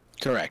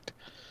 correct.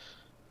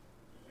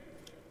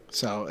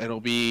 So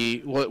it'll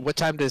be what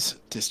time does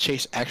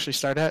Chase actually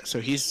start at? So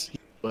he's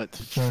what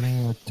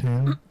Starting at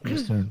 10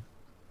 Eastern.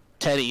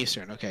 10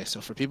 Eastern. Okay, so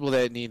for people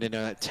that need to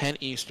know that 10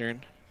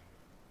 Eastern,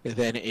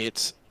 then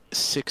it's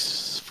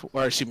 6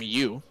 or excuse me,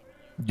 you.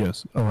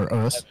 Yes, or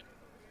us.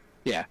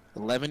 Yeah,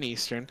 11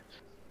 Eastern.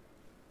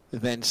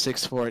 Then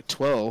 6-4 at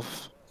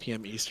 12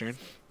 p.m. Eastern,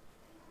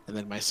 and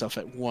then myself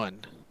at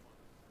 1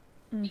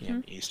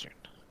 p.m. Eastern.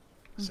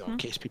 So in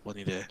case people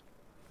need to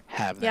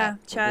have that, Yeah,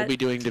 But chat. we'll be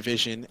doing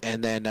Division,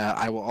 and then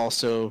I will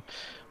also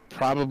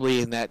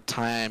probably in that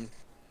time.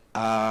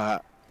 I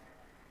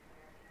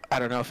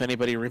don't know if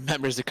anybody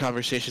remembers the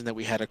conversation that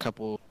we had a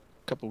couple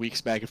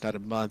weeks back, if not a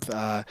month.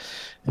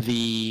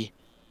 The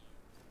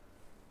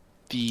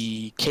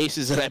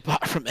cases that I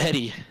bought from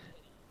Eddie.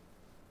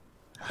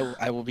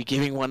 I will be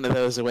giving one of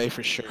those away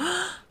for sure.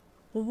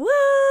 What?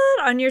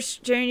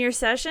 During your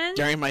session?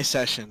 During my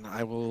session,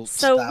 I will Sweet.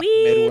 stop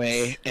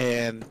midway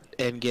and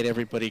get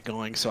everybody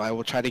going. So I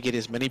will try to get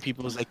as many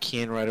people as I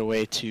can right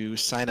away to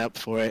sign up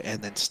for it, and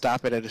then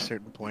stop it at a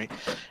certain point,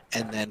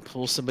 and then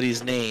pull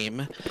somebody's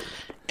name,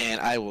 and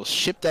I will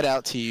ship that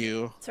out to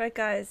you. That's right,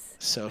 guys.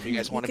 So if you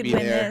guys You want to could be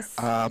win there, this.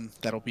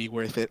 that'll be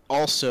worth it.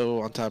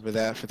 Also, on top of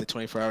that, for the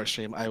 24-hour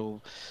stream, I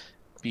will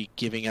be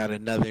giving out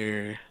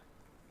another.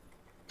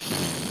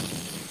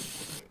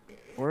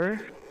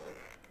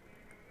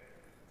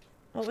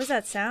 What was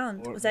that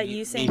sound? Was that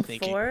you saying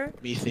thinking, 4?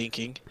 Me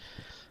thinking.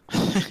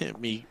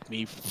 me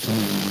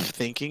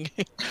thinking.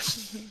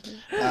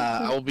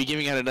 I will be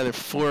giving out another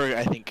 4,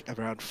 I think,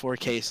 around 4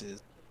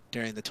 cases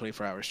during the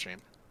 24-hour stream.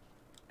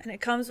 And it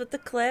comes with the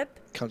clip.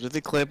 Comes with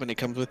the clip, and it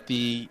comes with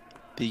the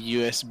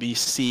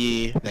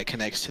USB-C that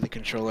connects to the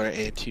controller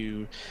and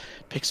to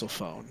Pixel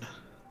phone.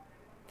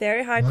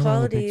 Very high Oh, the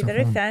quality, Pixel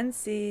very phone.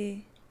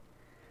 fancy.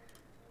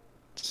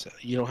 So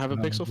you don't have a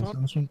Pixel The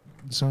phone?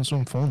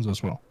 Samsung phones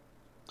as well.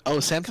 Oh,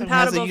 Samsung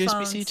Compatible has a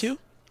USB-C phones. too?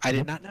 I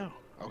did not know.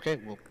 Okay,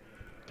 well,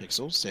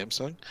 Pixel,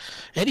 Samsung.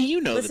 Eddie, you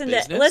know Listen the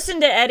business.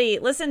 listen to Eddie.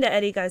 Listen to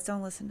Eddie, guys.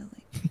 Don't listen to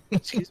Link.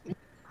 Excuse me.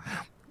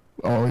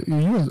 I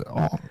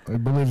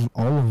believe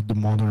all of the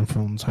modern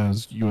phones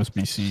has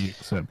USB-C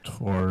except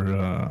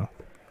for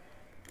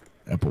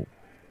Apple.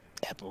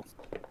 Apple.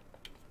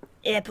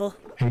 Apple.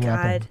 Hey God.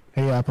 Apple.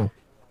 Hey Apple.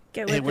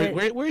 Get Hey, with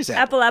it. where is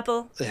Apple?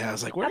 Apple. Yeah, I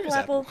was like, where is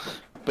Apple. Apple?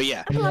 But yeah.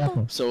 Apple,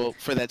 Apple. So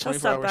for that I'll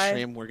stop 24-hour by.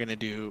 stream, we're gonna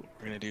do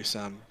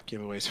some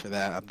giveaways for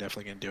that. I'm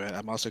definitely gonna do it.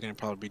 I'm also gonna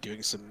probably be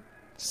doing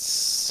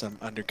some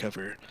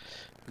undercover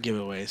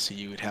giveaways, so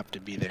you would have to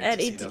be there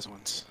Eddie, to see those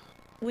ones.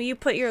 Will you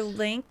put your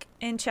link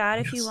in chat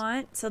if you Yes.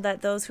 want, so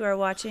that those who are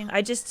watching,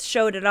 I just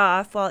showed it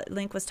off while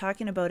Link was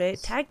talking about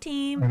it. Tag I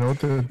team. know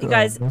that You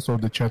guys- also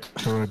the chat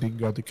already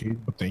got the cake,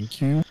 but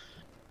thank you.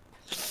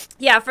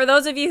 Yeah, for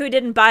those of you who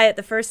didn't buy it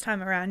the first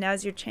time around,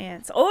 now's your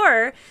chance.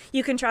 Or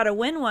you can try to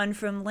win one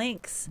from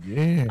Link's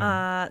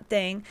Yeah.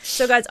 thing.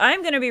 So guys,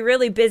 I'm going to be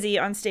really busy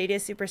on Stadia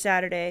Super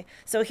Saturday.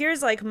 So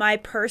here's like my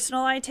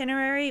personal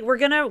itinerary. We're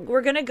going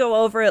to go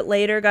over it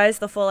later, guys,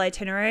 the full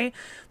itinerary.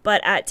 But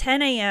at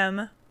 10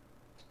 a.m.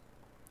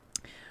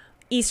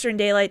 Eastern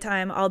Daylight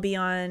Time, I'll be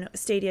on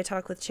Stadia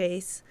Talk with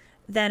Chase.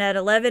 Then at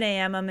 11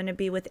 a.m., I'm going to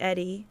be with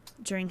Eddie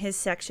during his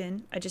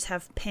section. I just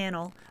have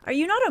panel. Are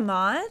you not a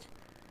mod?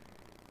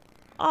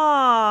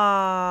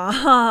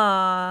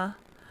 Aww.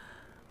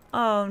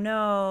 Oh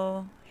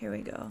no. Here we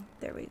go.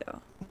 There we go.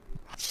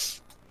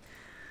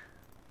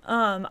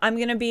 I'm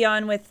gonna be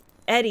on with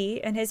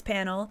Eddie and his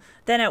panel.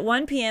 Then at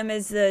 1 p.m.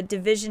 is the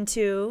Division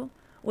 2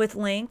 with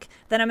Link.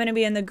 Then I'm gonna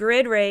be in the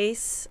grid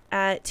race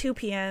at 2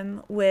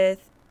 p.m.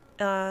 with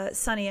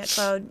Sunny at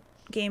Cloud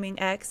Gaming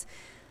X.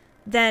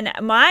 Then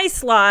my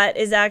slot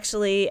is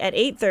actually at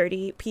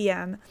 8:30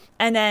 p.m.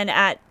 And then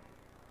at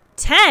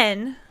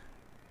 10.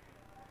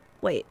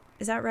 Wait.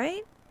 Is that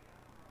right?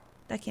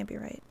 That can't be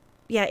right.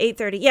 Yeah,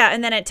 8:30. Yeah,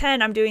 and then at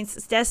 10, I'm doing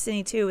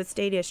Destiny 2 with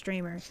Stadia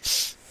Streamer.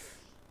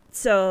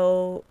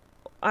 So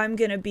I'm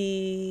going to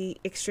be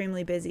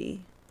extremely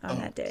busy on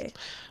that day.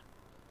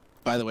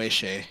 By the way,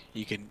 Shay,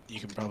 you can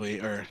probably,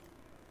 or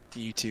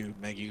You too,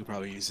 Meg. You could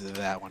probably use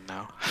that one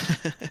now.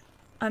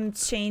 I'm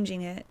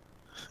changing it.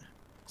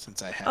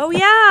 Since I have. Oh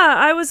yeah,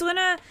 I was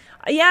gonna.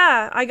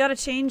 Yeah, I gotta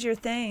change your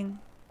thing.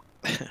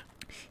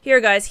 Here,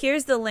 guys.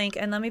 Here's the link,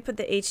 and let me put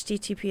the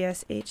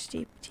https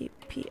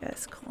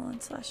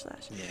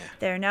 // Yeah.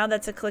 There. Now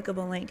that's a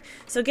clickable link.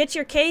 So get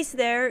your case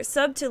there.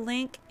 Sub to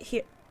link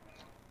here.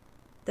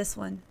 This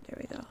one. There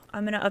we go.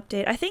 I'm gonna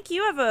update. I think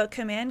you have a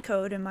command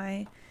code in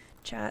my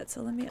chat,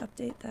 so let me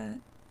update that.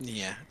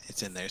 Yeah,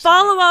 it's in there.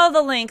 Follow all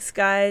the links,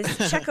 guys.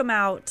 Check them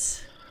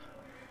out.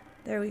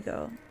 There we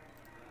go.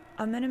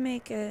 I'm gonna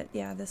make it.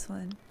 Yeah, this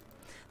one.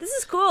 This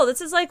is cool.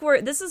 This is like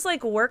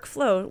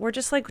workflow. We're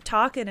just like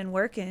talking and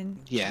working.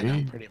 Yeah,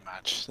 no, pretty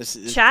much.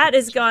 Chat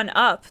has gone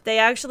up. They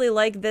actually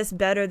like this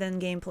better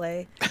than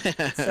gameplay.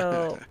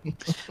 So.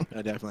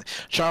 No, definitely.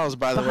 Charles,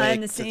 by the way,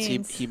 Behind the since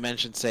scenes. he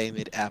mentioned saying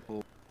that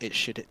it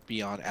should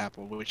be on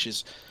Apple, which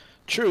is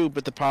true,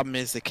 but the problem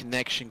is the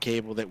connection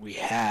cable that we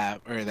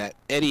have, or that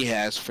Eddie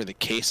has for the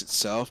case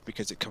itself,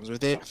 because it comes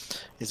with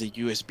it, is a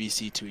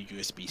USB-C to a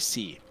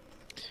USB-C.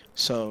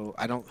 So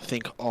I don't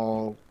think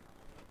all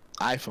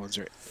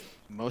iPhones, or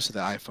most of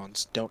the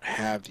iPhones, don't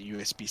have the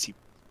USB-C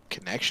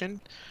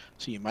connection,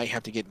 so you might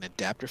have to get an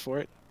adapter for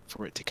it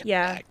to connect.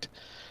 Yeah.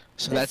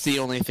 So that's the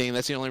only thing.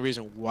 That's the only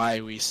reason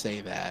why we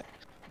say that.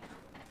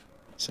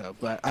 So,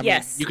 but I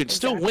mean, you can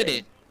still win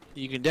it.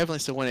 You can definitely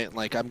still win it.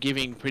 Like, I'm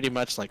giving pretty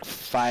much like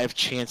 5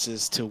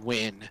 chances to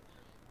win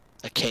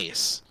a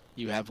case.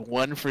 You have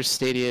one for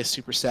Stadia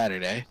Super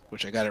Saturday,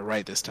 which I got it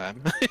right this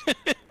time.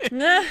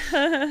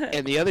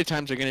 And the other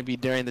times are going to be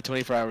during the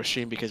 24-hour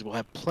stream, because we'll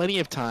have plenty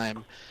of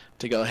time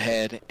to go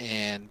ahead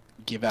and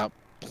give out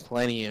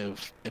plenty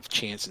of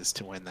chances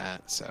to win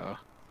that. So,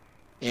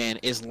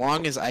 and as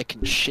long as I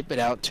can ship it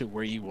out to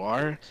where you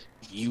are,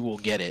 you will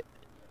get it.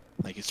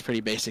 Like, it's pretty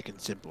basic and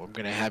simple. I'm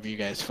going to have you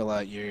guys fill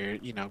out your,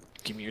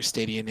 give me your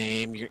Stadia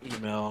name, your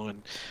email,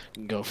 and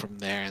go from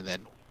there. And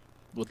then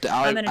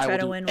I'm going to try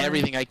to do win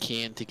everything I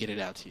can to get it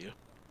out to you.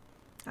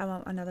 I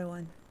want another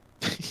one.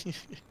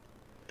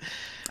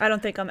 I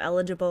don't think I'm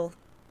eligible.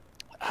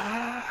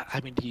 I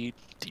mean, do you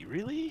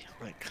really?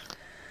 Like,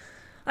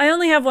 I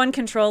only have one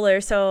controller,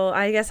 so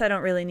I guess I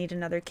don't really need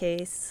another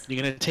case.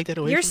 You're going to take that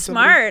away You're from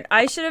somebody? smart.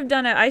 I should have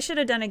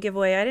done a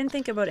giveaway. I didn't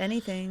think about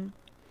anything.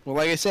 Well,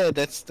 like I said,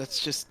 that's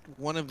just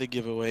one of the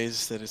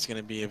giveaways that is going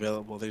to be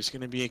available. There's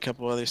going to be a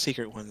couple other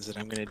secret ones that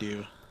I'm going to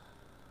do.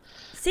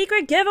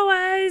 Secret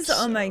giveaways! So,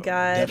 oh my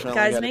god. definitely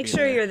Guys, gotta make be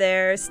sure there. you're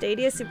there.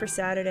 Stadia Super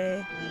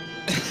Saturday.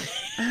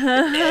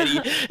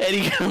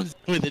 Eddie comes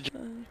with a...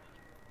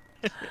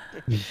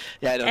 Yeah,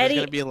 I know. There's Eddie-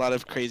 going to be a lot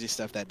of crazy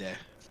stuff that day.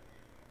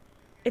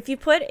 If you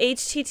put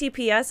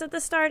HTTPS at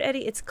the start,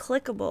 Eddie, it's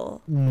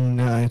clickable.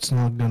 No, it's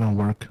not gonna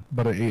work.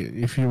 But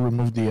if you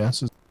remove the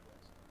S's,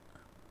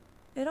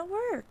 It'll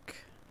work.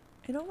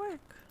 It'll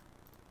work.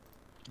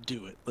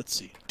 Do it. Let's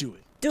see. Do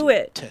it. Do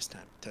it. Test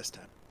time. Test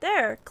time.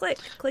 There. Click.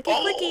 Clicky,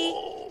 clicky.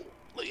 Oh,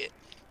 look at it.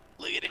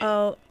 Look at it.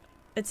 Oh,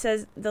 it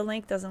says the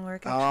link doesn't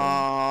work, actually.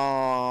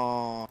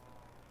 Oh,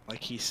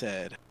 like he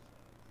said.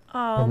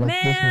 Oh, like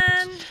this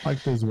man. works.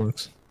 Like this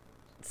works.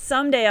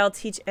 Someday I'll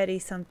teach Eddie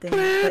something,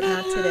 but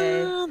not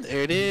today.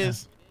 There it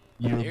is.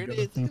 You're There it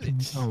gonna is.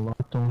 think a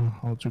lot on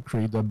how to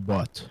create a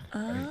bot.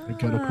 You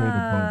gotta create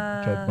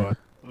a chat bot.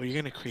 Oh,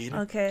 you're gonna create it?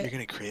 Okay. You're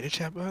gonna create a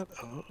chatbot?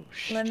 Oh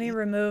shit. Let me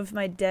remove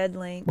my dead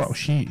links. Well,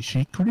 she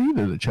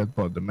created a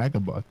chatbot, the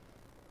Megabot.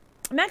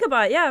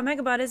 Megabot, yeah,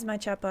 Megabot is my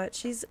chatbot.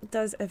 She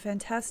does a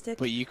fantastic.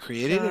 But you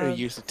created it or job.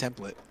 used a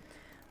template?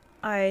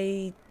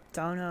 I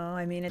don't know.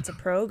 I mean, it's a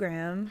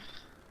program.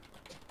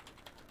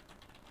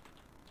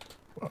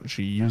 Well,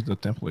 she used the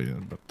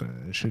template, but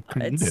she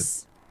created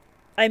it.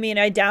 I mean,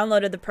 I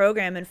downloaded the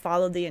program and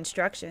followed the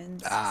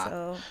instructions.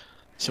 So.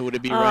 So would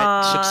it be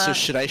right? So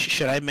should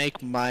I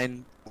make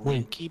mine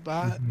Linky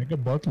bot? Did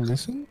Megabot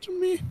listen to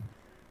me?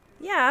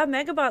 Yeah,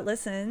 Megabot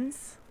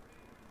listens.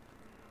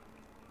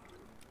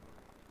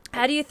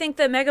 How do you think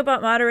that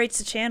Megabot moderates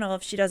the channel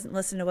if she doesn't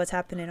listen to what's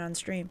happening on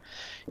stream?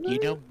 You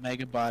know,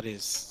 Megabot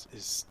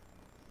is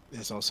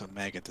also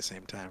Meg at the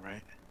same time,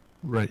 right?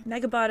 Right.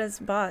 Megabot is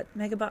bot.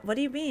 Megabot. What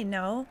do you mean?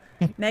 No.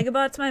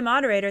 Megabot's my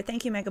moderator.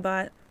 Thank you,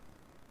 Megabot.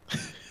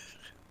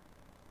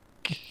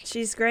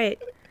 She's great.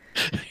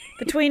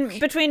 Between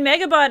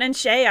Megabot and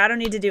Shay, I don't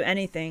need to do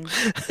anything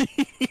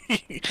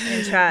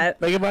in chat.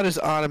 Megabot is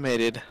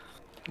automated,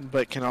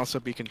 but can also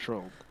be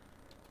controlled.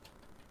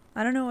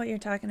 I don't know what you're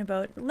talking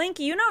about. Link,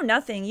 you know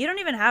nothing. You don't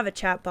even have a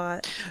chat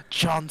bot.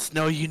 Jon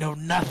Snow, you know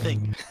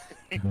nothing.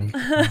 Got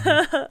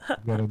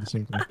at the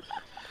same time.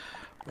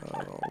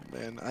 Oh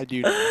man, I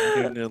do know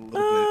a little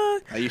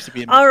bit. I used to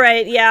be. All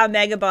right, yeah,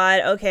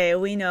 Megabot. Okay,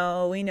 we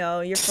know.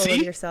 You're full of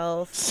See?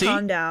 yourself. See?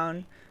 Calm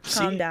down.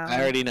 Calm down. I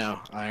already know.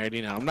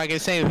 I'm not gonna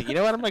say anything. You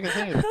know what? I'm not gonna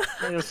say anything.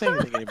 I'm not gonna say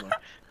anything anymore.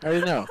 I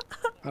already know.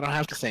 I don't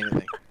have to say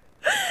anything.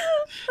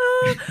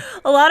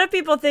 A lot of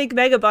people think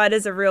Megabot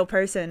is a real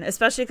person,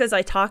 especially because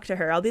I talk to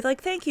her. I'll be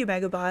like, "Thank you,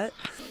 Megabot."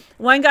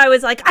 One guy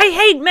was like, "I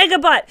hate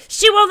Megabot.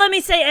 She won't let me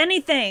say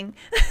anything."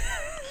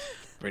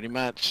 Pretty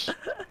much.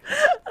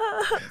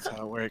 That's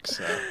how it works.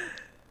 So.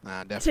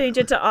 Nah, definitely. Change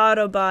it to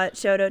Autobot.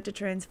 Shout out to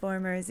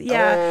Transformers.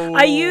 Yeah,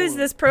 I use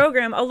this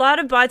program. A lot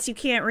of bots you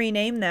can't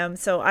rename them,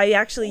 so I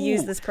actually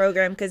use this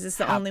program because it's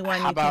the only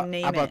one you can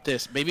name it. How about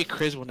this? Maybe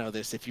Chris will know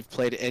this if you've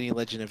played any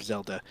Legend of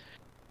Zelda.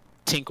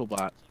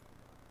 Tinklebot.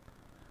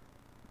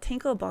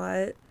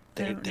 Tinklebot.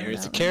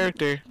 There's a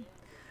character.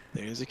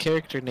 There's a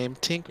character named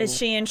Tinkle. Is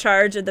she in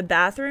charge of the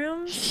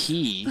bathrooms?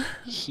 His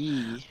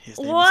name is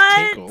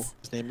Tinkle.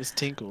 His name is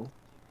Tinkle.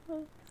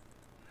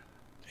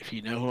 If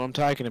you know who I'm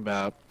talking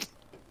about,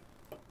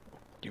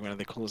 you're one of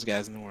the coolest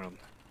guys in the world.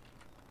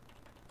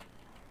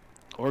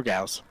 Or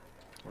gals.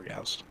 Or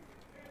gals.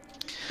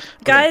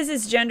 Guys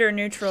is gender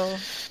neutral.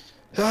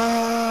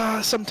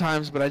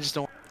 Sometimes, but I just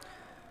don't.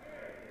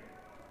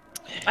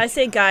 I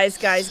say guys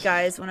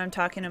when I'm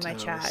talking in my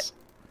chat.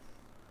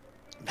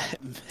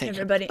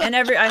 Everybody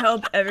I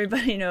hope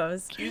everybody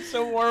knows. You're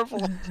so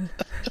horrible.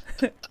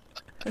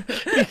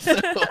 You're so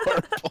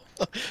horrible.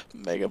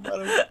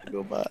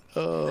 Megabot.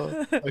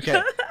 Oh.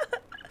 Okay.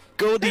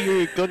 Go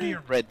to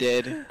your Red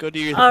Dead. Go to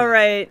your. All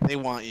right. They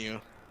want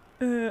you.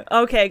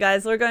 Okay,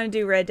 guys, we're gonna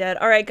do Red Dead.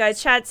 All right,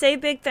 guys, chat. Say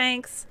big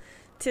thanks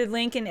to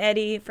Link and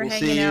Eddie for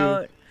hanging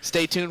out.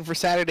 Stay tuned for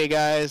Saturday,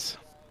 guys.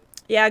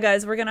 Yeah,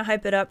 guys, we're gonna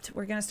hype it up.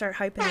 We're gonna start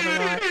hyping it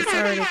a lot. It's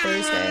already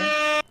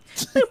Thursday.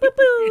 Boo, boo,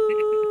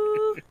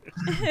 boo.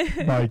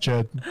 Bye,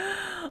 Chad.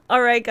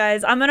 All right,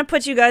 guys, I'm gonna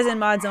put you guys in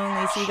mods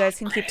only so you guys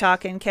can keep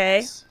talking,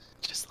 okay?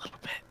 Just a little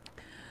bit.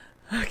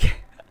 Okay.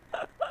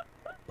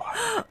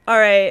 All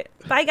right.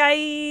 Bye,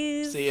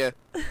 guys. See ya.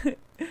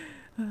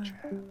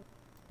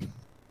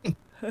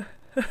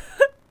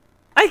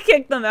 I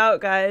kicked them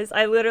out, guys.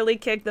 I literally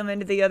kicked them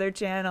into the other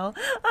channel.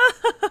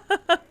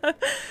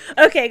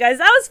 Okay, guys,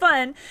 that was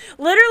fun.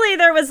 Literally,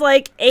 there was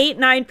like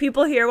 8-9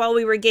 people here while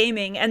we were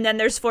gaming, and then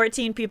there's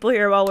 14 people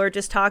here while we're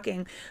just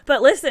talking.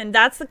 But listen,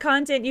 that's the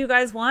content you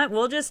guys want.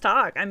 We'll just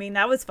talk. I mean,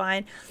 that was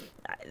fine.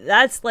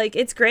 That's like,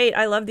 it's great.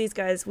 I love these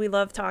guys. We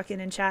love talking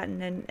and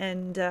chatting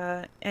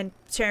and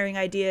sharing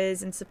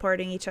ideas and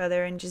supporting each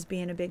other and just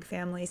being a big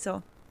family.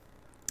 So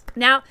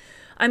now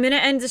I'm going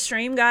to end the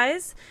stream,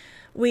 guys.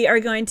 We are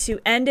going to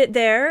end it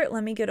there.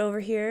 Let me get over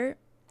here.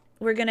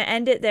 We're going to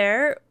end it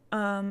there.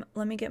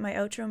 Let me get my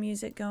outro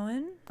music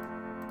going.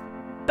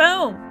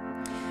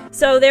 Boom.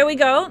 So there we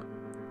go.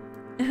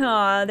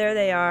 Aw, there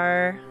they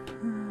are.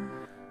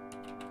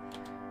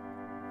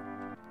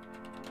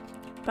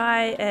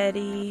 Bye,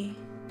 Eddie.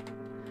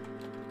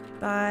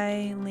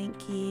 Bye,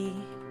 Linky.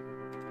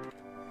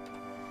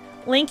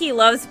 Link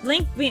loves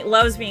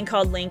being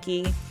called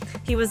Linky.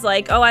 He was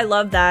like, oh, I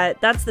love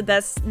that. That's the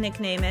best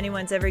nickname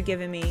anyone's ever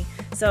given me.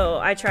 So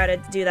I try to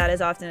do that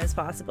as often as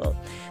possible.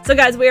 So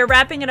guys, we are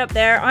wrapping it up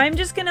there. I'm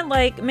just gonna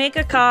like make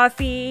a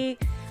coffee,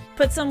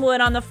 put some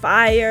wood on the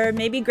fire,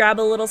 maybe grab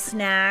a little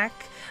snack.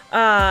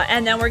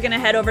 And then we're gonna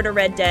head over to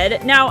Red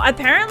Dead. Now,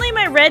 apparently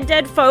my Red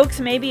Dead folks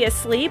may be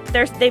asleep.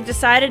 They've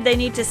decided they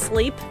need to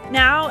sleep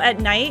now at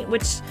night,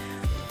 which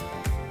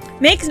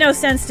makes no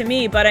sense to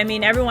me, but I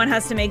mean, everyone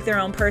has to make their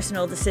own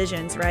personal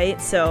decisions,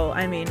 right? So,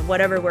 I mean,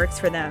 whatever works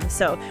for them.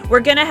 So, we're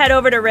gonna head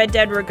over to Red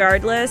Dead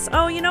regardless.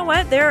 Oh, you know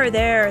what? They are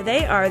there.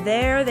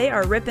 They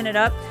are ripping it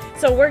up.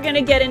 So, we're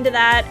gonna get into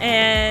that,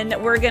 and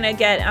we're gonna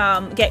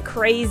get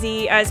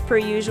crazy as per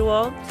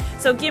usual.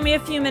 So, give me a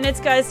few minutes,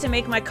 guys, to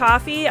make my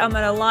coffee. I'm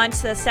gonna launch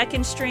the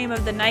second stream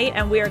of the night,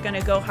 and we are gonna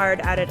go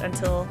hard at it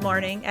until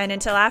morning and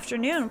until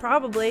afternoon,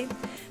 probably.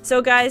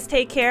 So, guys,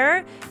 take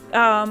care.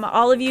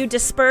 All of you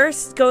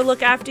disperse, go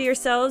look after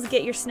yourselves,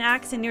 get your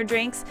snacks and your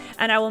drinks,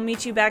 and I will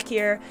meet you back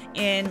here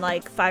in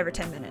like 5 or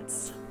 10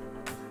 minutes.